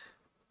that.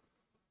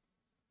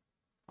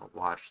 I'll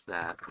watch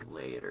that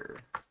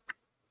later.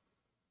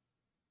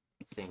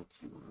 Thank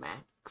you,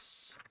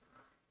 Max.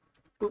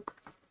 Boop.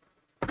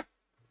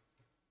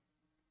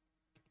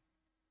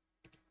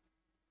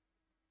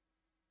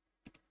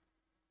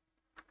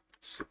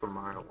 Super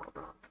Mario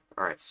World.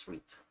 Alright,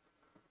 sweet.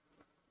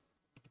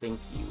 Thank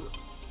you.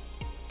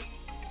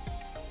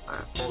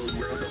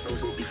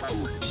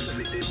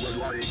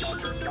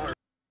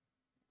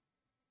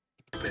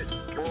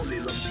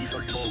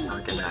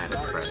 Funkin Night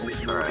at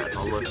Freddy's. Alright,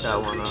 I'll look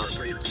that one up.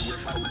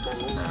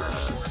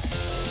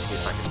 See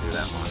if I can do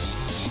that one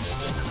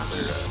in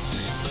another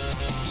stream.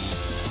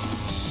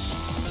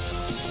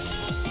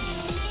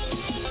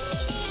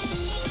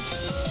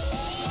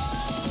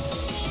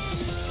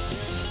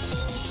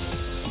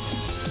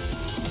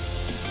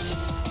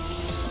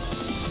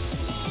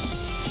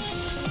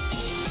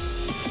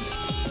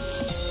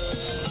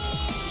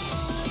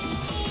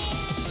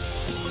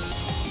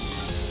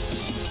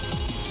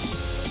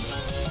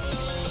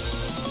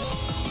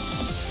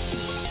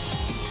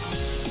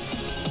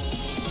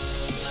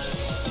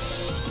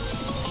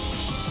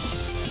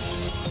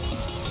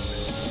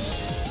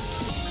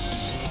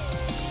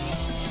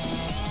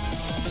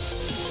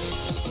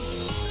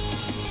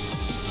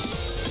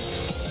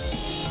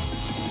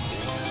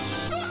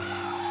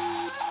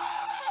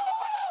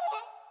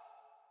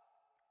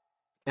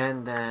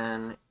 And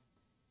then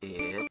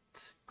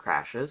it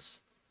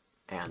crashes,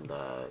 and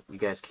you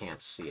guys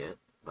can't see it,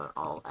 but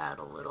I'll add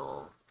a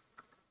little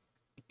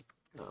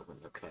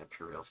window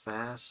capture real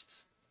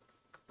fast.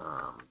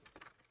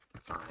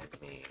 Find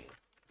me.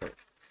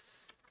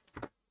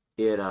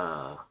 It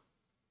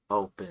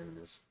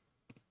opens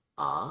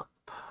up.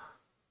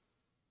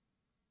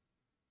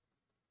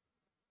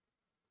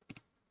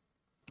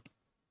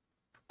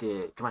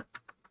 Come on,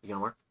 you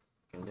gonna work?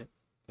 Can do?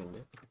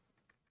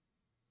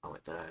 Oh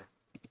wait, did I?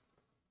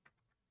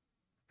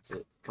 Is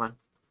it? Come on.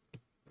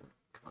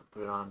 Come on,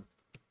 put it on.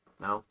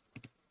 No?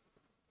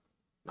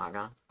 Not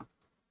gonna?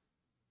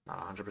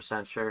 Not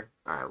 100% sure?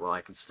 Alright, well,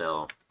 I can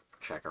still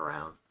check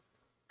around.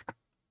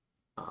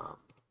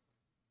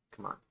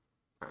 Come on.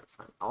 Alright,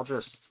 fine. I'll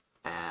just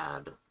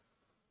add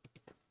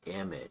an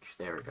image.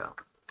 There we go.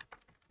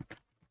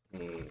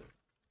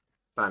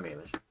 Find me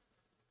image.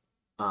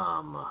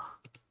 Let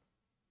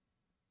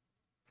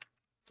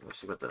me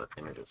see what the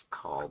image is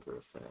called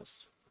real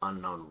fast.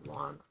 Unknown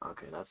one.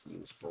 Okay, that's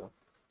useful.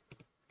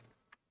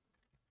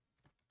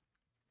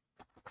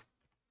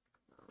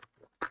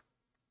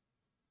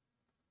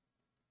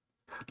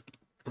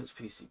 It's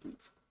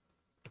PCBs.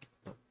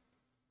 Yep.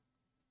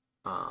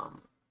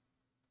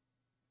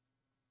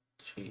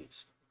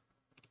 Jeez.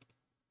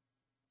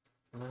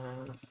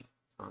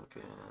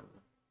 Funkin.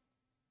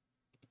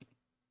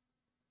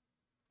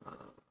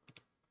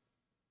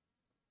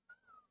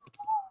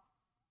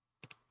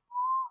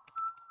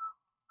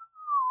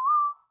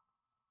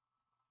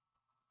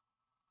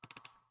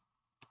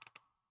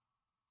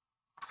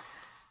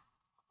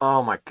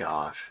 Oh my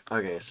gosh.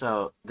 Okay,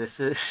 so this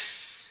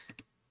is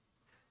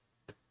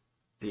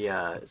the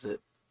is it?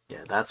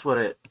 Yeah, that's what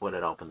it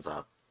opens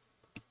up.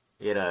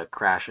 It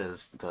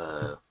crashes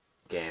the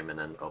game and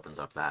then opens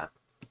up that.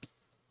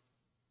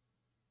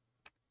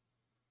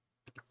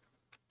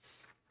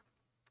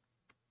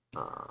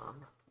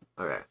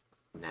 Okay,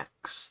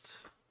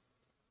 next.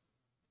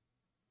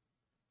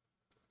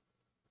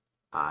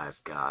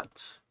 I've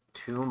got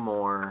 2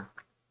 more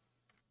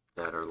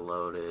that are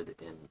loaded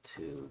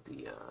into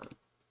the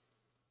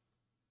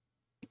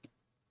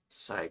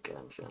psych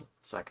engine,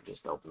 so I could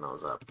just open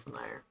those up from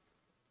there.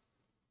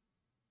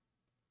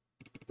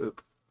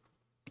 Oop.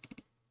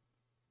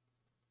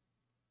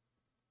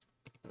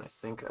 And I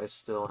think I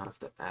still have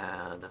to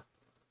add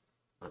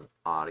an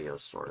audio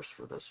source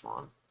for this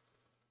one.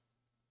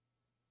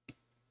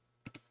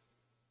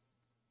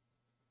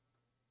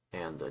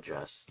 And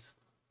adjust.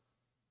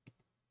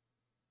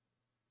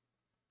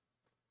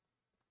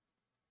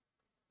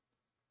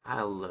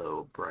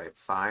 Hello, Bright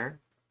Fire.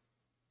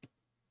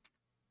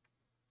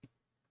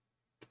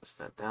 Adjust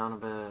that down a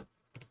bit.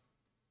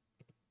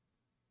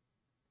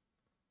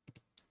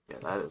 Yeah,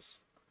 that is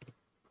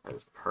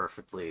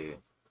perfectly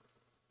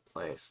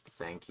placed.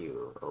 Thank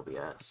you,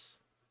 OBS.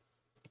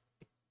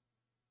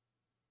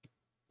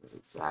 That's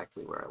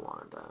exactly where I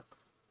wanted that.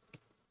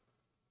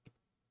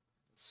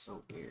 It's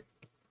so weird.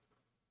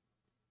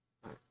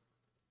 Right.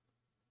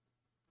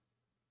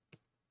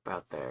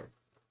 About there.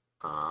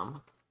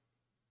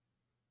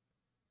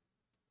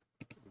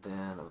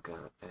 Then I've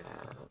got to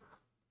add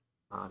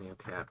audio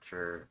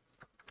capture.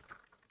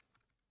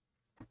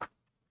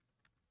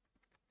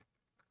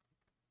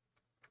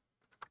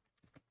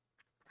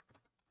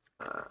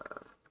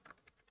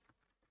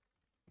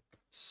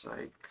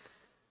 Psych.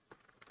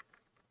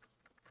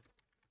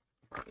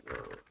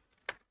 Audio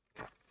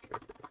capture.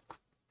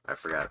 I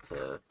forgot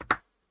to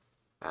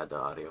add the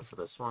audio for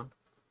this one.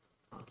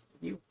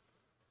 You.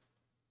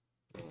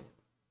 And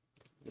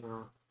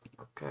Yeah,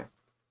 okay.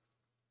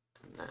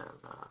 And then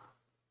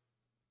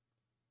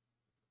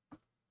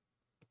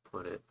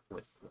put it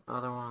with the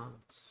other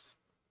ones.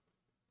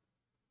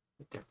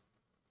 Right there.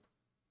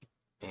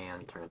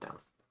 And turn it down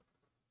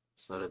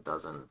so that it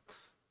doesn't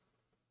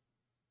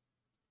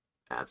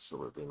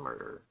absolutely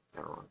murder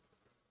everyone.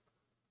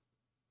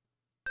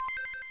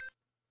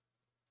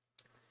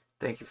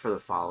 Thank you for the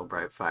follow,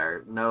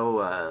 Brightfire.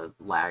 No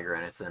lag or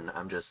anything.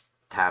 I'm just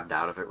tabbed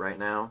out of it right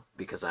now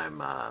because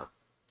I'm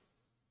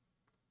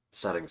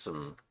setting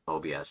some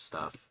OBS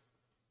stuff.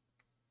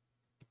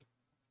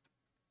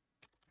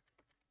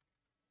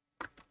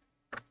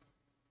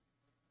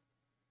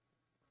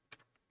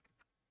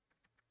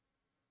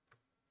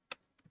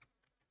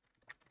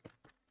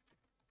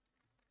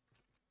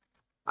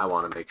 I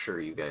want to make sure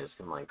you guys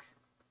can, like,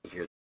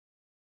 hear.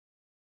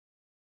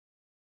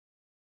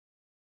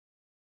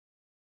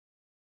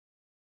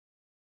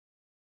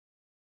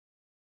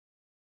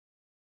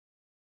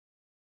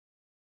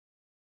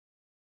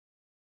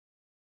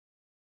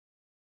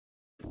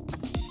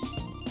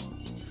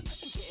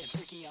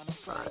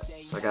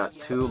 Alright, so I got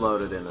 2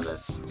 loaded into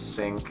this,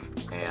 Sink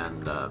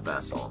and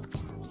Vessel,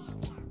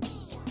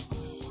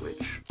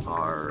 which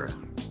are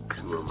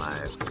 2 of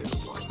my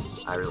favorite ones.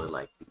 I really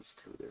like these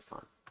 2, they're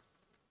fun.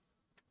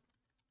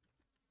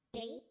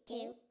 3,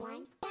 2,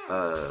 1,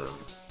 go!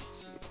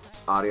 Let's see,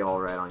 is audio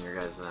alright on your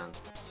guys' end?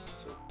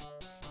 So,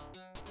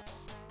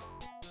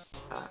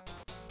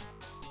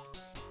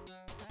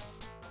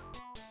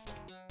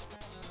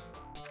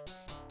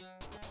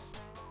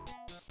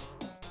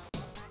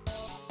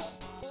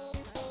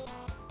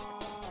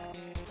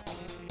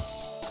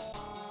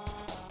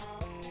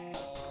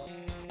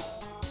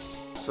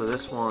 so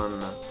this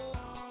one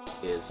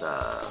is,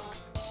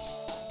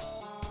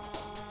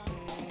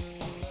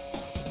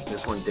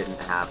 this one didn't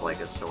have,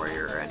 like, a story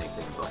or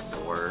anything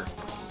before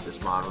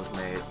this mod was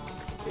made.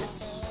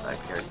 It's a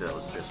character that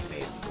was just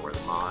made for the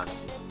mod.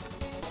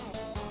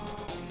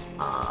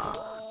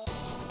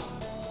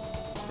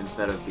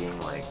 Instead of being,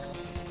 like,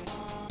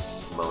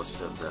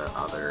 most of the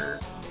other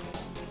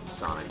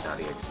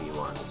Sonic.EXE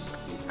ones,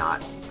 he's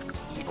not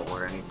evil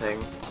or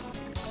anything.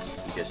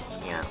 He just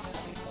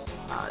can't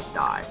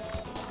die.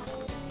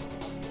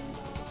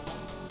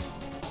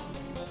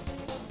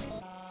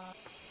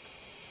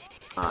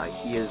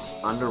 He is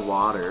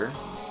underwater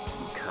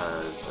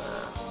because,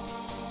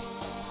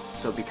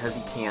 because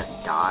he can't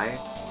die,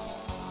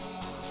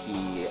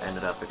 he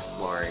ended up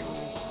exploring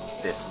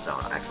this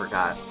zone. I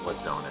forgot what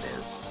zone it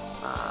is,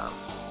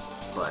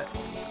 but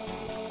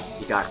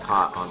he got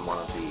caught on one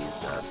of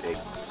these big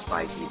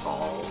spiky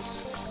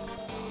balls,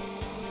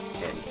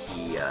 and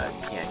he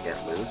can't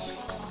get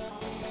loose.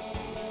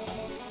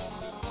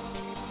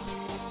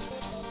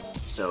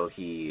 So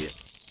he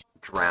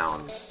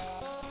drowns,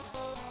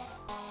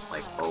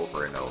 like,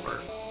 over and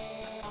over,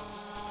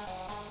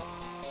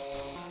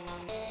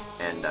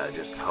 and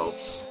just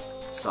hopes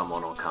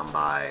someone will come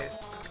by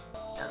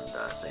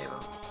and save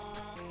him.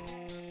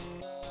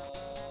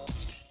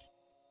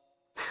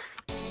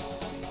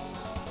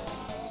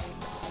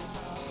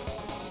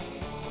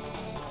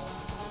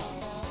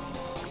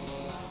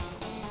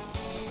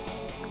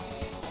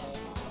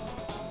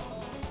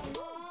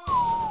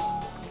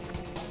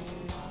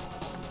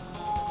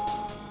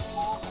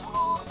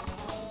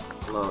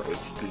 Hello,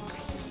 HDP.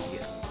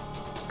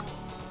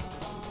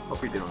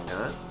 Hope you're doing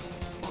good.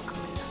 Welcome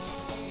in.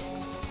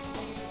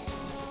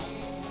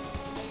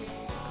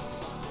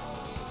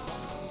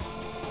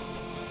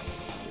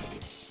 Let's see.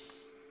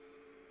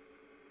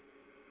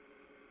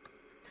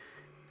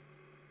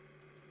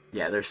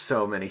 Yeah, there's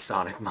so many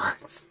Sonic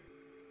mods.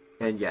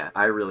 And yeah,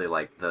 I really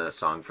like the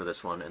song for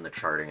this one, and the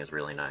charting is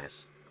really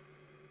nice.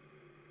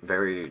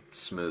 Very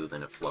smooth,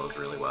 and it flows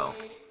really well.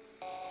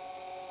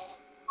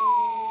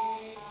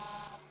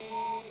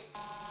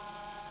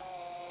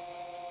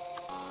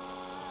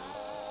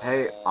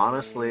 Hey,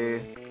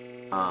 honestly,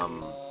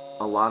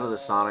 a lot of the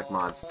Sonic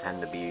mods tend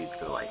to be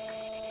the, like,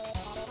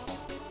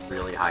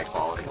 really high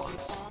quality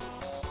ones.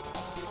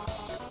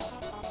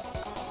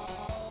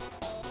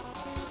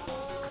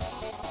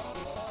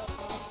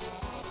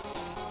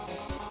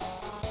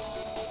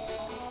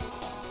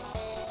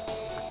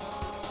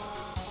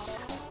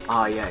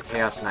 Oh yeah,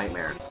 Chaos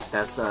Nightmare.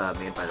 That's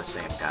made by the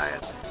same guy, I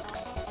think.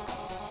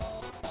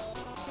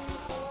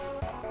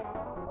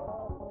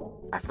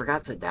 I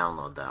forgot to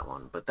download that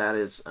one, but that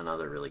is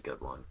another really good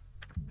one.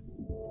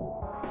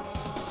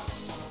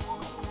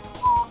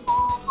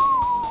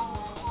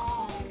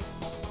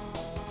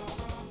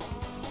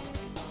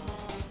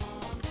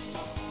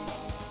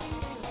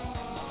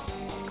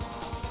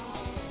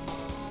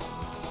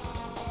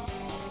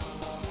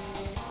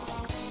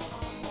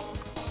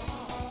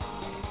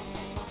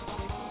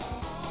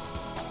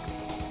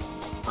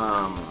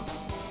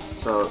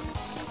 So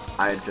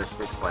I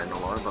just explained the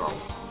lore, but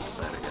I'll just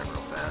say it again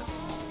real fast.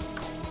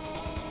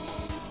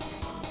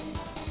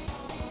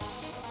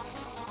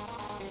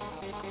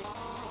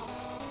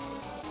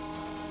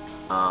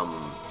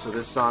 So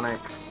this Sonic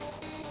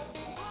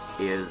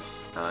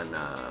is an,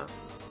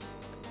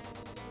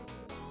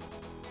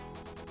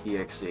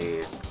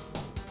 Normal.EXE,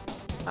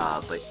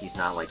 but he's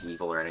not like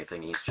evil or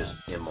anything, he's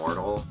just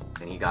immortal,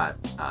 and he got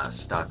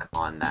stuck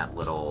on that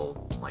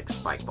little like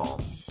spike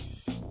ball,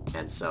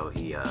 and so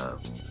he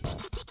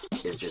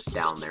is just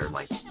down there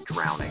like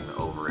drowning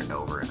over and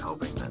over and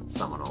hoping that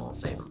someone will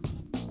save him.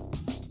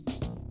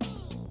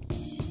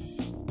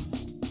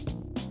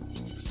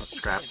 So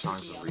scrap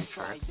songs of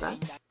recharts,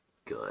 that's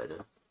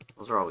good.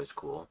 Those are always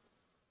cool.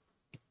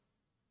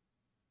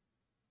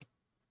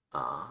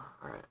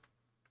 Alright.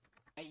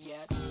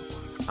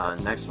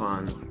 Next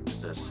one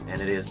is this,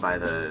 and it is by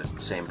the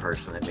same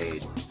person that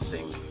made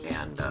Sync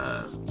and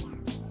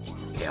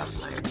Chaos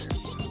Knight.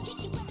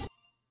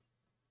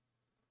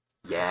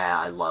 Yeah,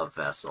 I love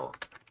Vessel.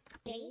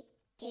 3,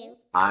 2,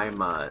 I'm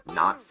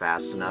not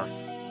fast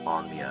enough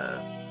on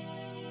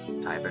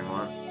the typing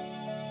one.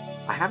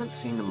 I haven't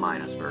seen the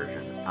minus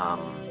version.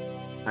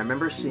 I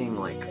remember seeing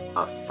like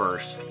a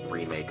first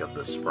remake of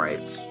the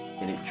sprites,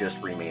 and it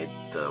just remade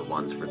the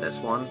ones for this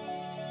one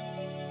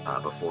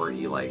before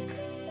he like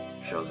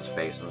shows his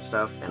face and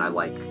stuff, and I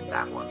like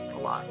that one a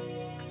lot.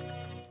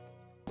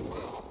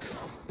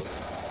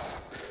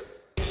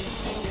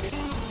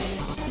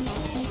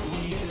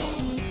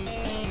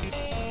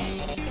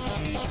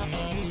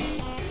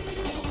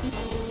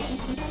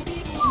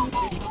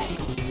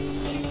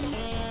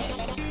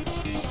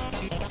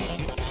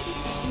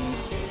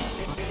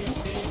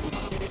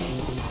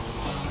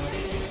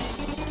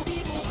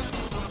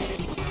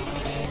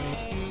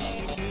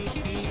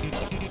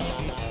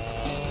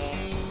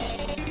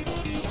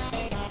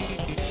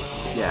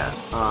 Yeah,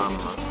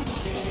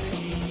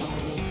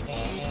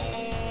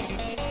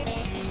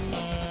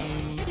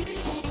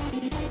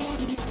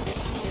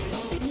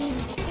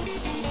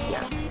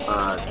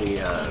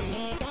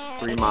 the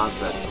 3 mods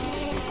that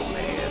these people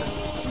made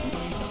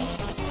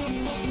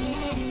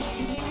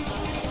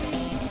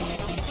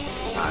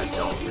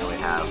don't really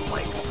have,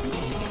 like,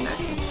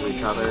 connections to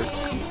each other,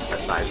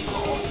 aside from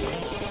all the,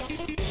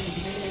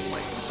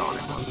 like,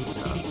 Sonic ones and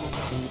stuff.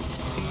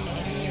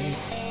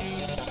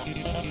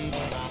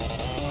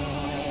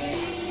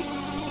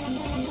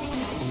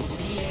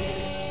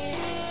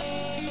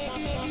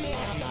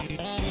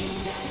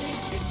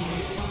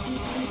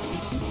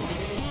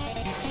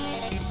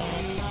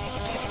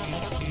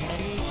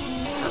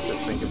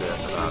 Think a bit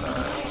about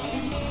our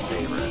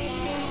favorite.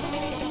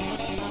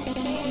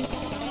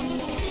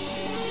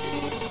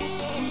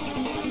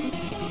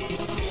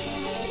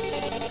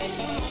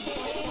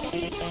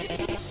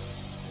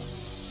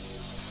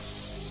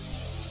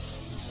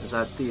 Is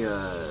that the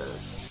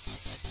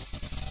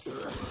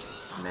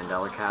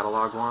Mandela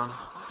catalog one?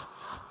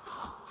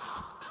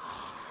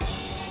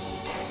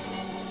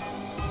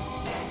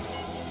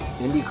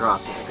 Indie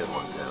Cross is a good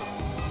one too.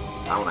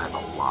 That one has a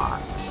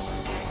lot.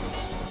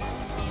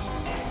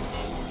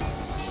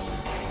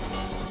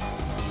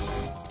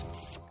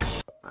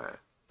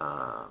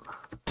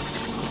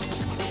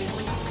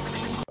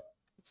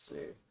 Let's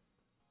see.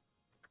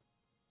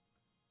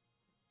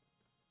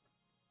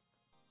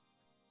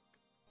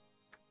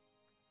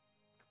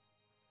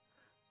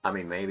 I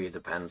mean, maybe it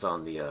depends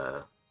on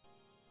the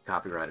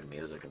copyrighted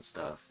music and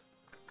stuff.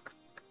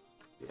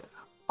 Yeah.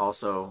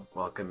 Also,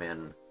 welcome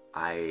in.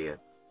 I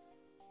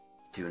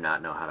do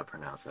not know how to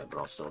pronounce that, but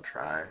I'll still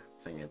try. I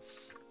think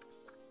it's...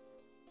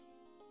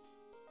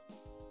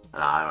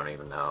 I don't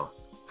even know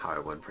how I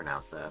would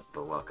pronounce that,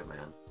 but welcome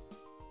in.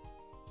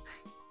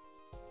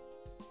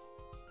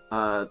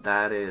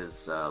 That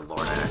is,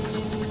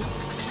 Lornax.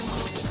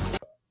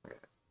 Okay.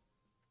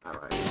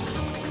 Alright, sure.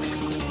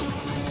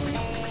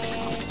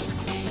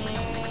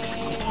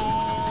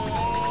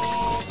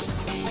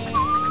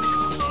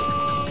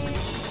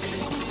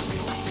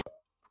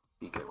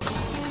 Be good with it.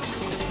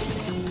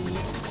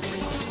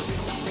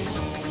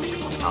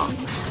 Oh.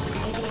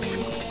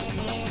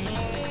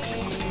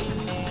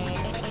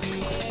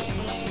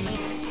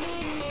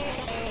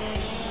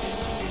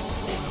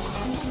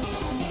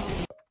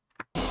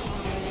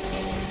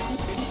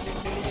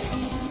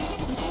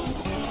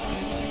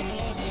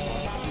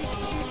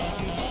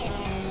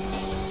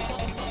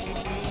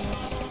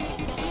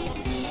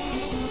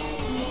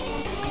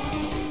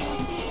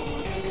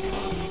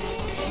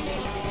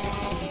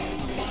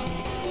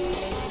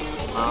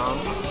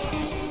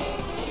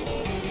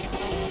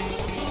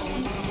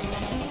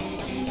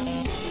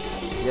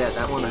 Yeah,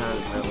 that one has,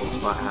 that little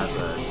spot has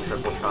a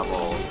triple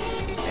trouble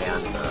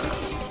and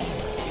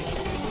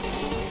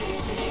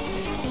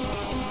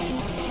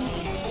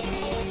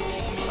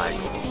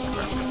cycles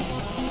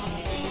reference.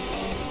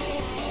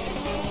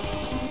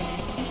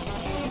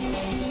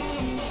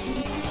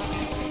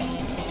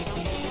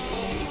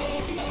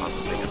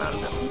 Awesome thing about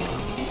it as well.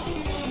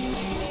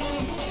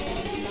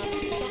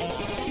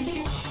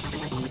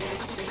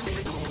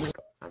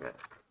 Okay,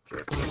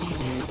 JFK.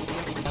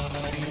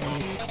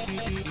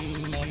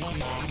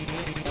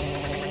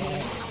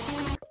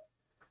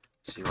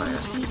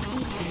 CYST.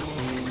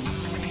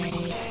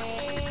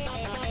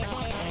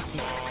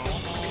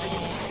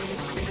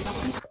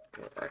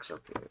 Okay,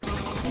 XOPH.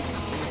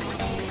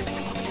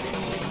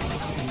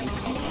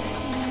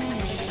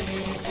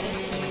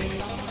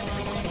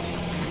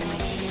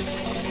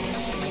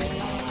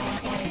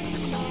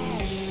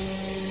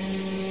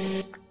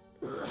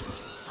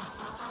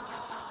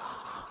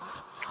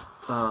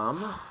 You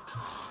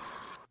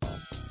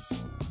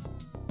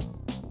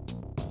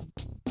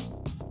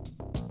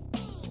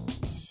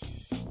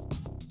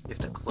have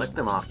to click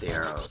them off the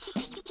arrows.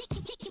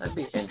 That'd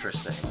be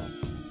interesting.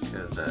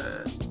 Because,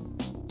 I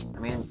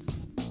mean,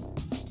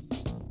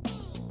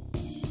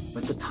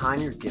 with the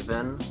time you're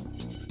given,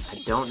 I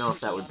don't know if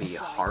that would be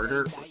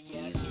harder or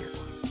easier.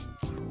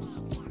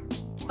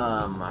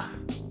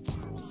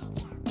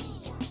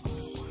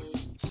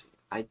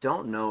 I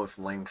don't know if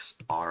links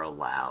are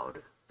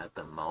allowed at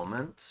the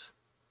moment.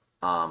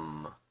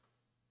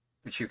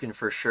 But you can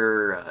for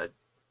sure, I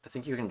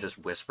think you can just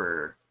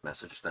whisper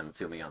message them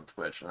to me on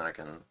Twitch, and then I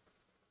can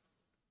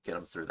get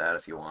them through that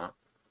if you want.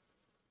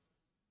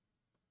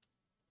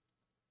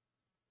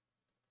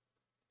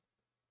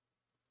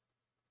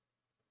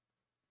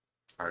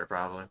 Harder,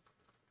 probably.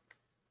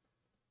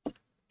 I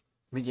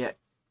mean,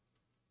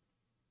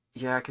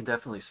 yeah, I could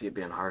definitely see it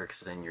being harder,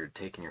 because then you're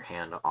taking your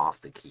hand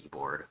off the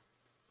keyboard.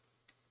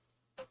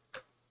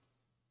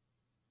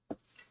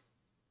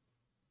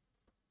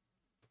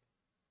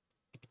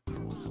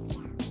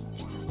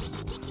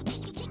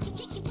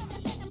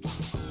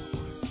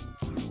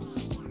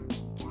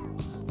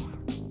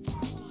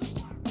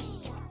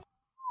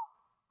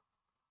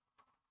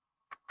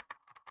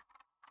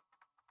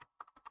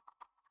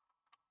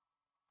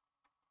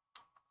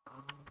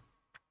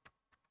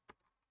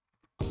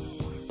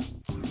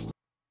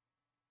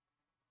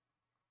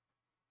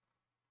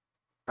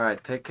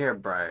 Alright, take care,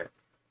 Bright.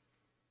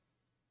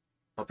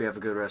 Hope you have a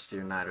good rest of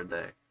your night or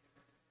day.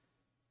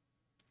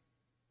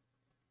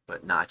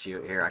 But not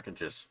you. Here, I can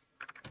just...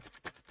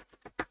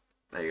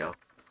 There you go.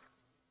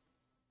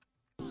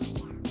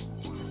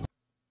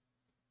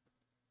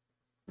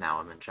 Now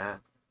I'm in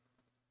chat.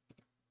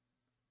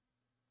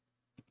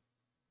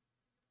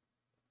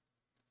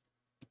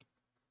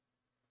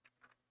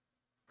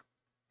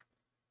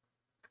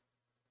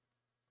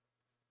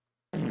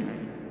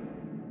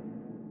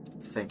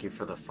 Thank you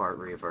for the fart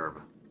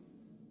reverb.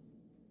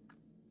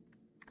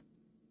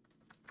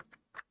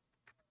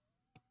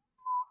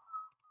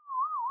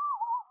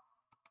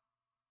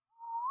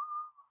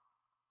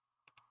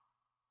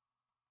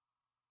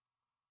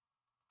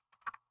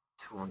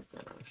 Two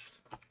unfinished.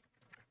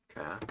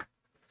 Okay.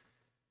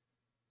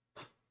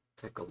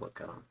 Take a look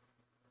at them.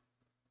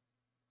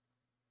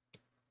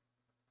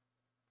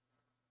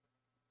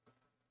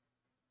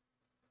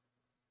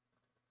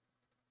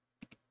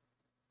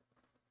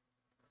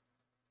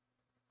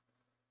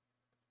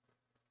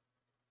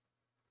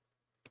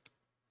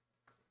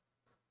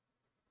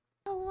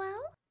 Hello?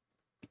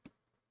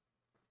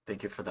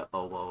 Thank you for the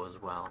oboe as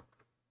well.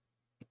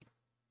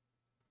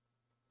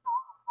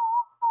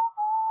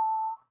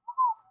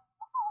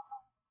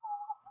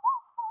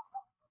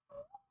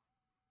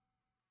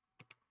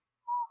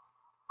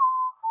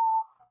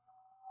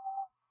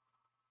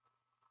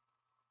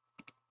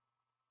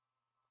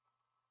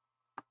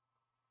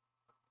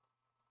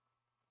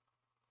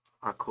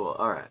 Ah, cool.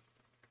 Alright.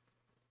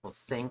 Well,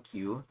 thank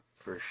you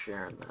for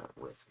sharing that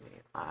with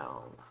me.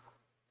 I'll...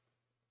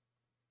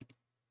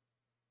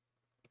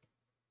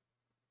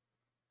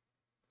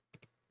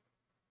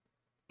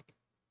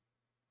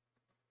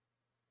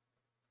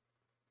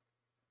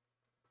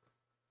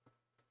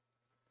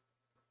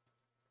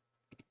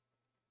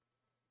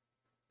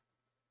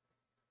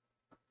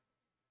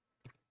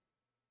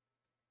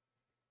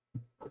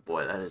 Oh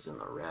boy, that is in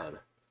the red.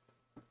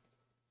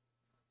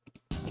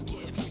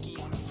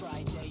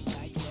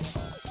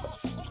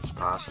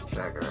 Posture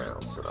check. Alright,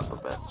 I'll sit up a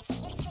bit.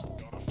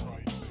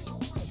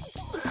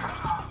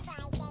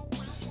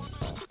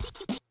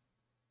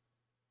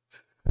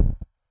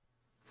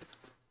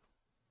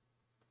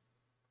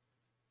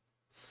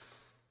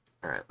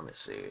 Alright, let me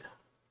see.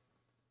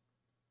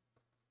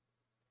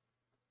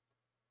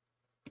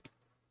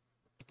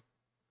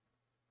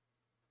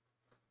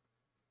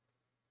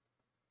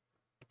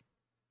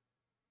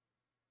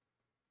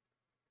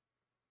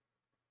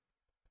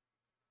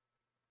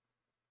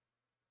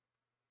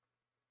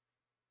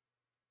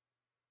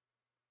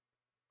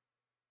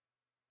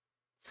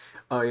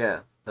 Oh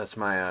yeah, that's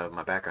my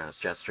my background.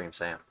 It's Jetstream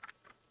Sam.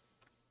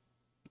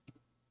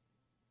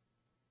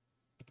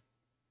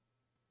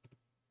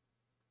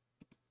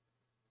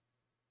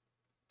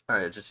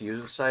 Alright, just use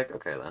a psych?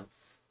 Okay then.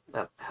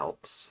 That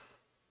helps.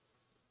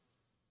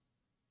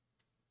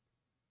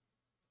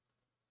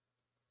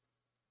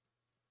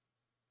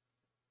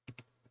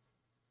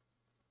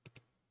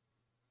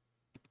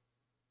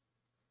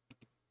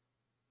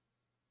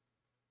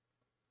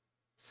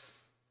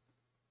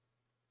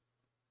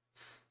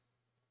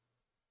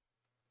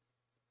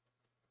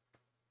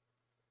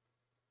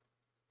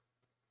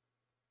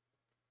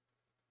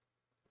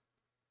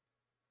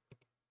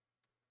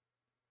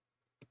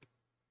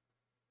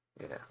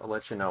 Yeah, I'll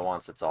let you know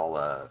once it's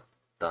all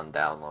done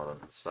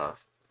downloading and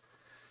stuff.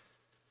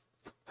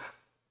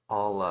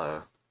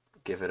 I'll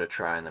give it a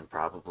try and then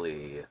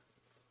probably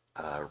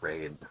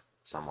raid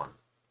someone.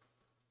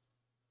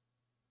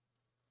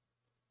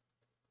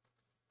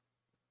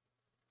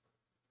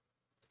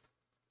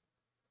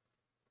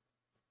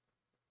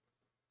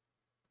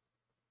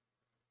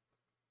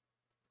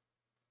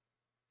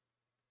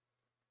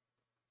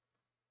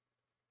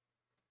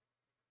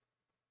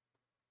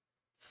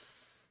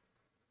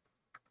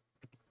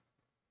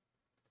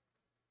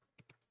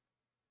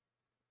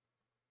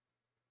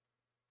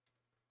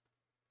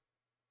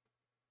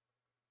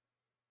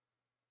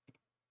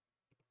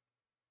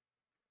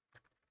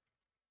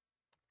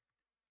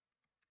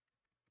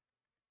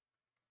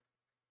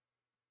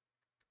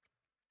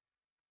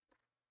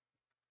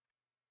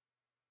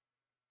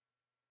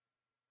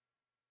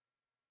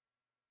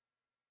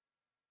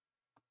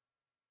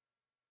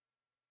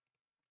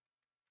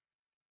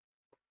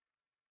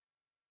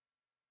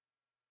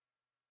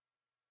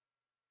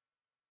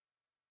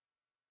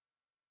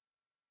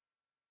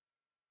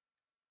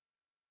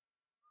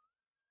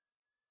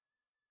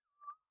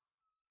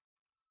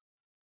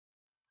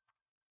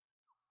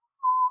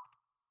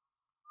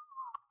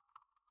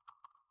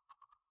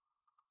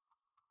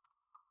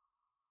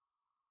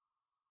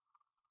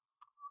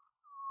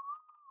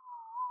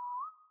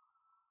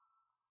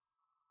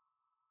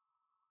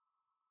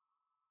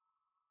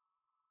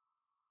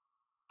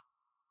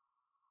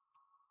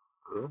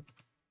 Ooh.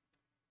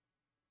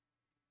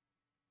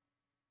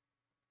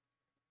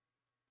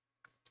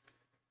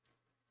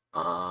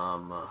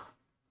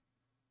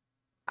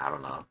 I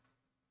don't know.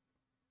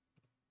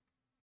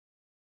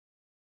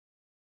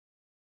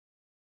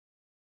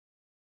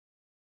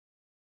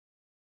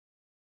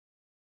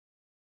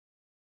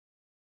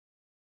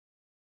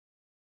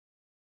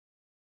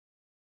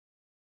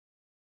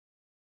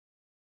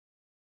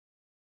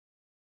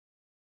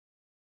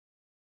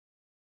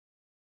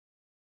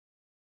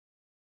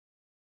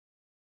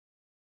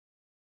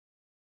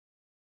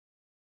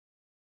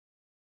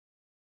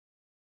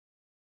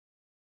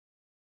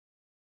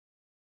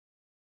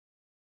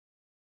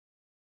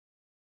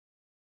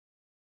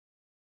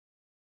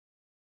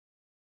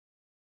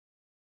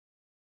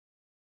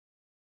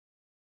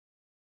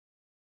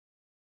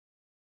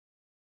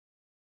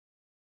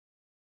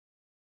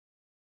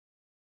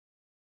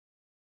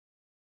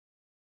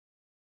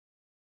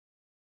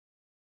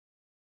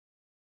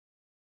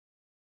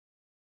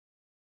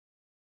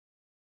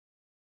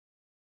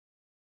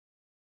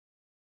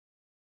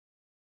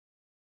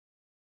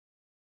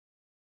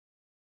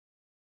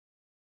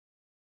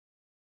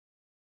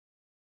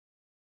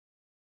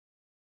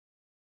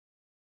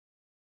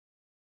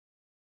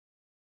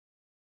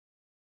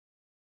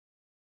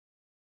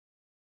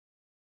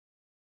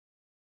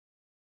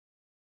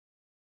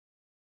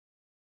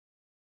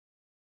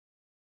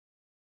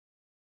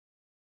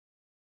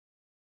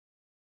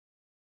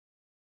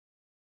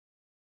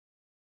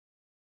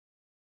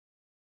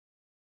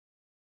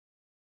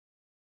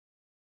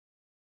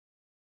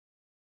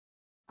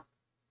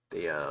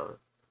 The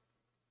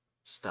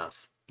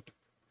stuff.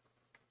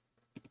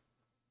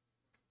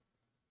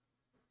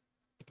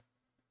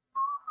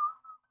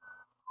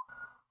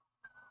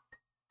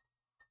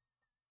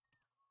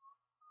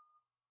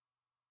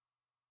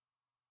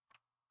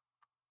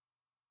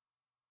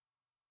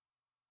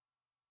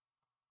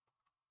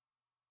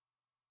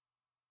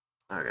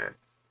 Okay.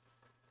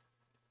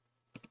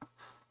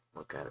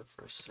 Look at it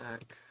for a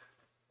sec.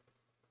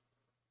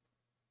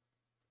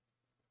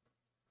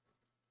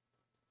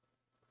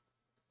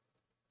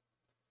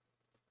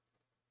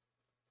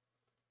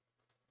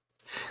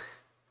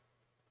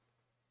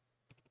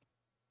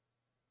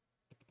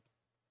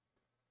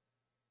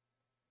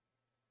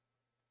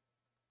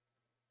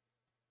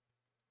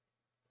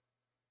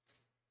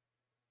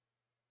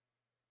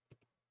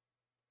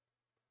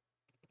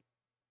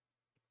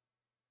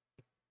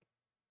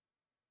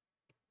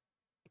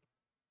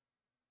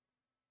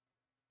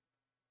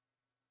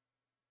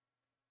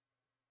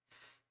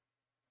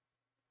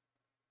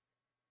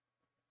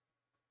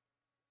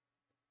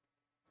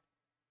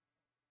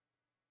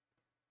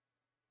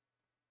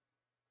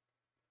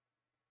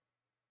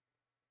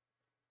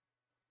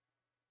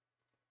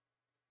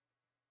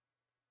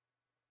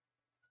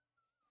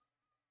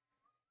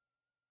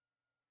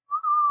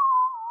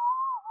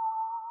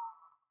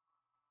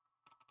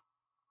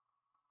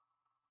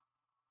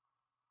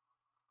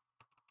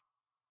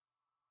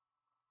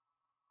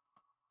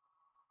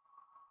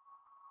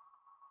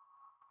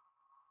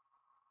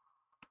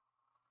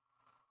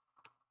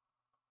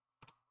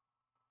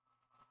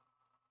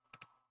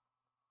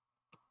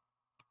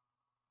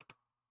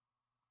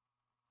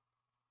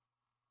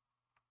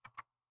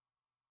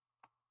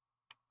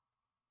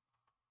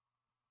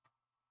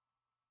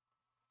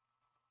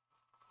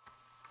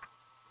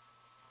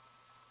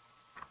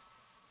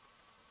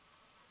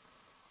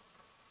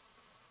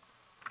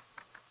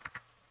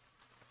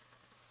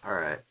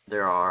 Alright,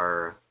 there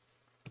are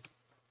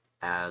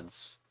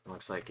ads,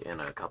 looks like in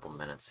a couple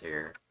minutes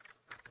here.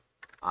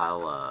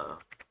 I'll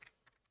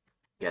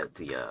get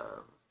the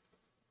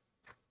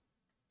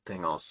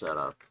thing all set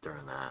up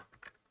during that.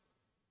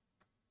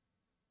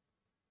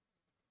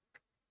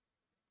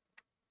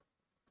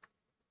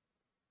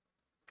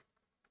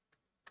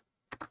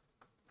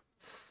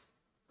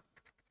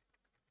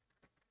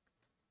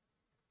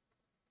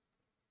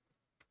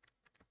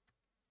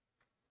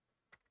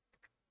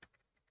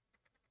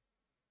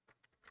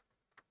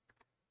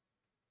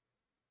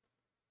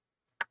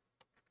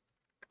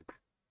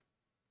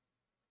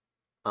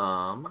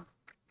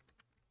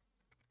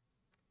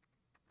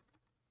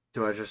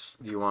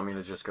 Do you want me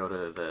to just go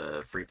to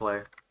the free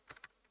play?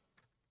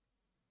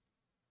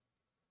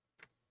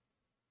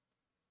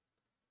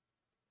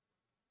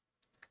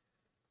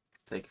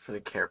 Thank you for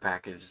the care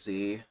package,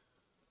 Z.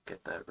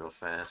 Get that real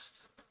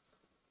fast.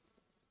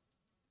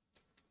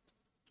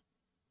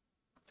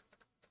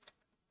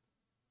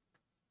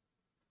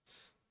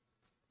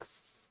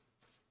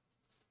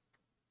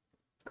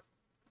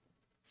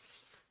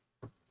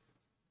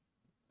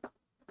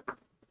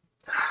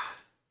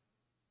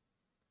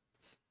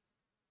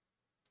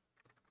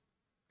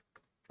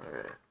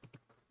 Alright.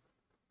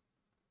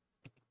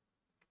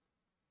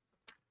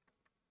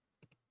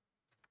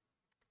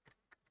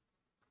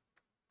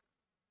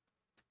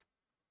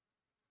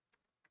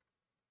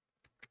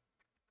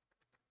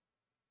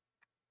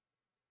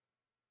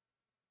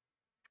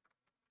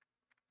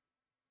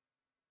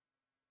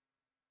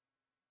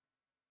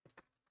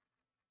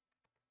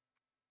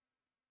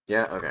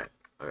 Yeah, okay.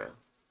 Okay.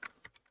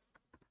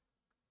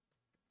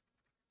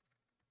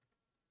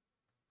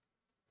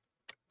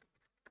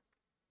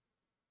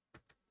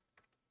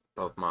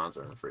 Both mods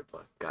are in free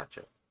play.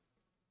 Gotcha.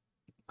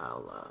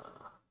 I'll,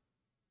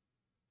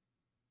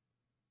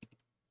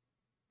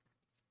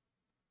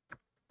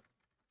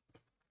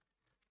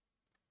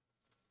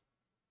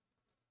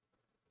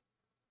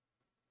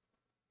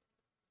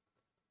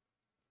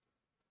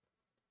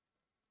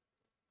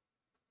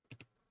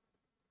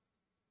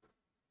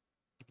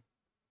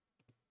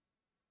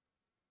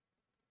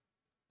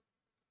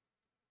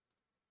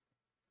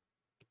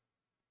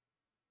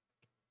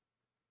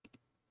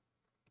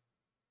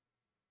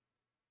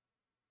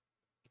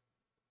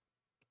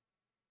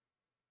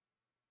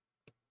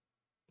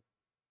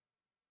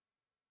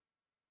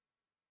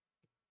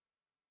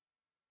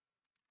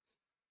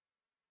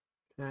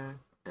 okay,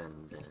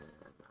 and then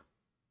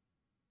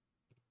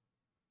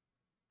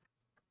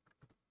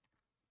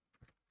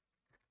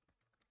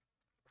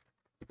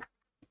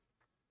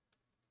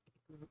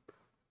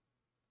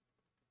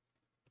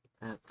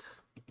that,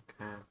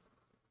 okay.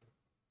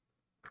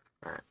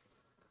 Alright.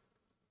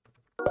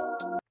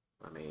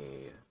 Let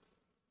me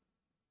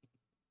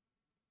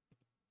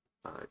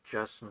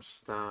adjust some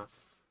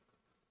stuff.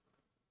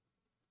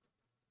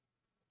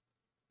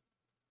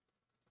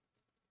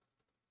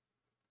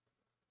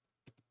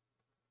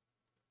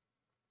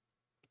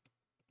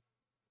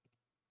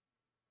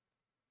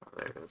 Oh,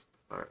 there it is.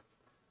 Alright.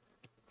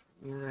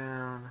 You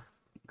down.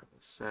 Go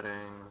to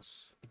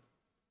settings.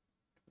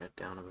 Turn it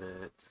down a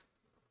bit.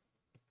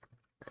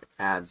 Right.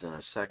 Ads in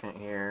a second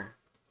here.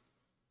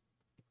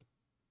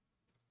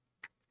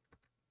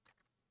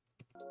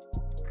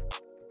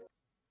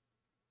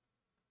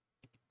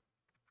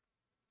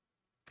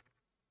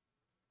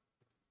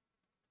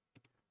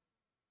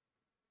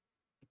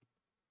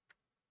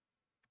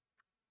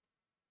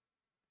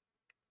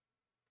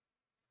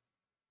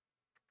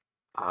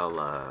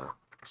 I'll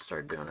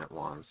start doing it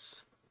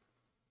once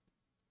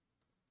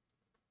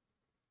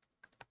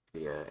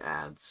the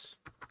ads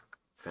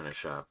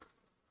finish up.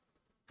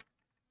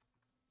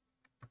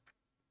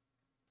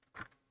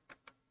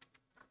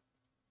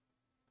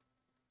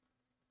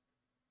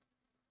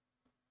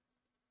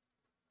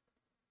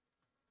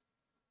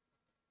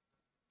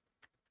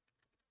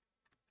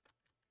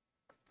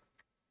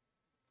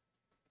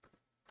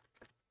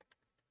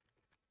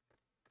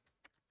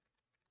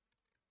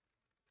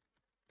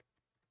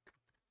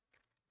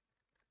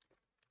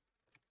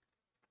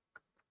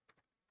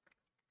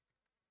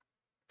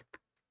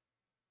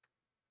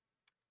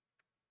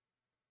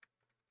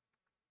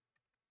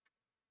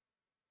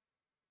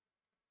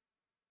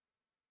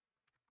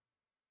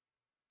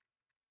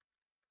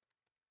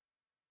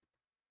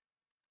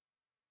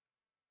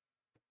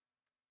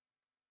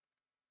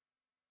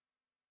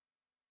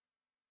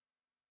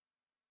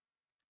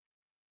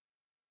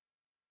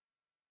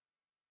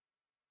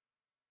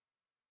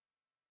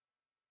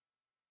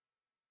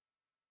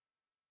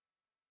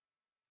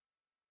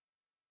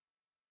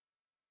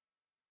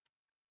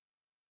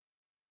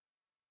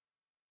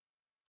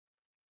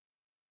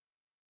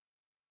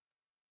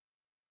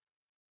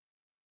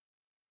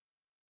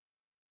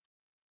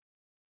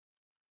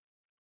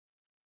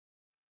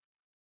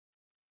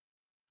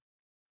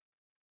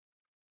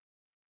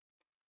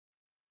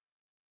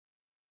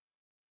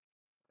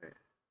 Okay.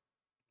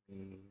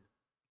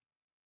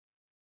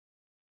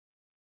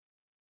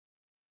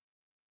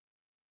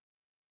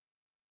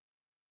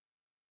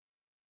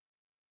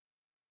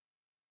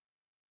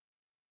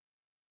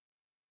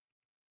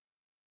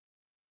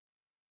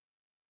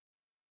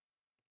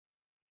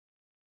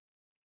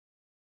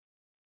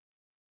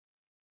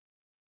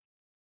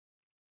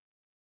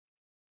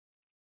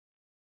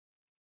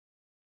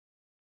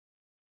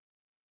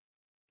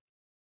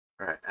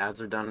 Alright,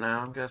 ads are done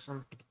now, I'm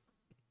guessing.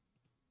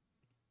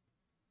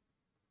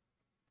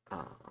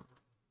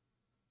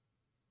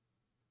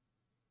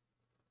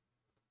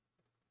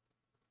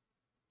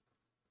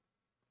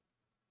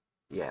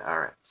 Yeah,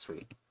 alright,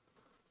 sweet.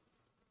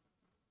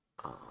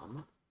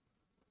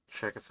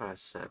 Check if I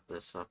set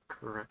this up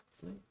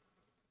correctly.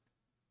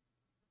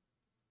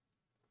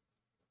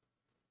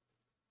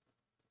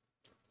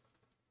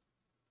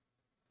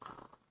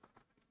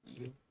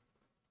 You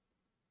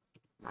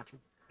imagine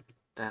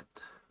that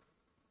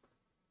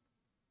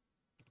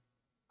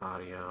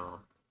audio.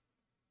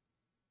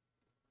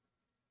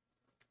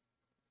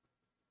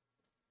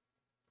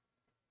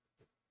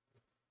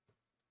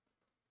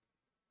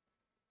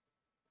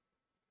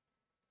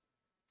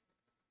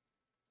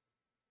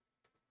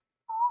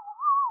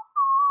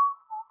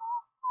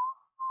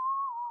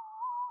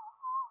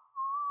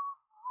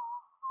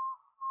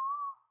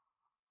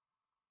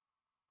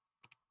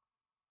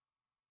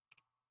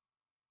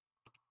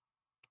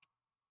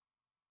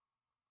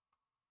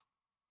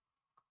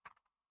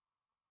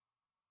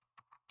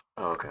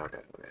 Oh, okay.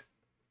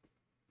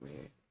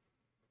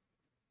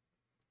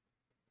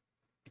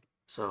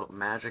 So,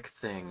 magic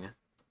thing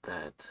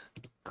that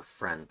a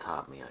friend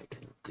taught me I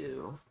can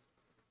do.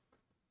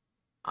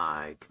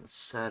 I can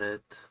set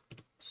it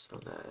so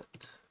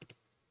that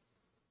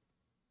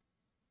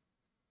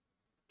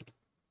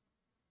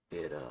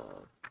it, make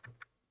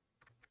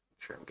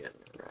sure I'm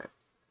getting it right.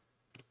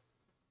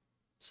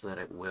 So that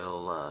it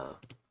will,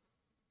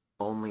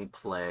 only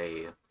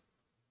play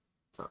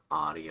the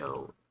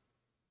audio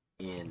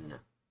in,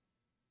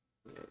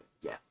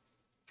 yeah,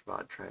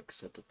 VOD track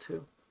set to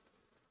 2.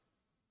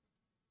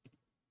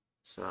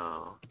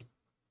 So,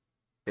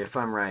 if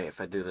I'm right, if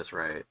I do this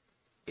right,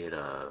 it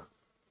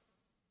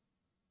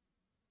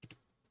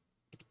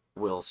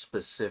will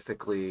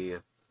specifically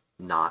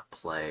not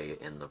play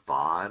in the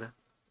VOD,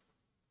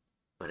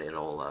 but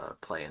it'll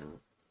play in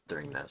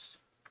during this.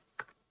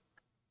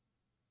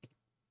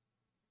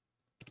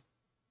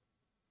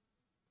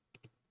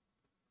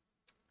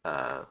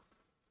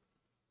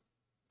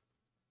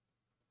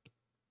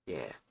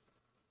 Yeah.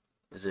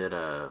 Is it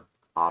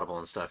audible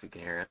and stuff? You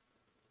can hear it?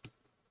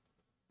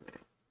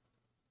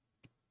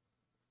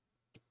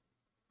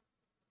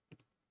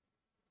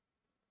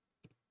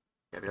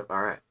 Yep,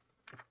 alright.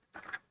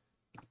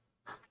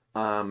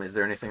 Is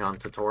there anything on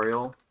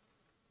tutorial?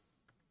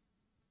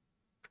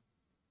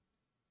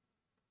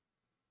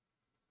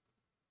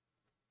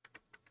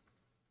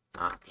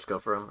 Just go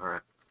for them?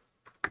 Alright.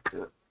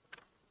 Do it.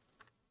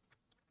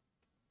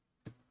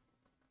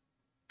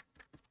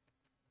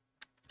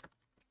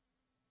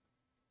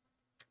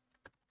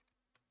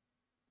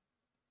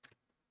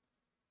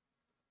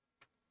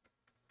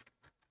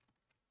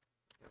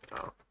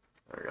 Oh,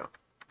 there we go.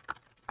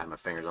 I had my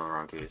fingers on the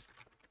wrong keys.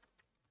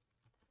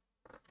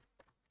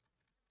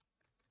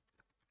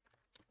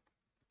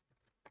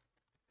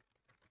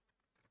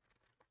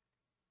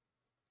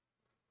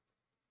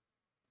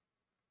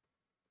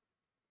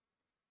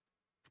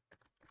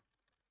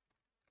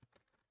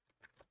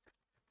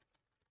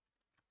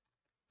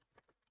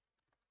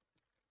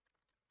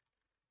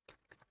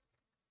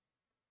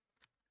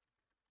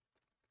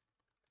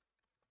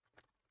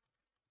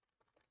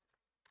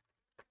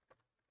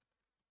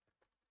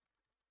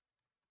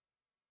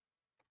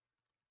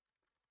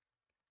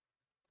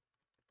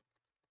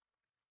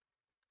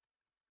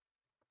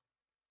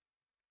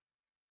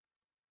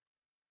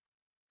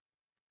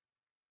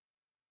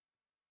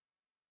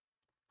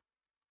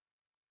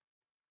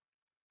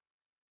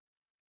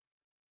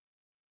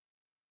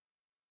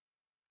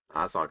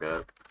 That's all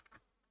good.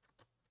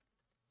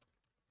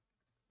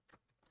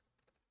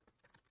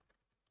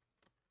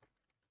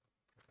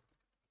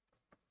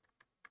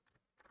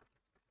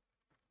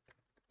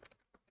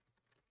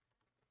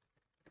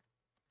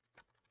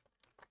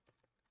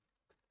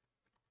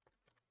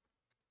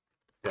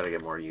 Gotta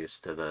get more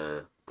used to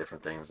the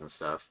different things and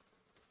stuff.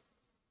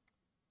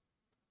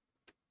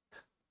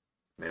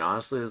 I mean,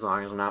 honestly, as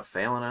long as I'm not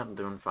failing it, I'm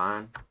doing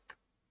fine.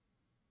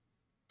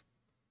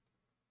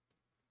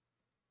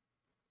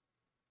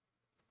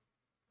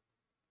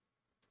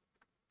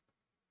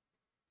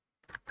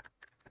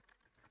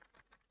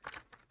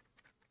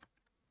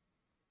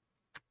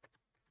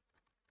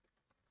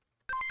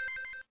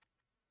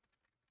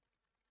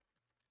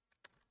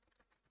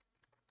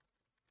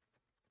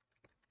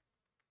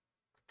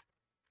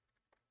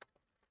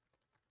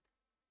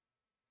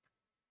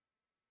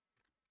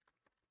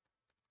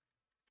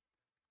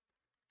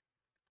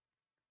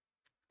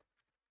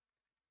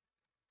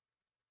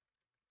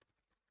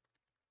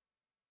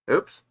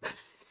 Oops.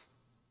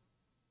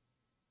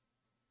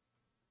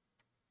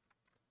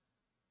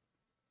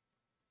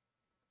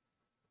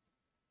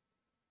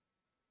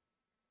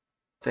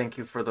 Thank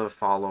you for the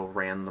follow,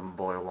 Random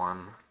Boy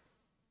 1.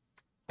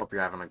 Hope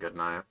you're having a good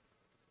night.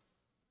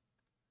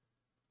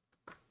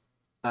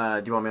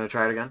 Do you want me to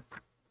try it again?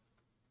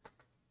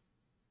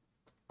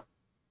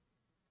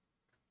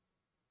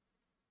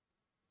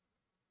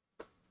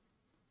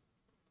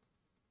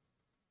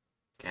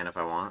 Can if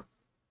I want.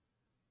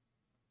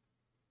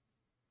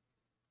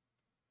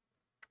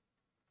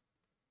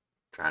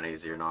 Trying to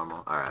use your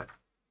normal. Alright.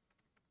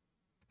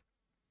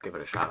 Give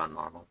it a shot on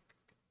normal.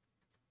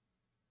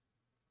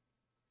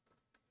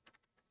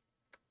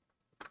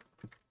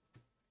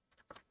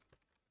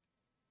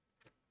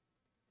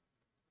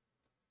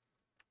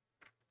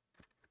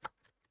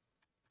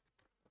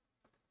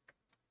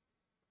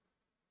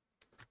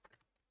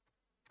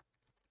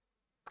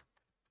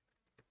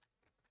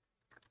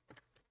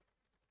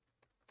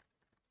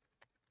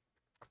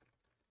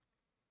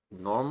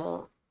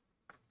 Normal?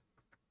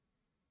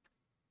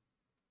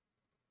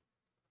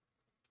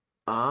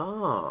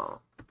 Oh,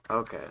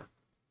 okay.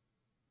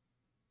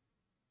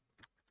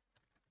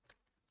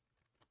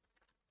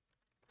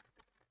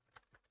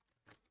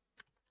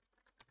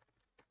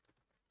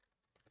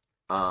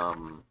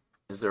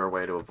 Is there a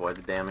way to avoid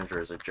the damage, or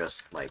is it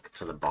just, like,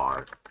 to the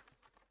bar?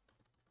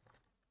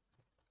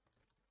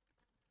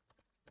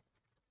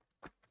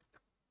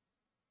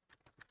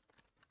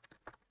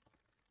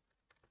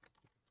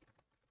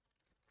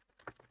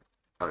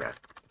 Okay.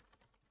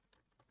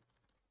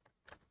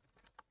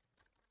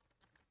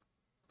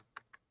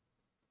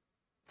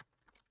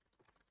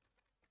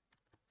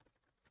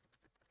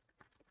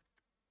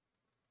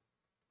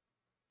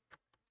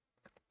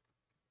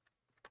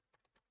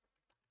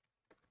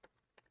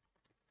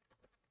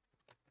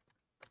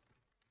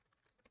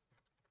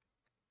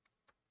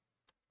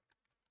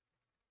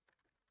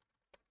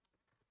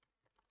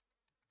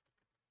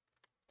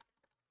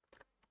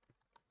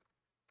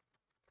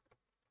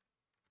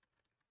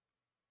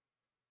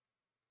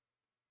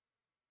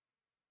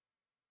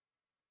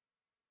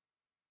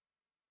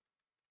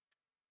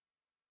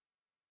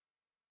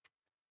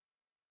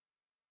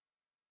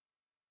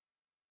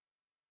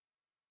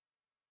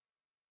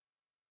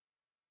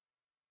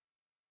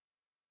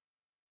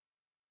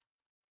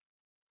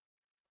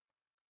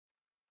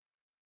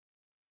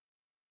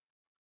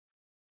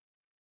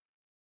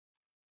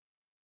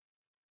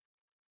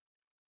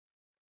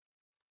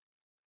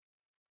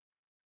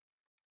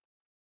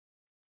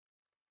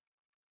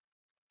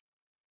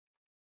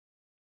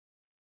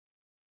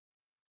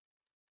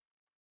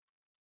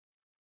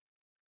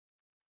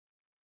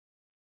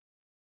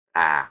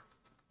 Ah.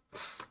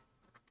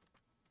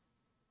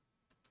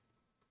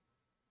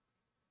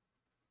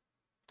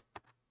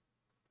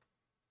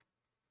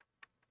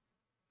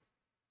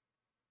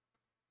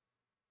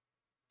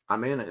 I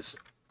mean, it's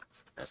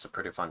a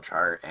pretty fun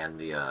chart, and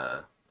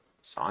the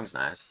song's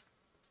nice.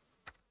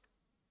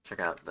 Check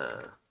out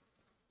the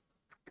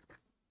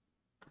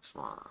next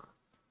one.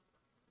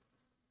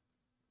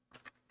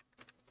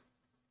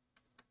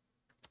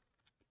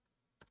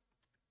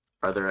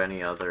 Are there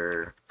any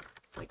other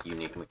like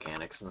unique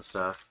mechanics and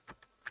stuff?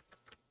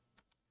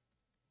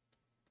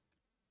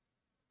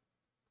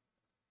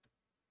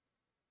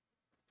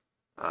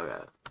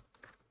 Okay.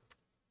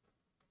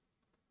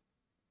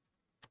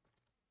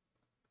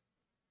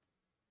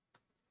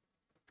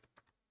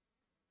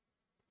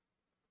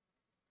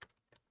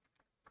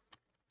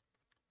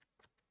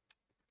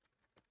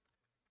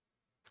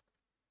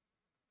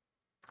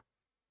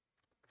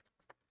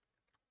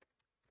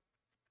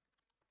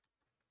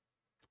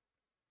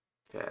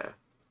 Okay.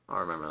 I'll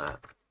remember that.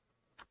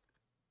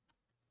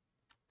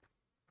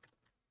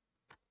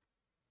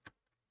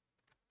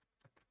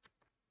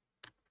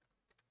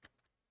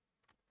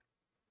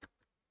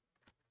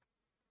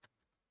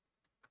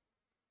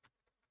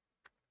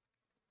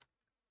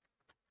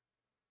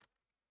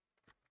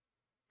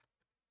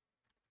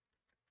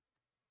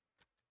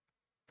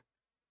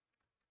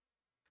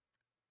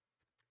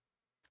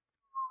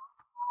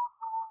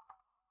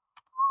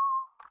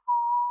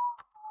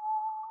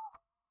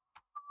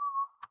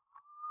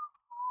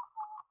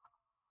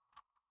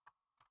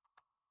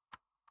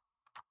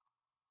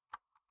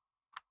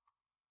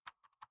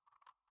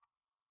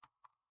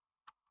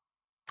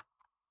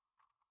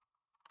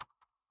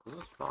 This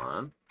is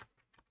fun.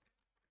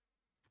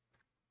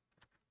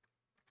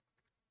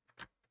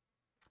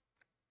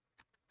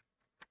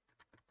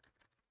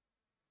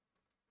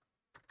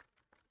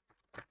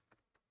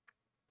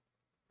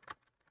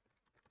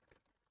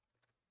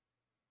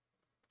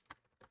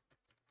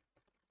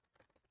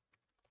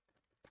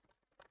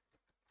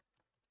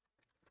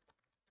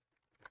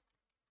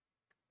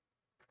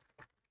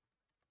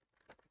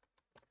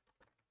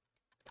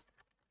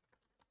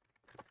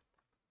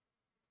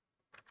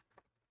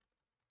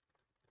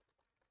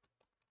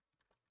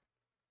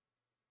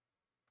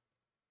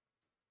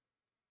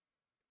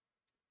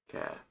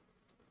 Okay.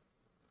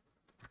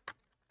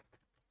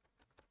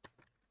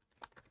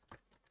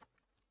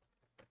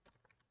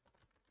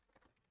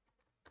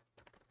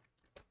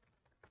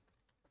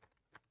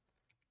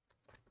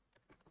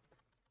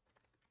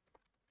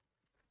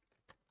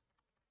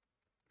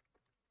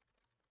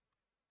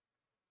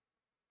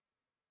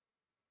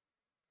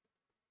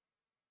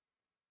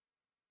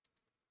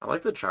 I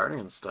like the charting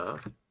and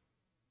stuff.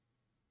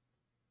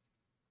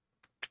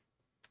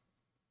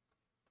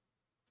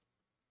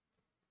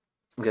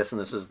 I'm guessing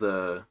this is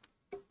the...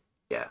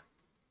 Yeah.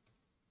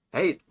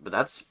 Hey, but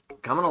that's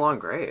coming along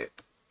great.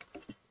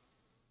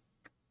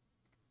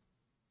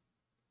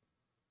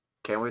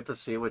 Can't wait to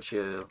see what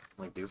you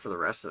like do for the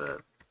rest of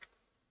it.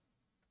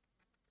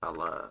 I'll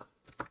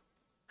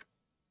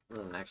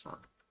the next one.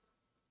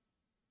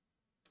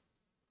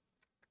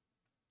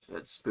 So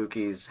it's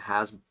Spookies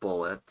has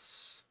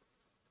bullets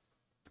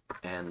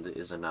and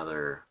is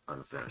another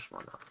unfinished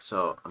one.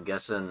 So I'm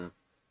guessing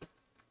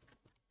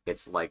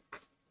it's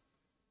like,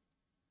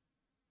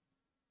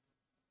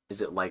 is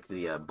it like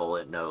the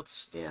bullet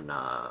notes in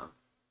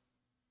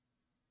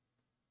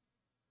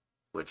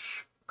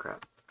which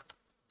crap?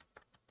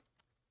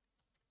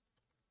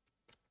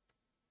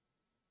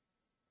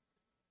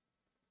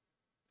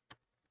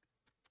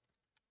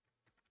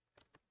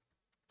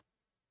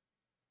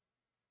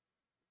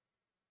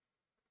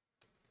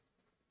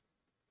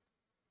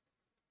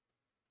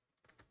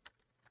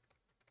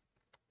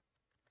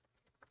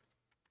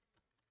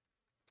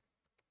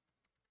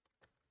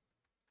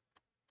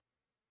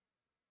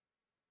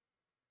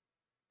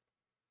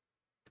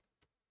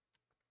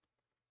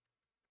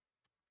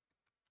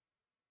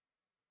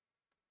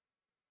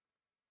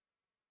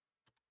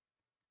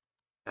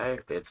 Hey,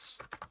 it's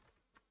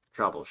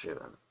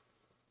troubleshooting.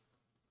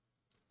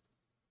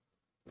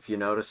 If you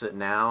notice it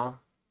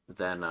now,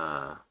 then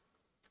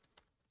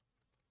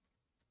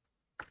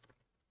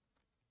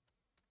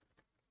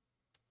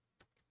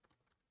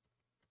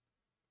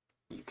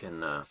you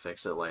can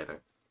fix it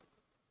later.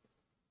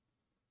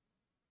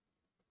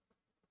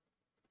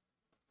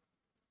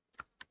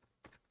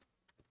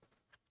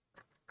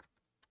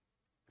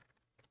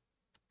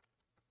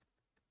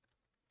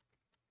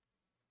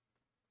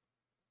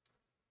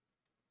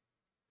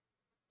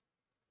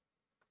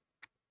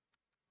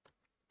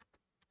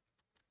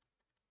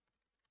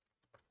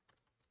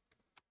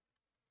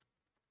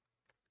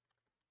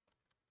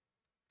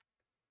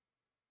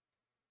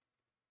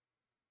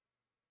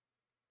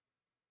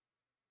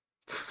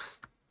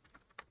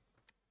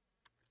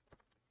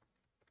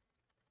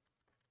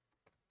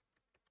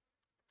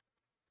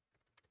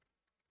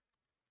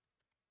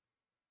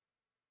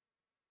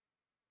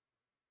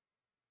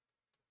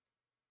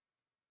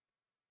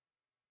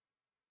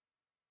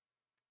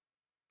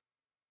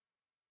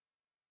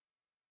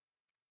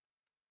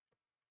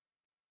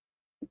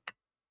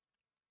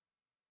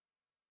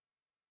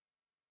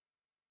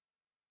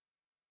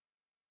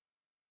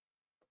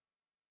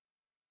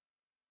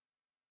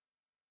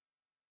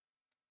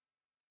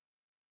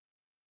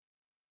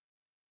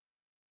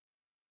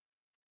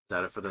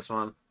 that it for this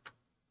one?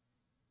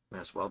 Yeah,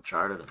 it's well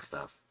charted and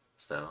stuff,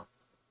 still.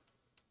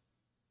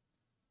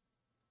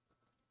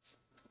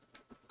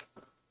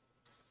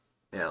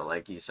 Yeah,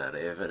 like you said,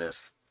 even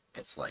if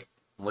it's like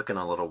looking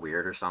a little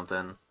weird or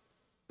something,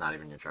 not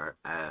even your chart,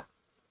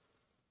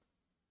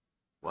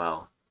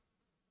 well,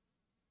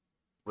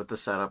 with the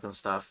setup and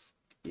stuff,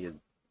 you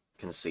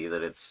can see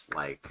that it's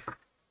like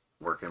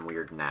working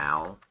weird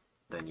now,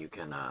 then you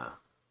can,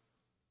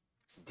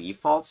 it's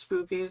default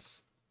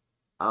spookies?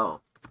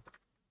 Oh,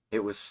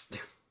 it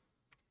was,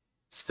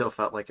 still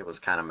felt like it was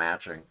kind of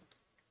matching.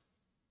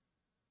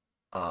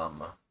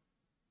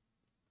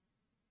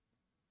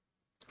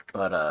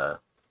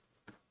 But,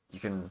 you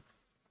can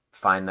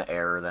find the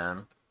error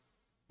then.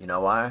 You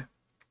know why?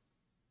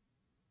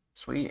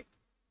 Sweet.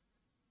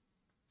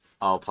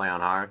 Oh, play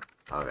on hard?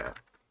 Okay.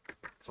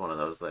 It's one of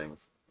those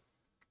things.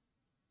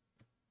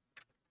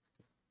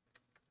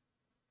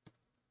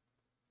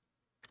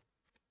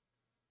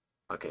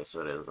 Okay,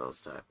 so it is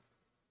those type.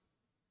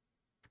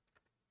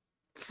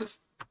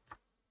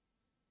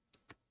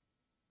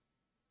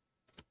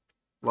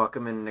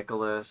 Welcome in,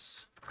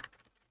 Nicholas.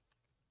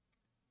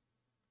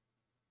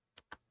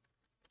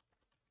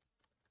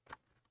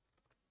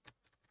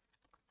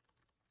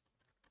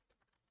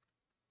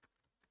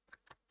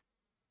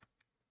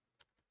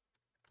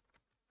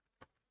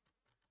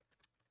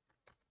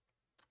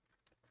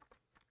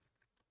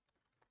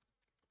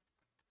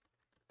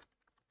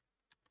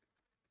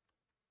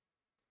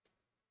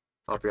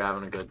 Hope you're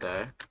having a good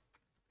day.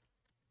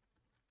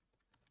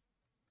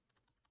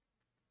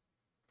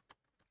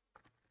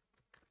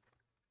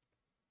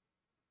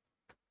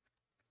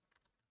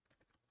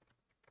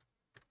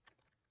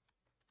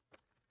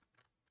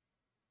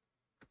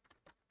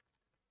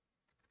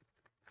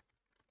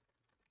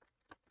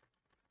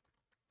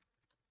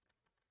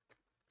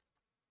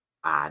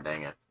 Ah,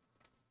 dang it.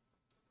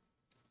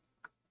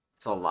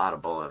 It's a lot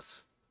of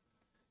bullets.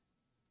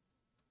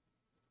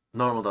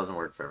 Normal doesn't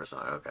work for every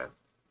song, okay.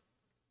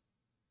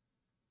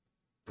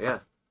 Yeah,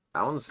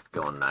 that one's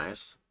going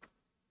nice.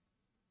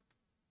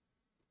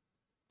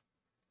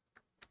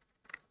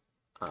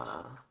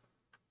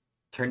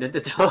 Turned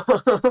into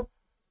toe.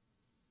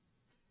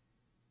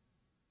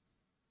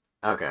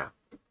 Okay.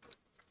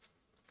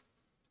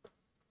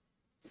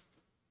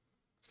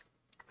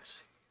 Let's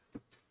see.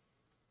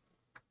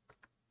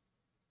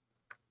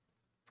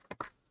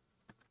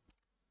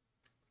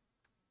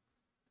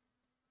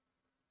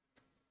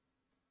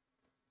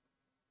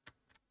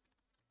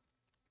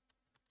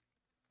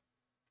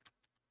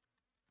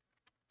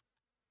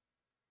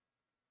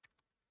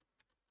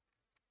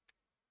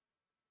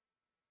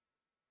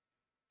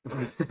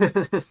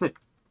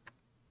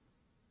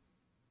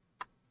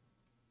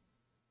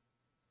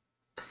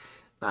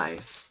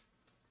 Nice.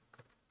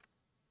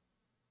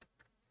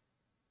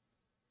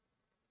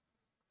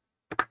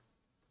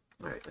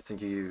 Alright, I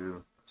think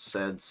you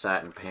said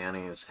Satin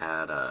Panties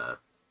had oh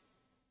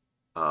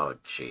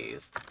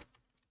jeez.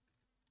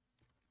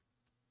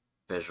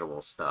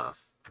 Visual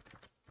stuff.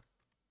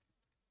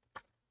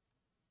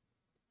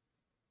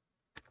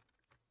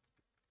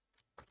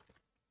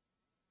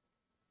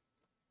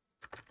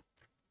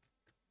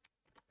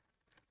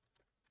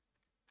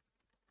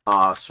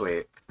 Aw,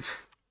 sweet.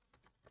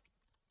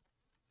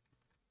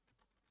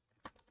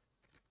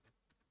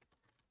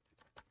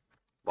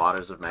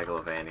 Waters of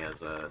Megalovania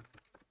is a...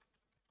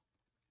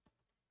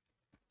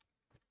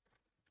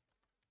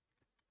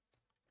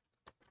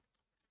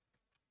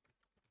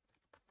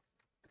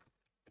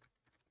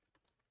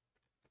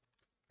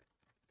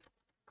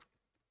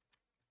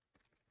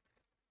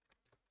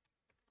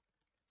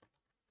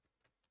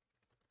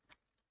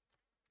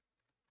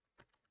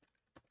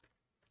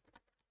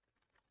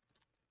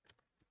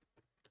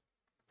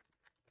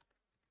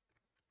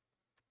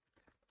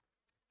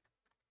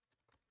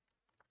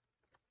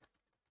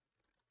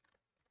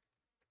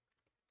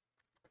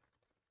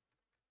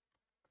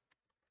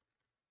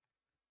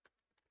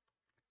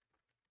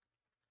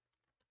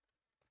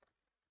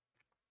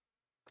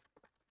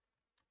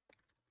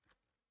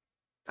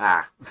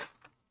 Ah.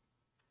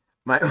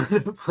 Might want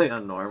to play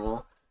on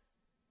normal.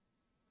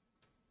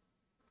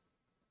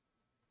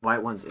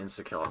 White one's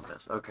insta-kill on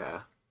this. Okay.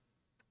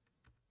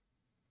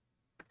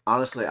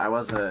 Honestly, I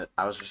was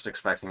just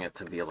expecting it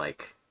to be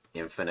like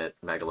infinite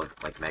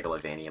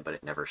Megalovania, but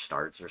it never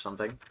starts or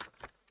something.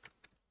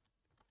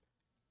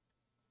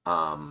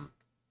 Of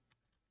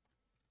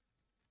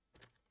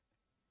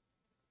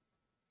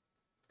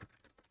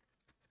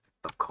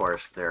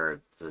course, there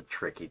are the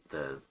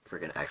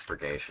freaking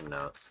expurgation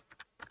notes.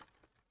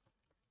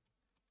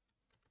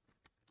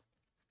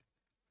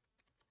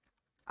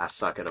 I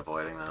suck at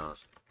avoiding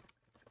those.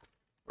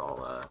 But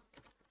I'll,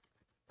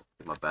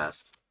 do my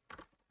best.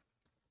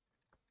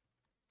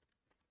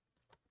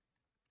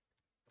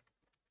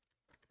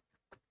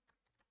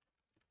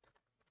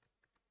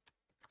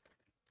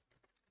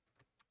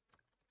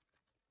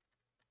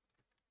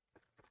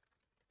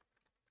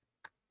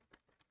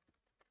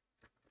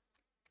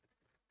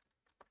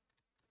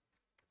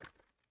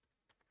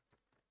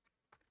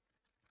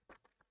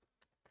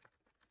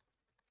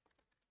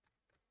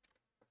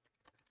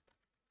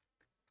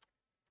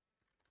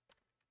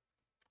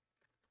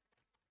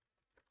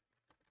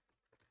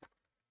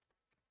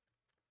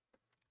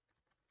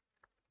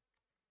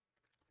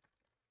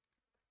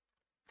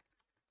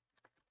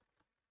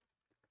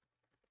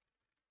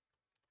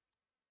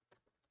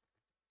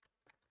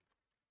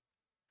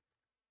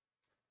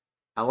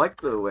 I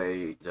like the way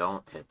you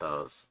don't hit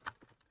those.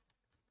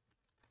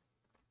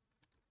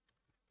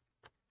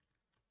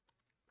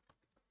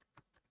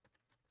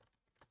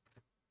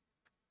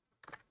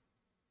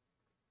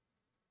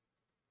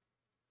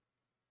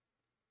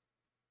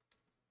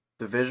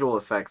 The visual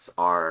effects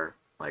are,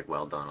 like,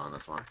 well done on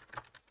this one.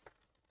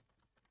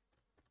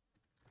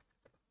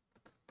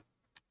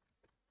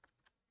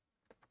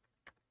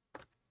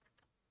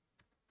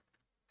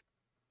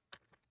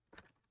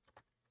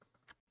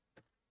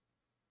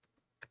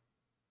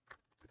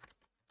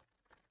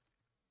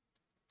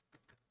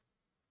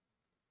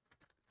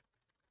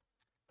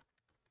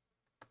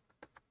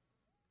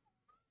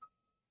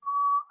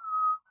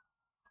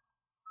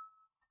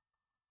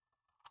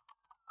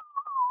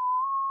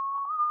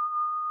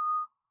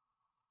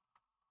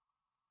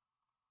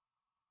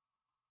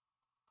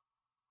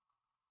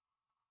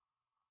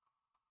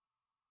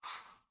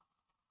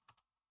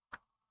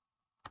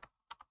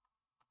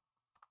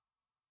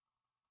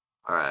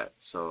 Alright,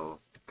 so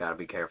gotta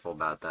be careful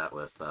about that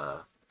with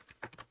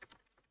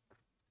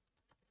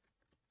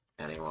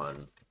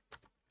anyone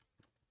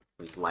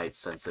who's light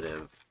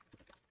sensitive.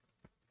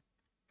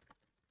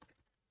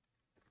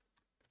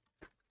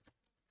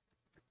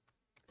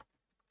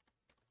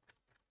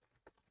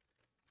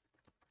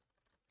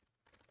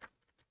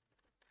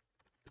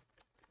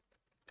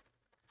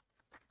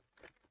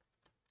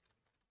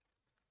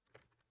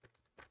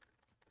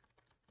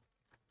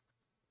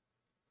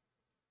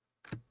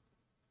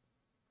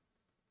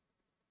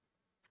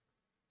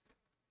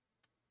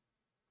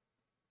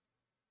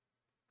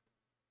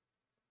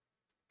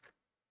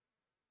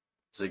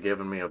 Is it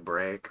giving me a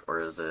break, or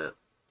is it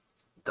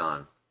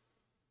done?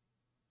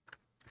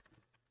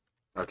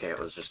 Okay, it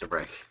was just a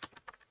break.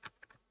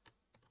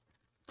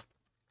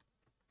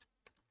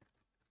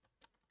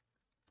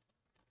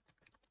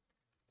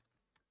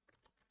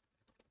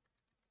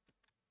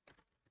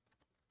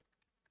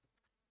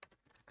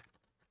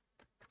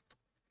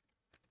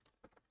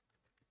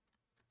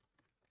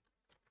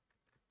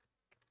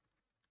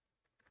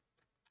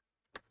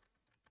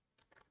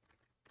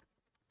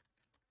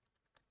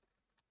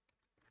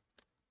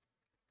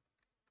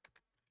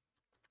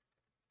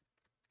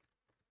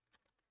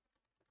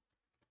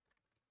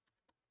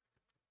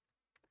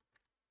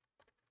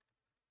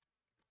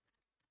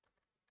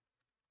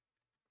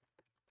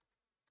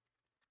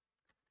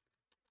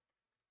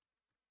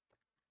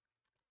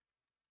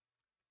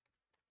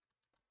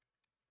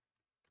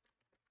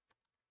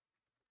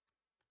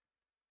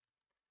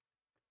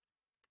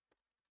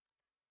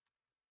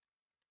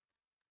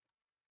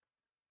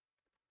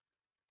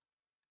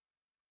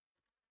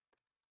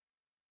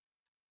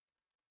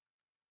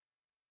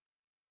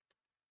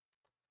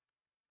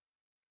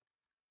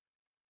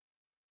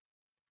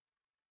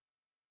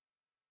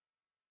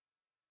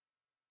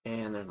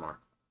 And there's more.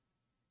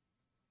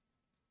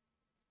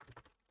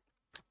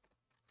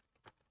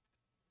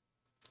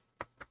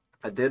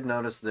 I did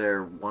notice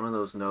there, one of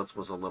those notes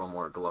was a little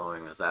more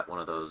glowing. Is that one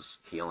of those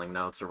healing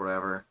notes or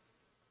whatever?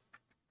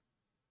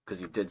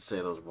 Because you did say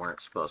those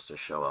weren't supposed to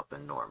show up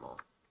in normal.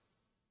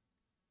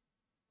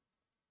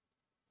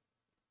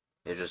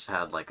 They just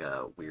had like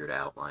a weird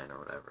outline or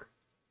whatever.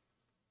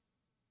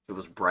 It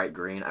was bright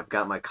green. I've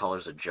got my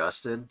colors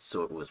adjusted,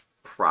 so it was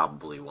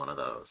probably one of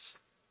those.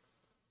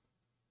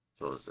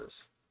 So what was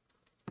this?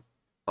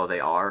 Oh, they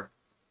are?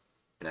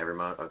 In every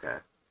mode? Okay.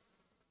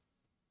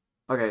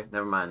 Okay,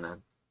 never mind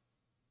then.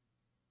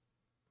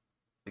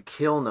 The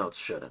kill notes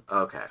shouldn't.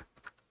 Okay.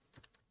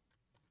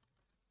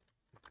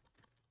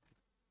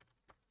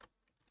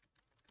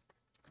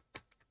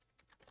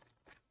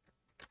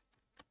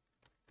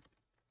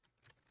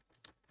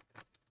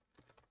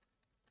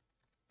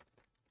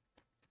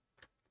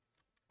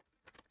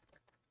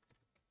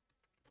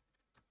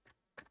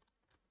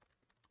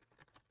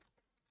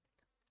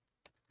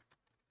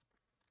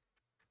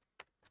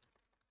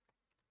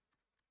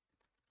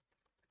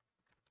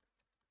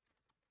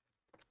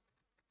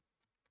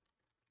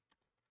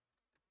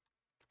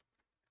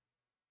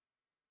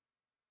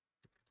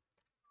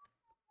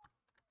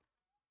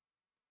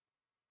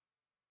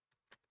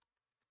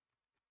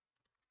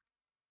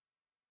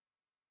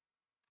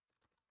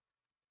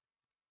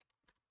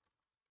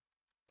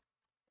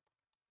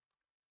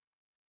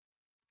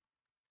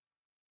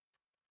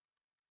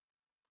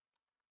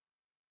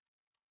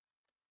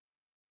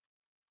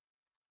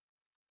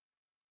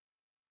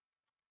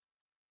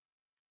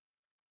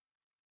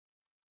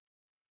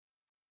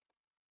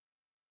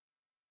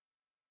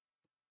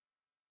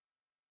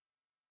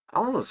 That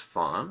one was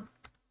fun.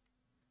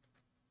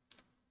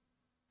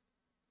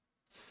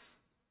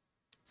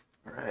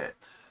 Alright.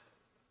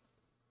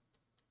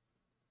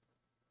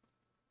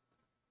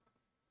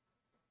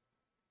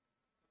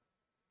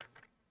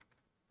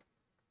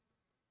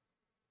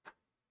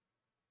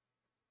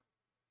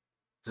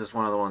 Is this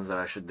one of the ones that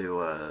I should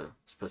do a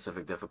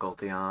specific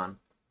difficulty on?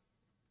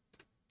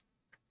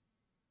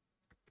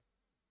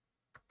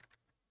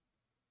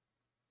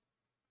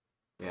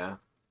 Yeah.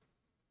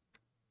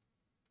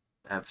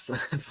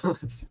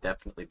 Epilepsy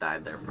definitely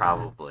died there,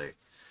 probably.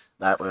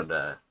 That would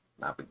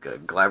That'd be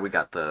good. Glad we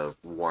got the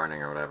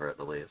warning or whatever at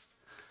the least.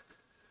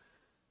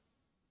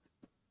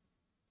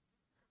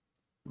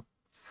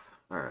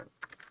 Alright.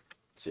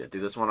 So yeah, do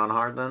this one on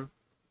hard then?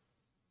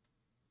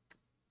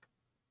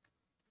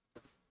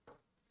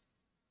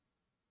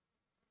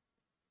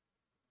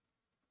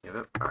 Give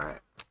it?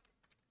 Alright.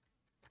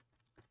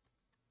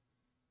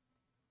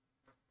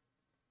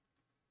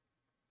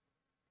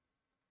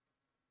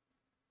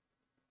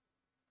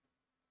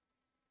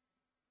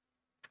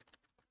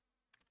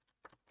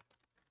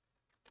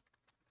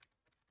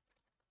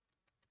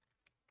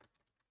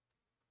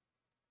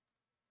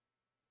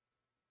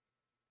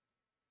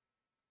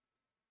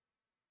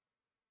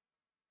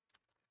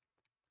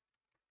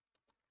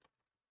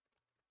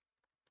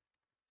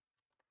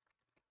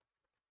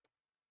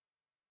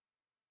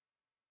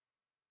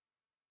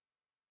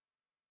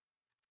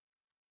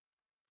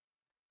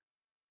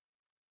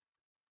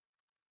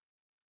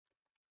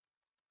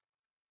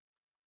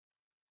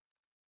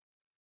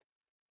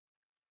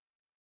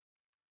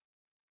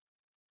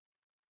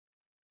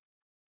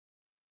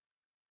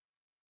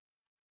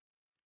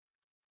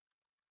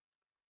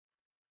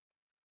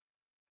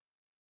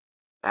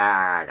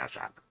 Ah, I got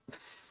shot.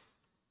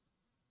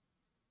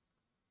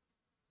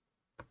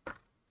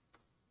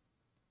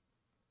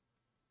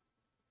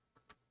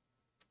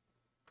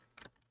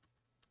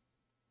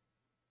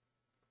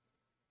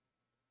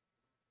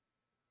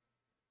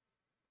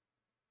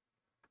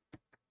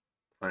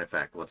 Funny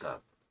fact, what's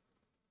up?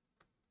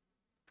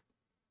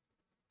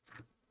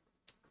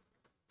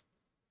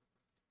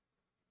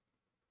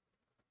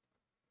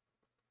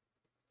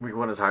 Week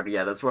 1 is hard.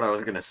 Yeah, that's what I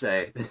was gonna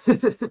say.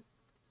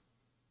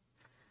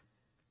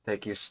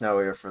 Thank you,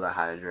 Snowier, for the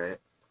hydrate.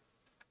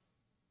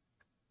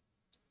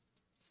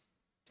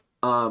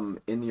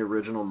 In the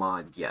original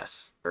mod,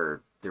 yes.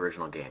 Or the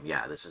original game,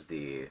 yeah, this is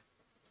the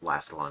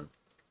last one.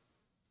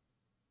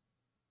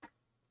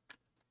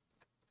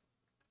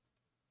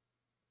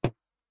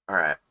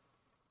 Alright.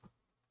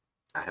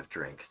 I have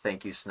drink.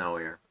 Thank you,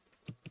 Snowier.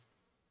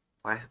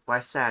 Why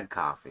sad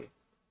coffee?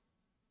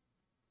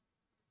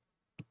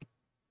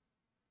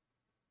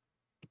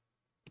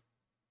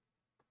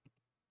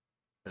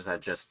 Or is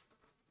that just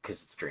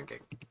because it's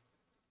drinking?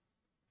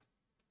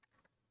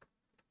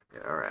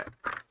 Yeah, alright.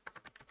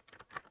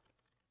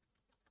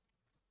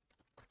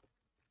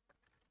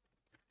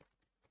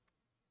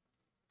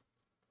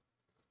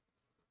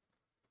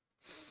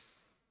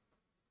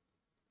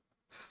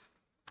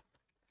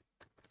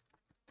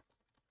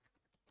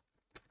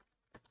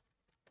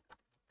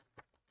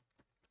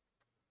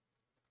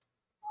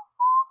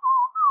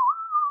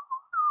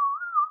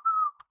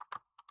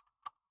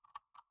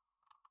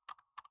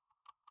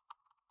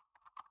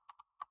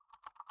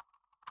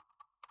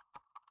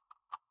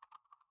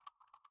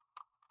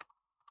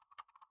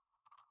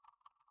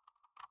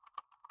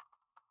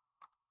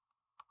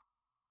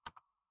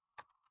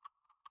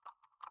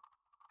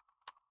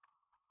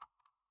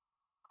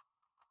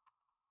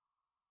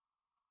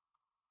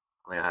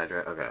 Let me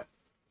hydrate. Okay.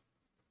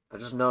 I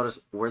just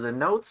noticed, were the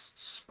notes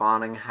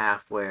spawning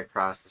halfway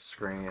across the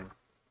screen?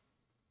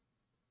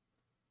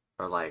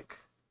 Or like...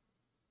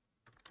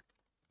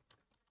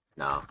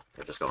 No,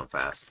 they're just going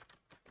fast.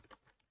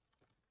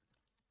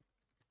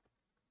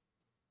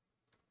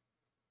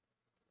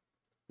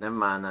 Never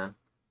mind then.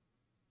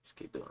 Just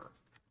keep doing it.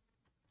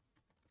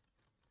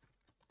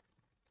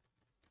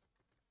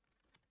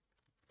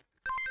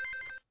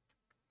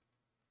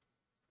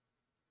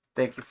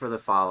 Thank you for the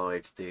follow,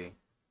 HD.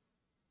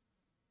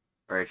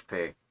 Or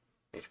HP.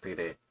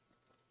 HPD.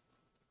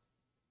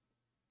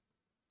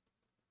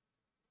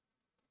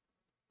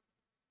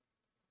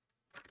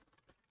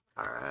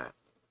 Alright.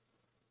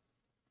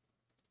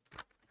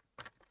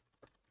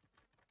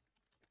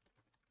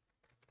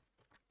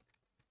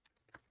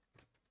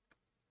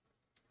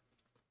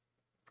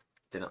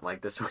 Didn't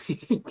like this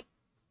week.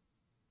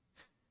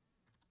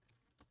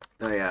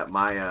 Oh yeah,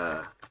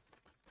 my,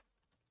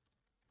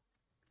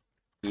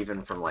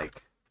 even from,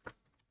 like,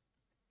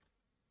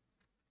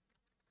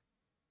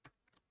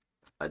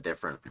 a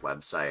different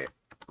website,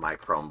 my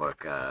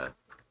Chromebook,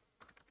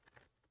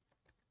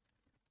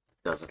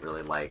 doesn't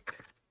really like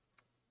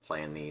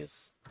playing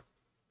these.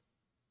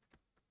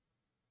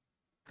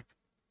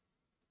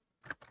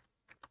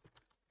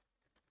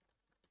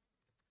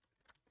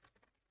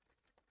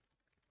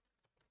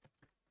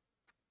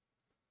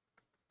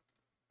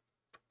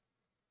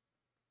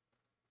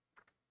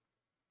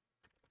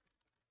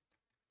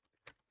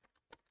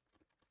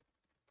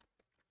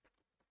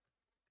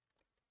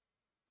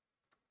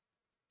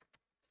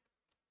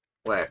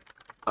 Wait.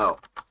 Oh.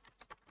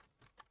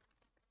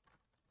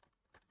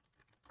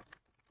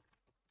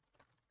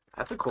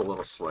 That's a cool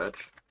little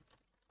switch.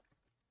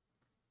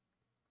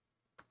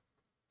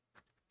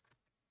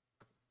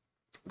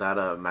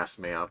 That, messed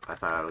me up. I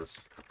thought I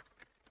was...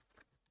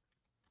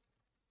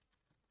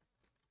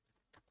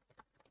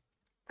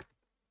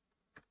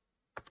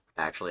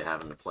 actually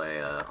having to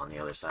play, on the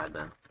other side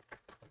then.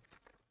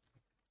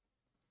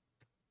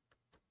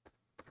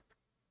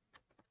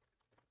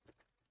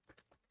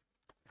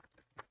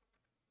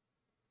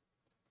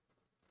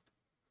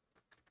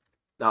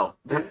 Oh.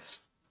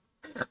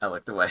 I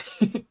looked away.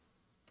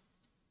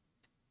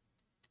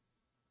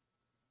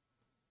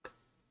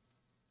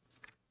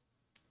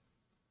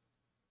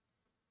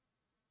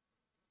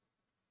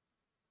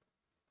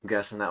 I'm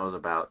guessing that was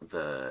about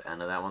the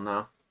end of that one,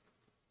 though.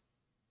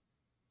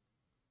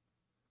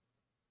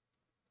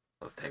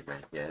 Oh,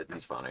 Tegman. Yeah,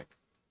 he's funny.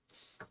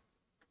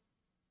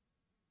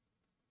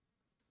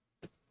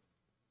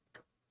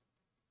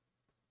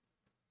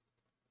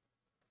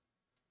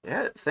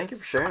 Yeah, thank you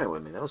for sharing it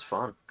with me. That was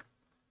fun.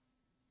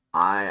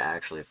 I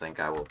actually think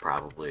I will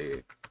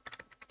probably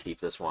keep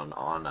this one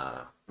on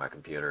my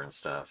computer and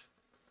stuff.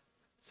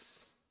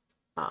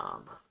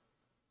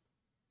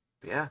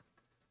 Yeah.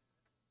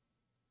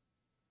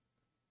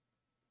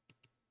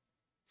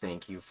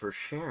 Thank you for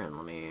sharing.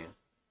 Let me...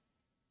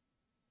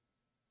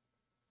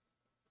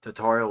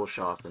 Tutorial will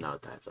show off the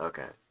note types.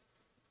 Okay.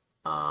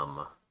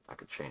 I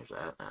could change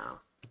that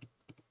now.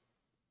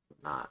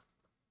 Not.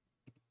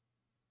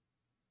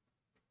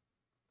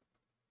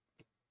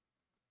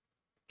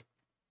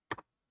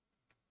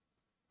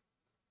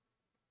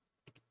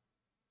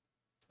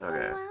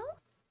 Okay. Hello?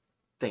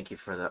 Thank you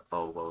for the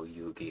Owo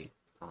Yugi.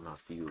 I don't know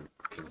if you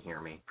can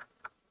hear me.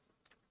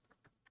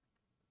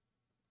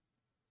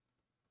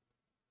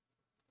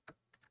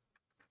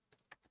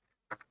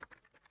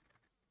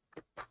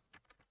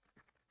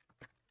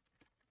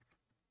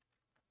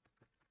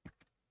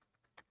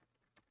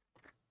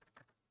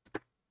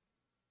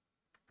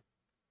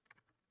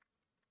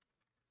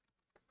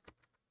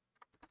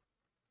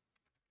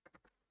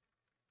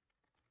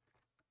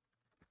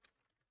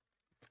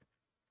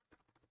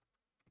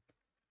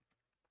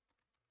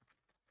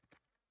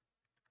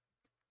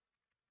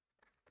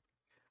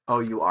 Oh,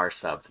 you are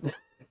subbed.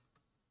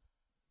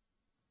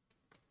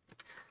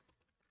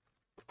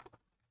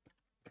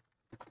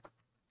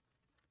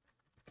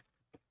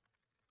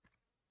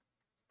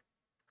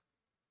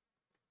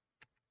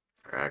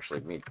 Or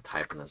actually, me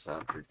typing this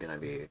up, you're gonna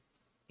be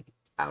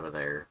out of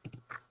there.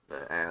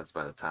 The ads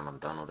by the time I'm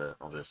done with it.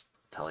 I'll just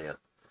tell you.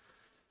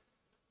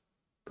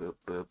 Boop,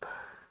 boop.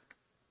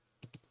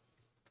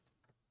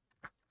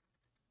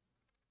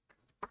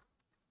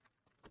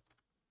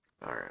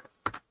 Alright.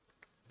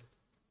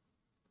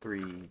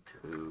 3,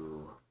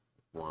 2,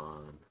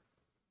 1.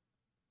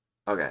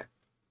 Okay.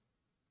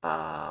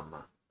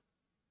 Are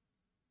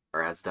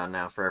ads done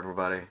now for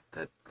everybody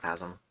that has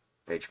them?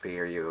 HP,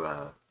 are you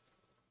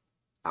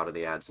out of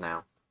the ads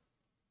now?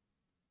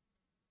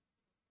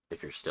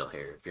 If you're still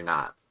here. If you're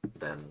not,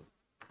 then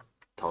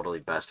totally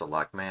best of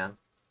luck, man.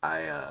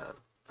 I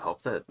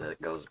hope that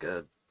it goes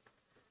good.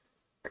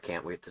 I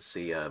can't wait to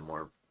see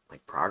more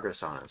like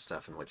progress on it and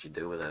stuff and what you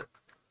do with it.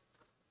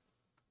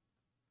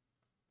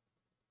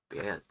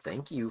 But yeah,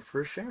 thank you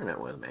for sharing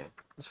it with me.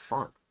 It's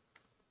fun.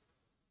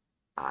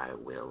 I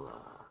will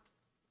I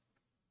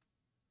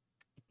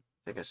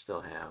think I still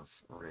have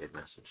a raid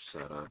message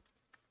set up.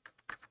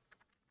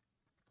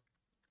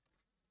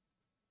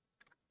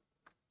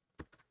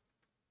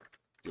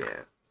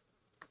 Yeah.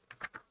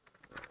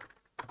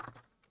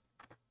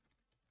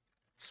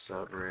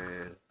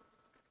 Subraid.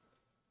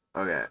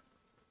 Okay.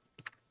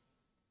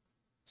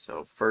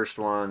 So first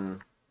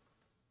one,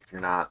 if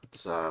you're not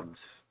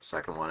subbed.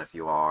 Second one, if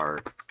you are,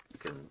 you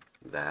can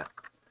do that.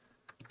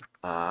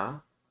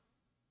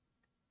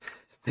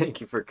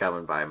 Thank you for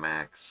coming by,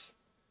 Max.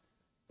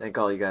 Thank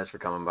all you guys for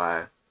coming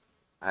by.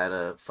 I had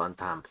a fun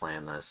time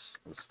playing this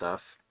and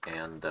stuff,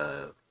 and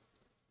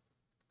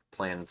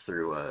playing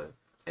through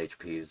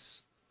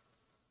HP's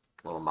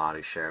little mod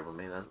he shared with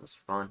me. That was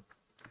fun.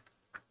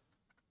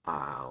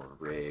 I'll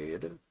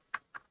raid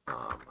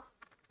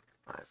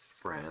my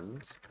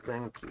friend.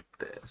 Thank you,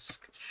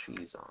 Bisque.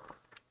 She's on.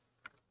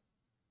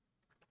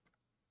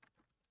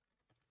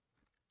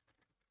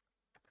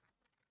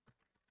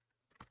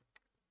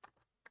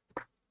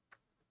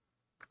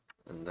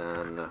 And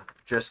then,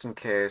 just in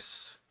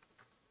case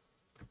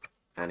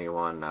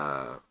anyone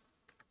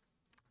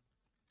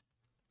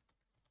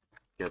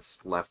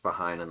gets left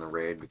behind in the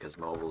raid because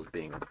mobile's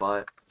being a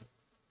butt,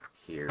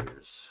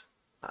 here's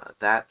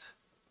that.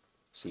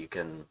 So you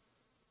can,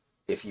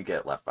 if you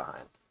get left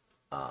behind,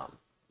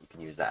 you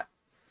can use that.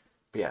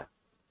 But yeah,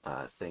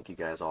 thank you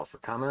guys all for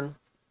coming,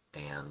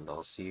 and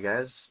I'll see you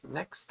guys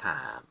next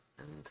time,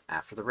 and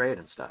after the raid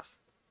and stuff.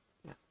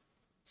 Yeah,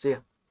 see ya.